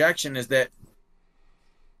astral projection is that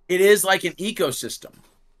it is like an ecosystem.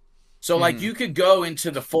 So like you could go into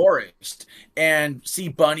the forest and see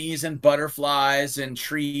bunnies and butterflies and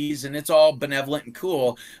trees, and it's all benevolent and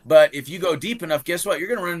cool. But if you go deep enough, guess what? You're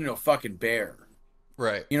going to run into a fucking bear.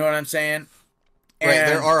 Right. You know what I'm saying? Right. And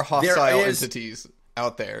there are hostile entities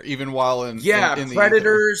out there, even while in the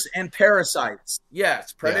predators and parasites.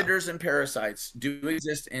 Yes, predators and parasites do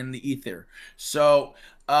exist in the ether. So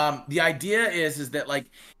the idea is that like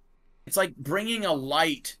it's like bringing a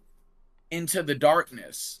light into the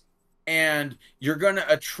darkness, and you're going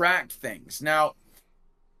to attract things. Now,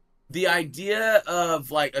 the idea of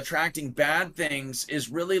like attracting bad things is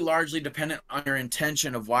really largely dependent on your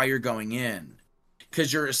intention of why you're going in,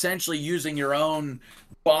 because you're essentially using your own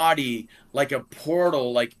body like a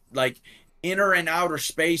portal. Like inner and outer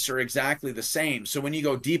space are exactly the same. So when you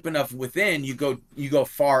go deep enough within, you go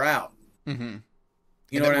far out. Mm-hmm.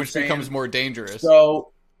 You know what I'm saying? Which becomes more dangerous.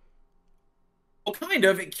 So, well, kind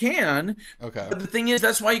of, it can. Okay. But the thing is,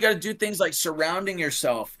 that's why you got to do things like surrounding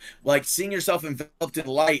yourself, like seeing yourself enveloped in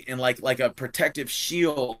light and like a protective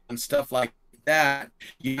shield and stuff like that.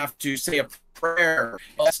 You have to say a prayer,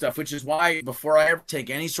 all that stuff, which is why before I ever take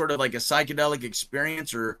any sort of like a psychedelic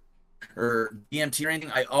experience or DMT or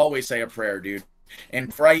anything, I always say a prayer, dude. And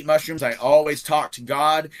before I eat mushrooms, I always talk to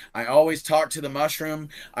God. I always talk to the mushroom.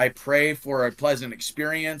 I pray for a pleasant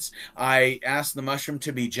experience. I ask the mushroom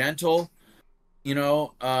to be gentle,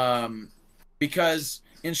 because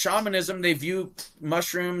in shamanism, they view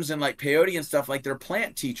mushrooms and like peyote and stuff like they're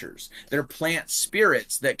plant teachers. They're plant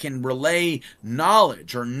spirits that can relay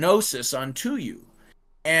knowledge or gnosis unto you.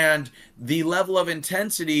 And the level of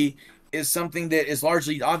intensity is something that is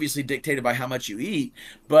largely obviously dictated by how much you eat.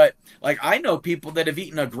 But like, I know people that have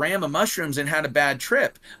eaten a gram of mushrooms and had a bad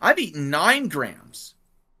trip. I've eaten 9 grams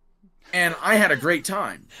and I had a great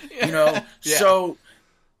time, you know? Yeah. So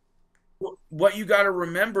what you got to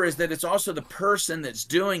remember is that it's also the person that's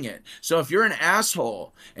doing it. So if you're an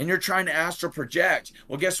asshole and you're trying to astral project,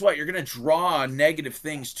 well, guess what? You're going to draw negative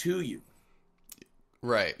things to you.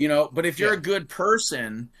 Right. You know, but if you're a good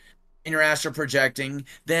person and you're astral projecting,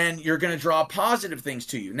 then you're going to draw positive things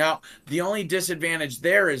to you. Now, the only disadvantage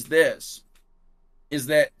there is this, is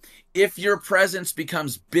that if your presence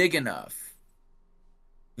becomes big enough,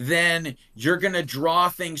 then you're going to draw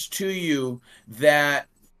things to you that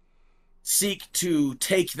seek to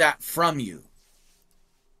take that from you.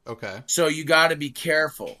 Okay. So you got to be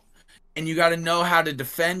careful, and you got to know how to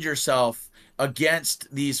defend yourself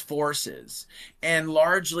against these forces. And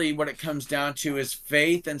largely what it comes down to is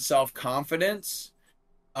faith and self-confidence,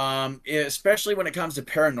 especially when it comes to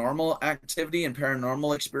paranormal activity and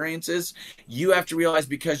paranormal experiences. You have to realize,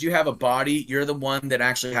 because you have a body, you're the one that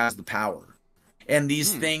actually has the power. And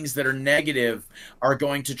these things that are negative are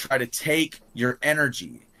going to try to take your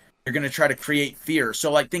energy. You're going to try to create fear.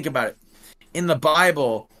 So like, think about it. In the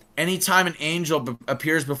Bible, anytime an angel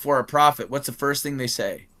appears before a prophet, what's the first thing they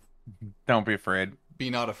say? Don't be afraid.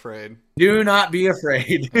 Be not afraid. Do not be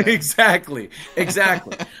afraid. Exactly.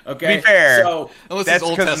 Okay. Be fair. So that's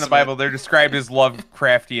because in the Bible they're described as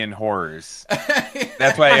Lovecraftian horrors.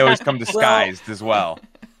 That's why they always come disguised as well.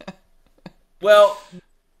 Well,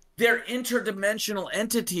 they're interdimensional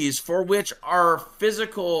entities for which our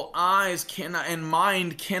physical eyes cannot and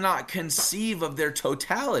mind cannot conceive of their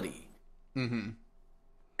totality. Mm-hmm.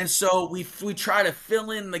 And so we try to fill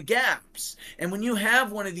in the gaps. And when you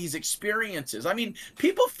have one of these experiences, I mean,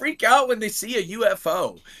 people freak out when they see a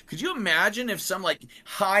UFO. Could you imagine if some like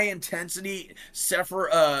high intensity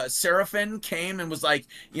seraphim came and was like,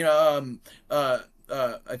 you know, I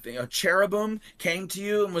think a cherubim came to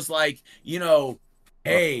you and was like, you know,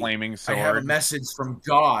 hey, flaming sword. I have a message from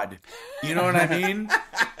God. You know what I mean?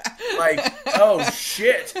 Like, oh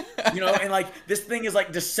shit, you know, and like this thing is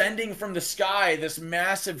like descending from the sky, this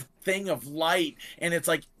massive thing of light, and it's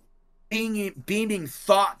like beaming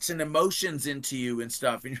thoughts and emotions into you and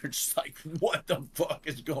stuff, and you're just like, what the fuck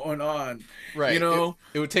is going on? Right. You know,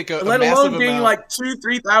 it would take a let massive alone being amount. like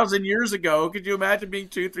 2,000-3,000 years ago. Could you imagine being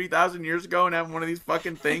 2,000-3,000 years ago and having one of these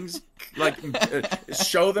fucking things like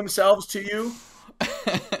show themselves to you?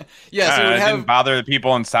 Yeah, so it didn't bother the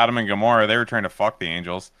people in Sodom and Gomorrah. They were trying to fuck the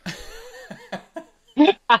angels.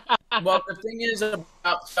 Well, the thing is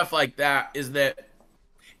about stuff like that is that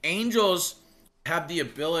angels have the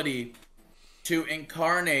ability to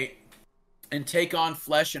incarnate and take on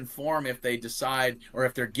flesh and form if they decide, or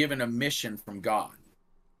if they're given a mission from God.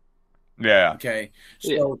 Yeah. Okay.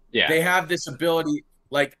 So Yeah. they have this ability,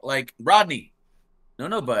 like Rodney.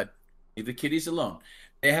 No, bud. Leave the kitties alone.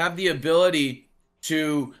 They have the ability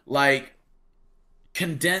to like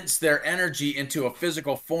condense their energy into a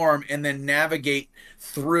physical form and then navigate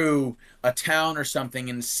through a town or something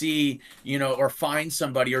and see, you know, or find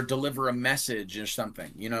somebody or deliver a message or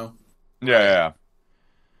something, you know? Yeah.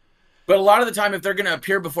 But a lot of the time, if they're going to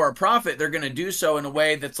appear before a prophet, they're going to do so in a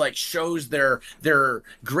way that's like shows their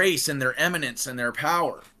grace and their eminence and their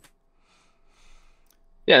power.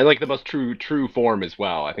 Yeah, like the most true form as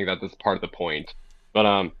well. I think that's part of the point.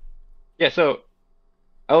 But yeah. So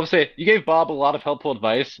I will say, you gave Bob a lot of helpful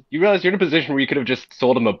advice. You realize you're in a position where you could have just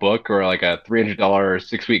sold him a book or like a $300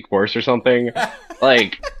 6-week course or something.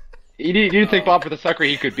 Like, you didn't think Bob for the sucker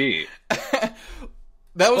he could be. That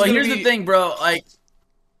was Well, here's the thing, bro. Like,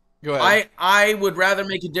 Go ahead. I would rather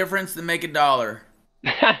make a difference than make $1.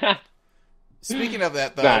 Speaking of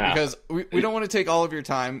that, though, No. because we don't want to take all of your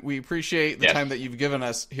time. We appreciate the Yes. time that you've given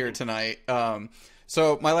us here tonight.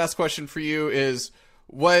 So my last question for you is,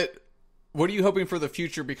 what are you hoping for the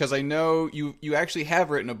future? Because I know you actually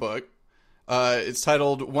have written a book. It's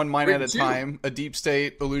titled One Mind at a Time, A Deep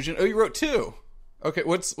State Illusion. Oh, you wrote 2. Okay,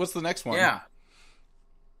 what's the next one? Yeah.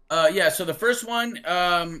 So the first one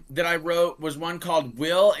that I wrote was one called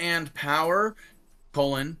Will and Power,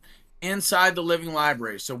 Inside the Living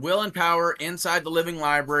Library. So Will and Power, Inside the Living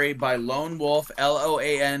Library by Lone Wolf,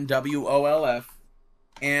 LOANWOLF.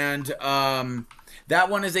 And that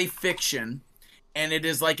one is a fiction. and it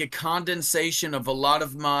is like a condensation of a lot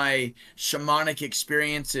of my shamanic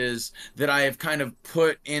experiences that I have kind of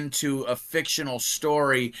put into a fictional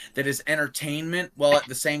story that is entertainment while at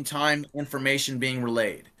the same time information being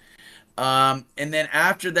relayed. And then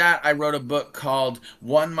after that, I wrote a book called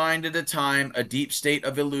One Mind at a Time, A Deep State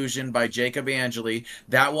of Illusion by Jacob Angeli.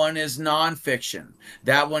 That one is nonfiction.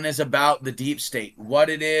 That one is about the deep state, what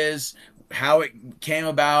it is, how it came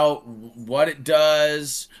about, what it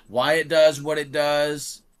does, why it does what it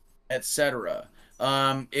does, etc.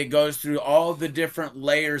 It goes through all the different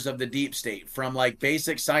layers of the deep state, from like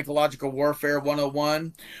basic psychological warfare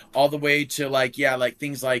 101 all the way to like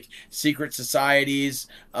things like secret societies,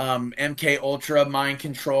 MK Ultra, mind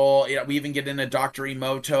control. We even get into Dr.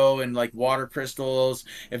 Emoto and like water crystals.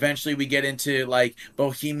 Eventually we get into like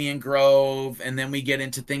Bohemian Grove, and then we get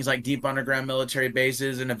into things like deep underground military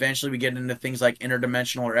bases, and eventually we get into things like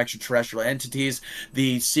interdimensional or extraterrestrial entities,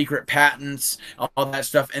 the secret patents, all that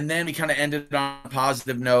stuff. And then we kind of ended on a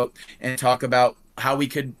positive note and talk about how we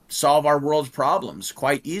could solve our world's problems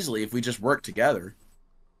quite easily if we just work together.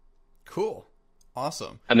 Cool.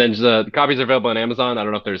 Awesome. And then the copies are available on Amazon. I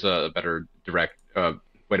don't know if there's a better direct way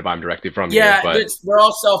to buy them directly from you. But they're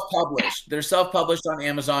all self-published. They're self-published on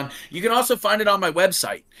Amazon. You can also find it on my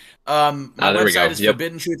website. My website is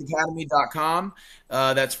forbiddenTruthAcademy.com.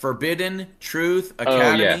 That's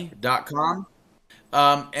forbiddenTruthAcademy.com.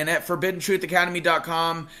 And at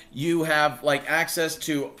forbiddenTruthAcademy.com, you have like access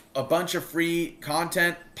to a bunch of free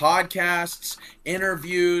content, podcasts,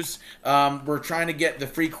 interviews. We're trying to get the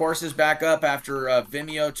free courses back up after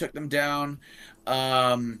Vimeo took them down.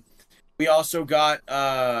 We also got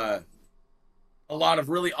a lot of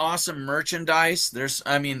really awesome merchandise.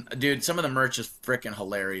 Dude, some of the merch is freaking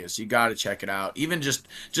hilarious. You got to check it out. Even just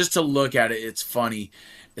to look at it, it's funny.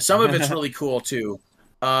 Some of it's really cool too.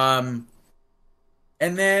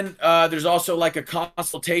 And then there's also like a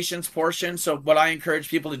consultations portion. So what I encourage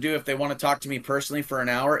people to do if they want to talk to me personally for an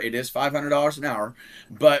hour, it is $500 an hour.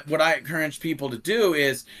 But what I encourage people to do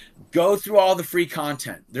is go through all the free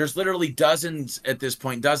content. There's literally dozens at this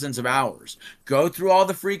point, dozens of hours. Go through all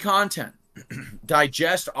the free content.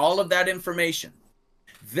 Digest all of that information.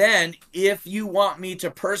 Then if you want me to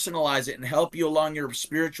personalize it and help you along your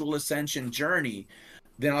spiritual ascension journey,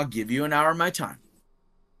 then I'll give you an hour of my time.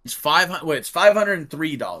 It's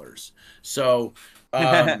 $503. So,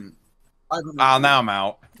 now I'm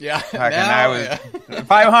out. Yeah, I was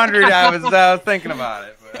 500. I was thinking about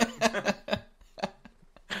it. But...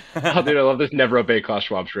 Oh, dude, I love this Never Obey Klaus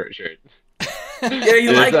Schwab shirt. Yeah,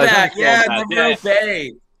 you like that? Yeah, Never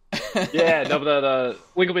Obey. Yeah, no, the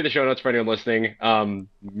link will be in the show notes for anyone listening.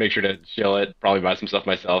 Make sure to chill it. Probably buy some stuff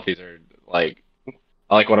myself. These are like,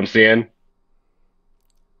 I like what I'm seeing.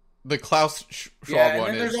 The Klaus Schwab and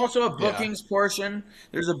one then there's also a bookings portion.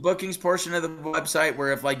 There's a bookings portion of the website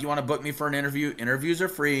where if like you want to book me for an interview, interviews are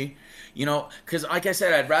free. Because like I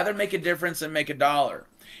said, I'd rather make a difference than make a dollar.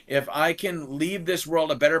 If I can leave this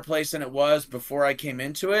world a better place than it was before I came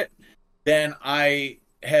into it, then I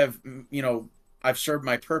have, I've served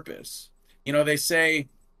my purpose. They say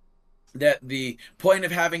that the point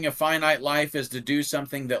of having a finite life is to do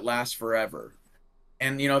something that lasts forever.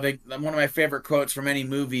 And, one of my favorite quotes from any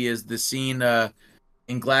movie is the scene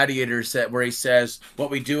in Gladiator where he says, "What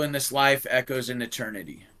we do in this life echoes in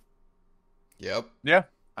eternity." Yep. Yeah,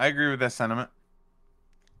 I agree with that sentiment.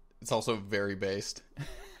 It's also very based.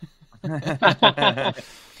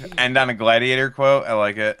 And on a Gladiator quote, I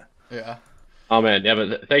like it. Yeah. Oh, man. Yeah,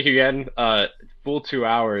 but thank you again. Full 2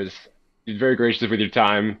 hours. You're very gracious with your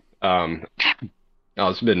time.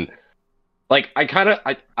 It's been... Like,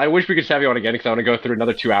 I wish we could have you on again because I want to go through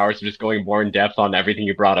another 2 hours of just going more in depth on everything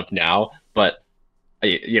you brought up now. But,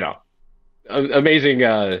 amazing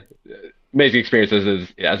experience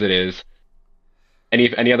as it is.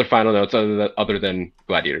 Any other final notes other than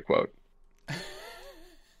Gladiator quote?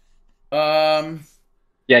 Yeah,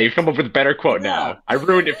 you've come up with a better quote now. I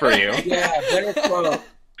ruined it for you. Yeah, better quote.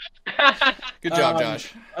 Good job,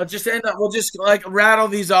 Josh. We'll just like rattle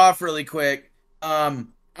these off really quick.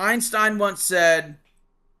 Einstein once said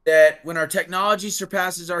that when our technology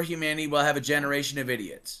surpasses our humanity, we'll have a generation of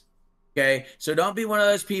idiots. Okay? So don't be one of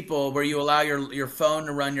those people where you allow your phone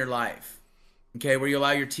to run your life. Okay? Where you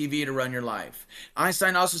allow your TV to run your life.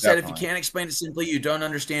 Einstein also said if you can't explain it simply, you don't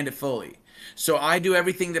understand it fully. So I do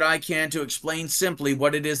everything that I can to explain simply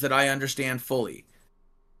what it is that I understand fully.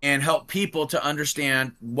 And help people to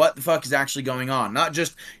understand what the fuck is actually going on. Not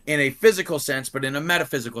just in a physical sense, but in a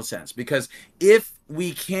metaphysical sense. Because if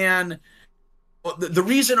we can... The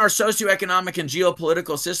reason our socioeconomic and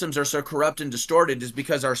geopolitical systems are so corrupt and distorted is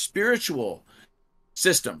because our spiritual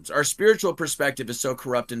systems. Our spiritual perspective is so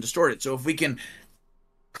corrupt and distorted. So if we can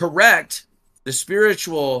correct the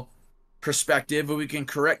spiritual perspective, if we can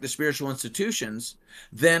correct the spiritual institutions,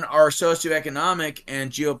 then our socioeconomic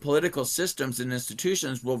and geopolitical systems and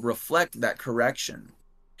institutions will reflect that correction.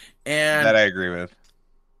 And that I agree with.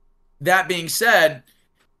 That being said,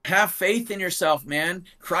 have faith in yourself, man.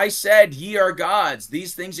 Christ said, ye are gods.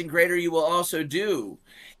 These things and greater you will also do.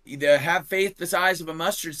 Have faith the size of a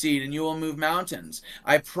mustard seed and you will move mountains.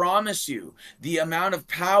 I promise you, the amount of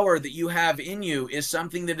power that you have in you is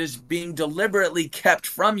something that is being deliberately kept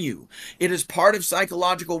from you. It is part of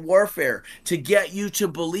psychological warfare to get you to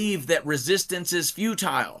believe that resistance is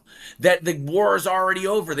futile, that the war is already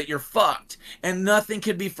over, that you're fucked, and nothing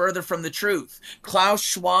could be further from the truth. Klaus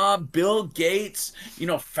Schwab, Bill Gates,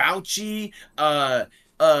 Fauci,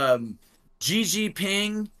 Xi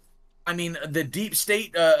Jinping, I mean, the deep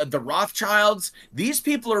state, the Rothschilds, these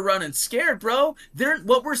people are running scared, bro.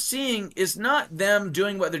 What we're seeing is not them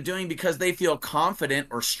doing what they're doing because they feel confident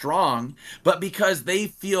or strong, but because they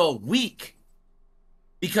feel weak,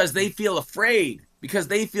 because they feel afraid, because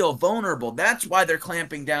they feel vulnerable. That's why they're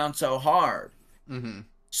clamping down so hard. Mm-hmm.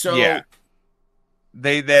 So yeah,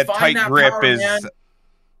 that tight grip power, is, man.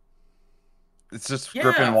 It's just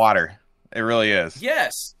gripping water. It really is.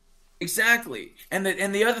 Yes. Exactly. And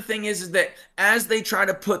the other thing is that as they try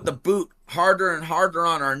to put the boot harder and harder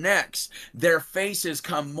on our necks, their faces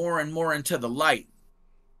come more and more into the light.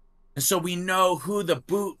 And so we know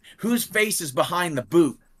whose face is behind the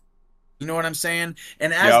boot. You know what I'm saying?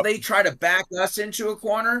 And as they try to back us into a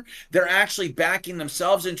corner, they're actually backing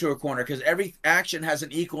themselves into a corner because every action has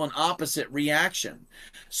an equal and opposite reaction.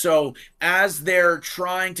 So as they're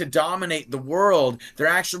trying to dominate the world, they're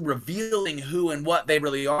actually revealing who and what they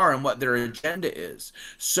really are and what their agenda is.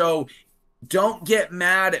 So don't get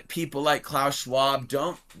mad at people like Klaus Schwab.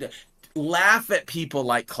 Don't laugh at people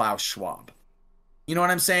like Klaus Schwab. You know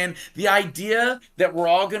what I'm saying? The idea that we're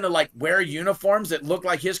all going to wear uniforms that look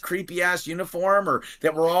like his creepy ass uniform, or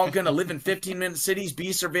that we're all going to live in 15-minute cities, be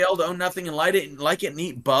surveilled, own nothing and like it and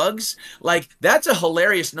eat bugs. That's a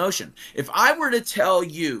hilarious notion. If I were to tell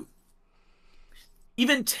you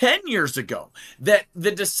even 10 years ago that the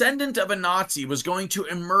descendant of a Nazi was going to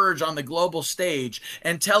emerge on the global stage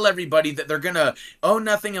and tell everybody that they're going to own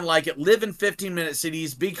nothing and like it, live in 15-minute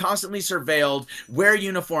cities, be constantly surveilled, wear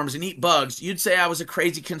uniforms, and eat bugs, you'd say I was a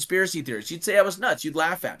crazy conspiracy theorist. You'd say I was nuts. You'd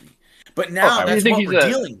laugh at me. But now that's what we're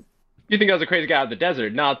dealing with. You think I was a crazy guy out of the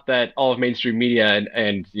desert, not that all of mainstream media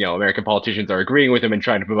and American politicians are agreeing with him and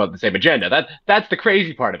trying to promote the same agenda. That's the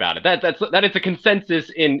crazy part about it. That it's a consensus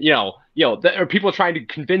in or people are trying to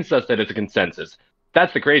convince us that it's a consensus.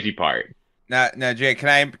 That's the crazy part. Now, Jay, can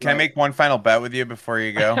I make one final bet with you before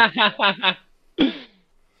you go?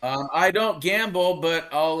 I don't gamble, but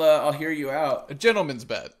I'll hear you out. A gentleman's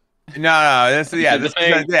bet. No, this is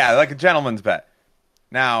like a gentleman's bet.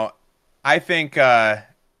 Now, I think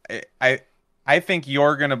I think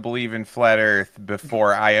you're gonna believe in flat Earth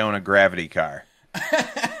before I own a gravity car. All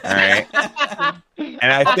right,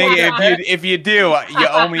 and I think if you do, you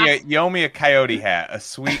owe me a coyote hat, a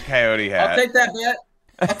sweet coyote hat. I'll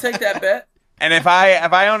take that bet. And if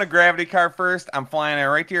I own a gravity car first, I'm flying it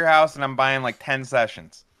right to your house, and I'm buying 10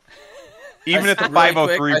 sessions, even at the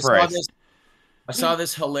 503 price. I saw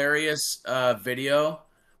this hilarious video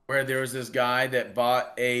where there was this guy that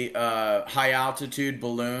bought a high altitude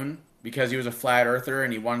balloon because he was a flat earther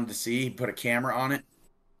and he wanted to see. He put a camera on it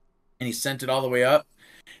and he sent it all the way up.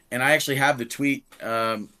 And I actually have the tweet.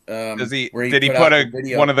 Did he put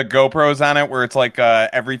one of the GoPros on it where it's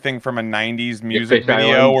everything from a 90s music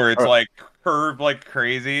video where it's curved like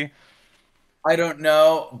crazy? I don't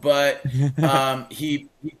know, but he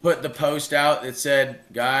put the post out that said,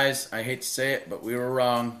 "Guys, I hate to say it, but we were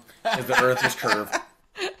wrong because the Earth is curved."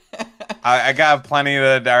 I got plenty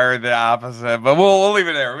that are the opposite, but we'll leave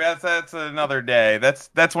it there. That's another day.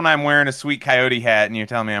 That's when I'm wearing a sweet coyote hat and you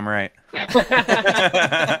tell me I'm right.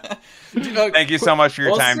 Thank you so much for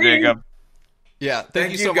your time, Jacob. Yeah,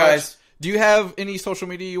 thank you so guys. much. Do you have any social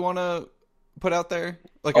media you want to put out there?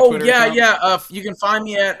 Twitter account? You can find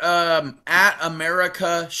me at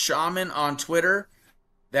America Shaman on Twitter.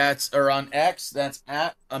 Or on X. That's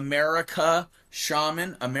at America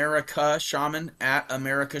Shaman at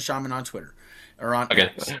America Shaman on Twitter or on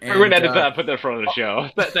X. We're gonna edit that, put that in front of the show.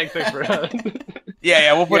 Thanks for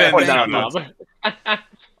yeah, we'll put it in down.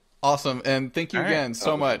 Awesome, and thank you again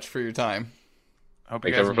so much for your time. Hope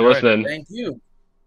Thanks you guys for listening. Thank you.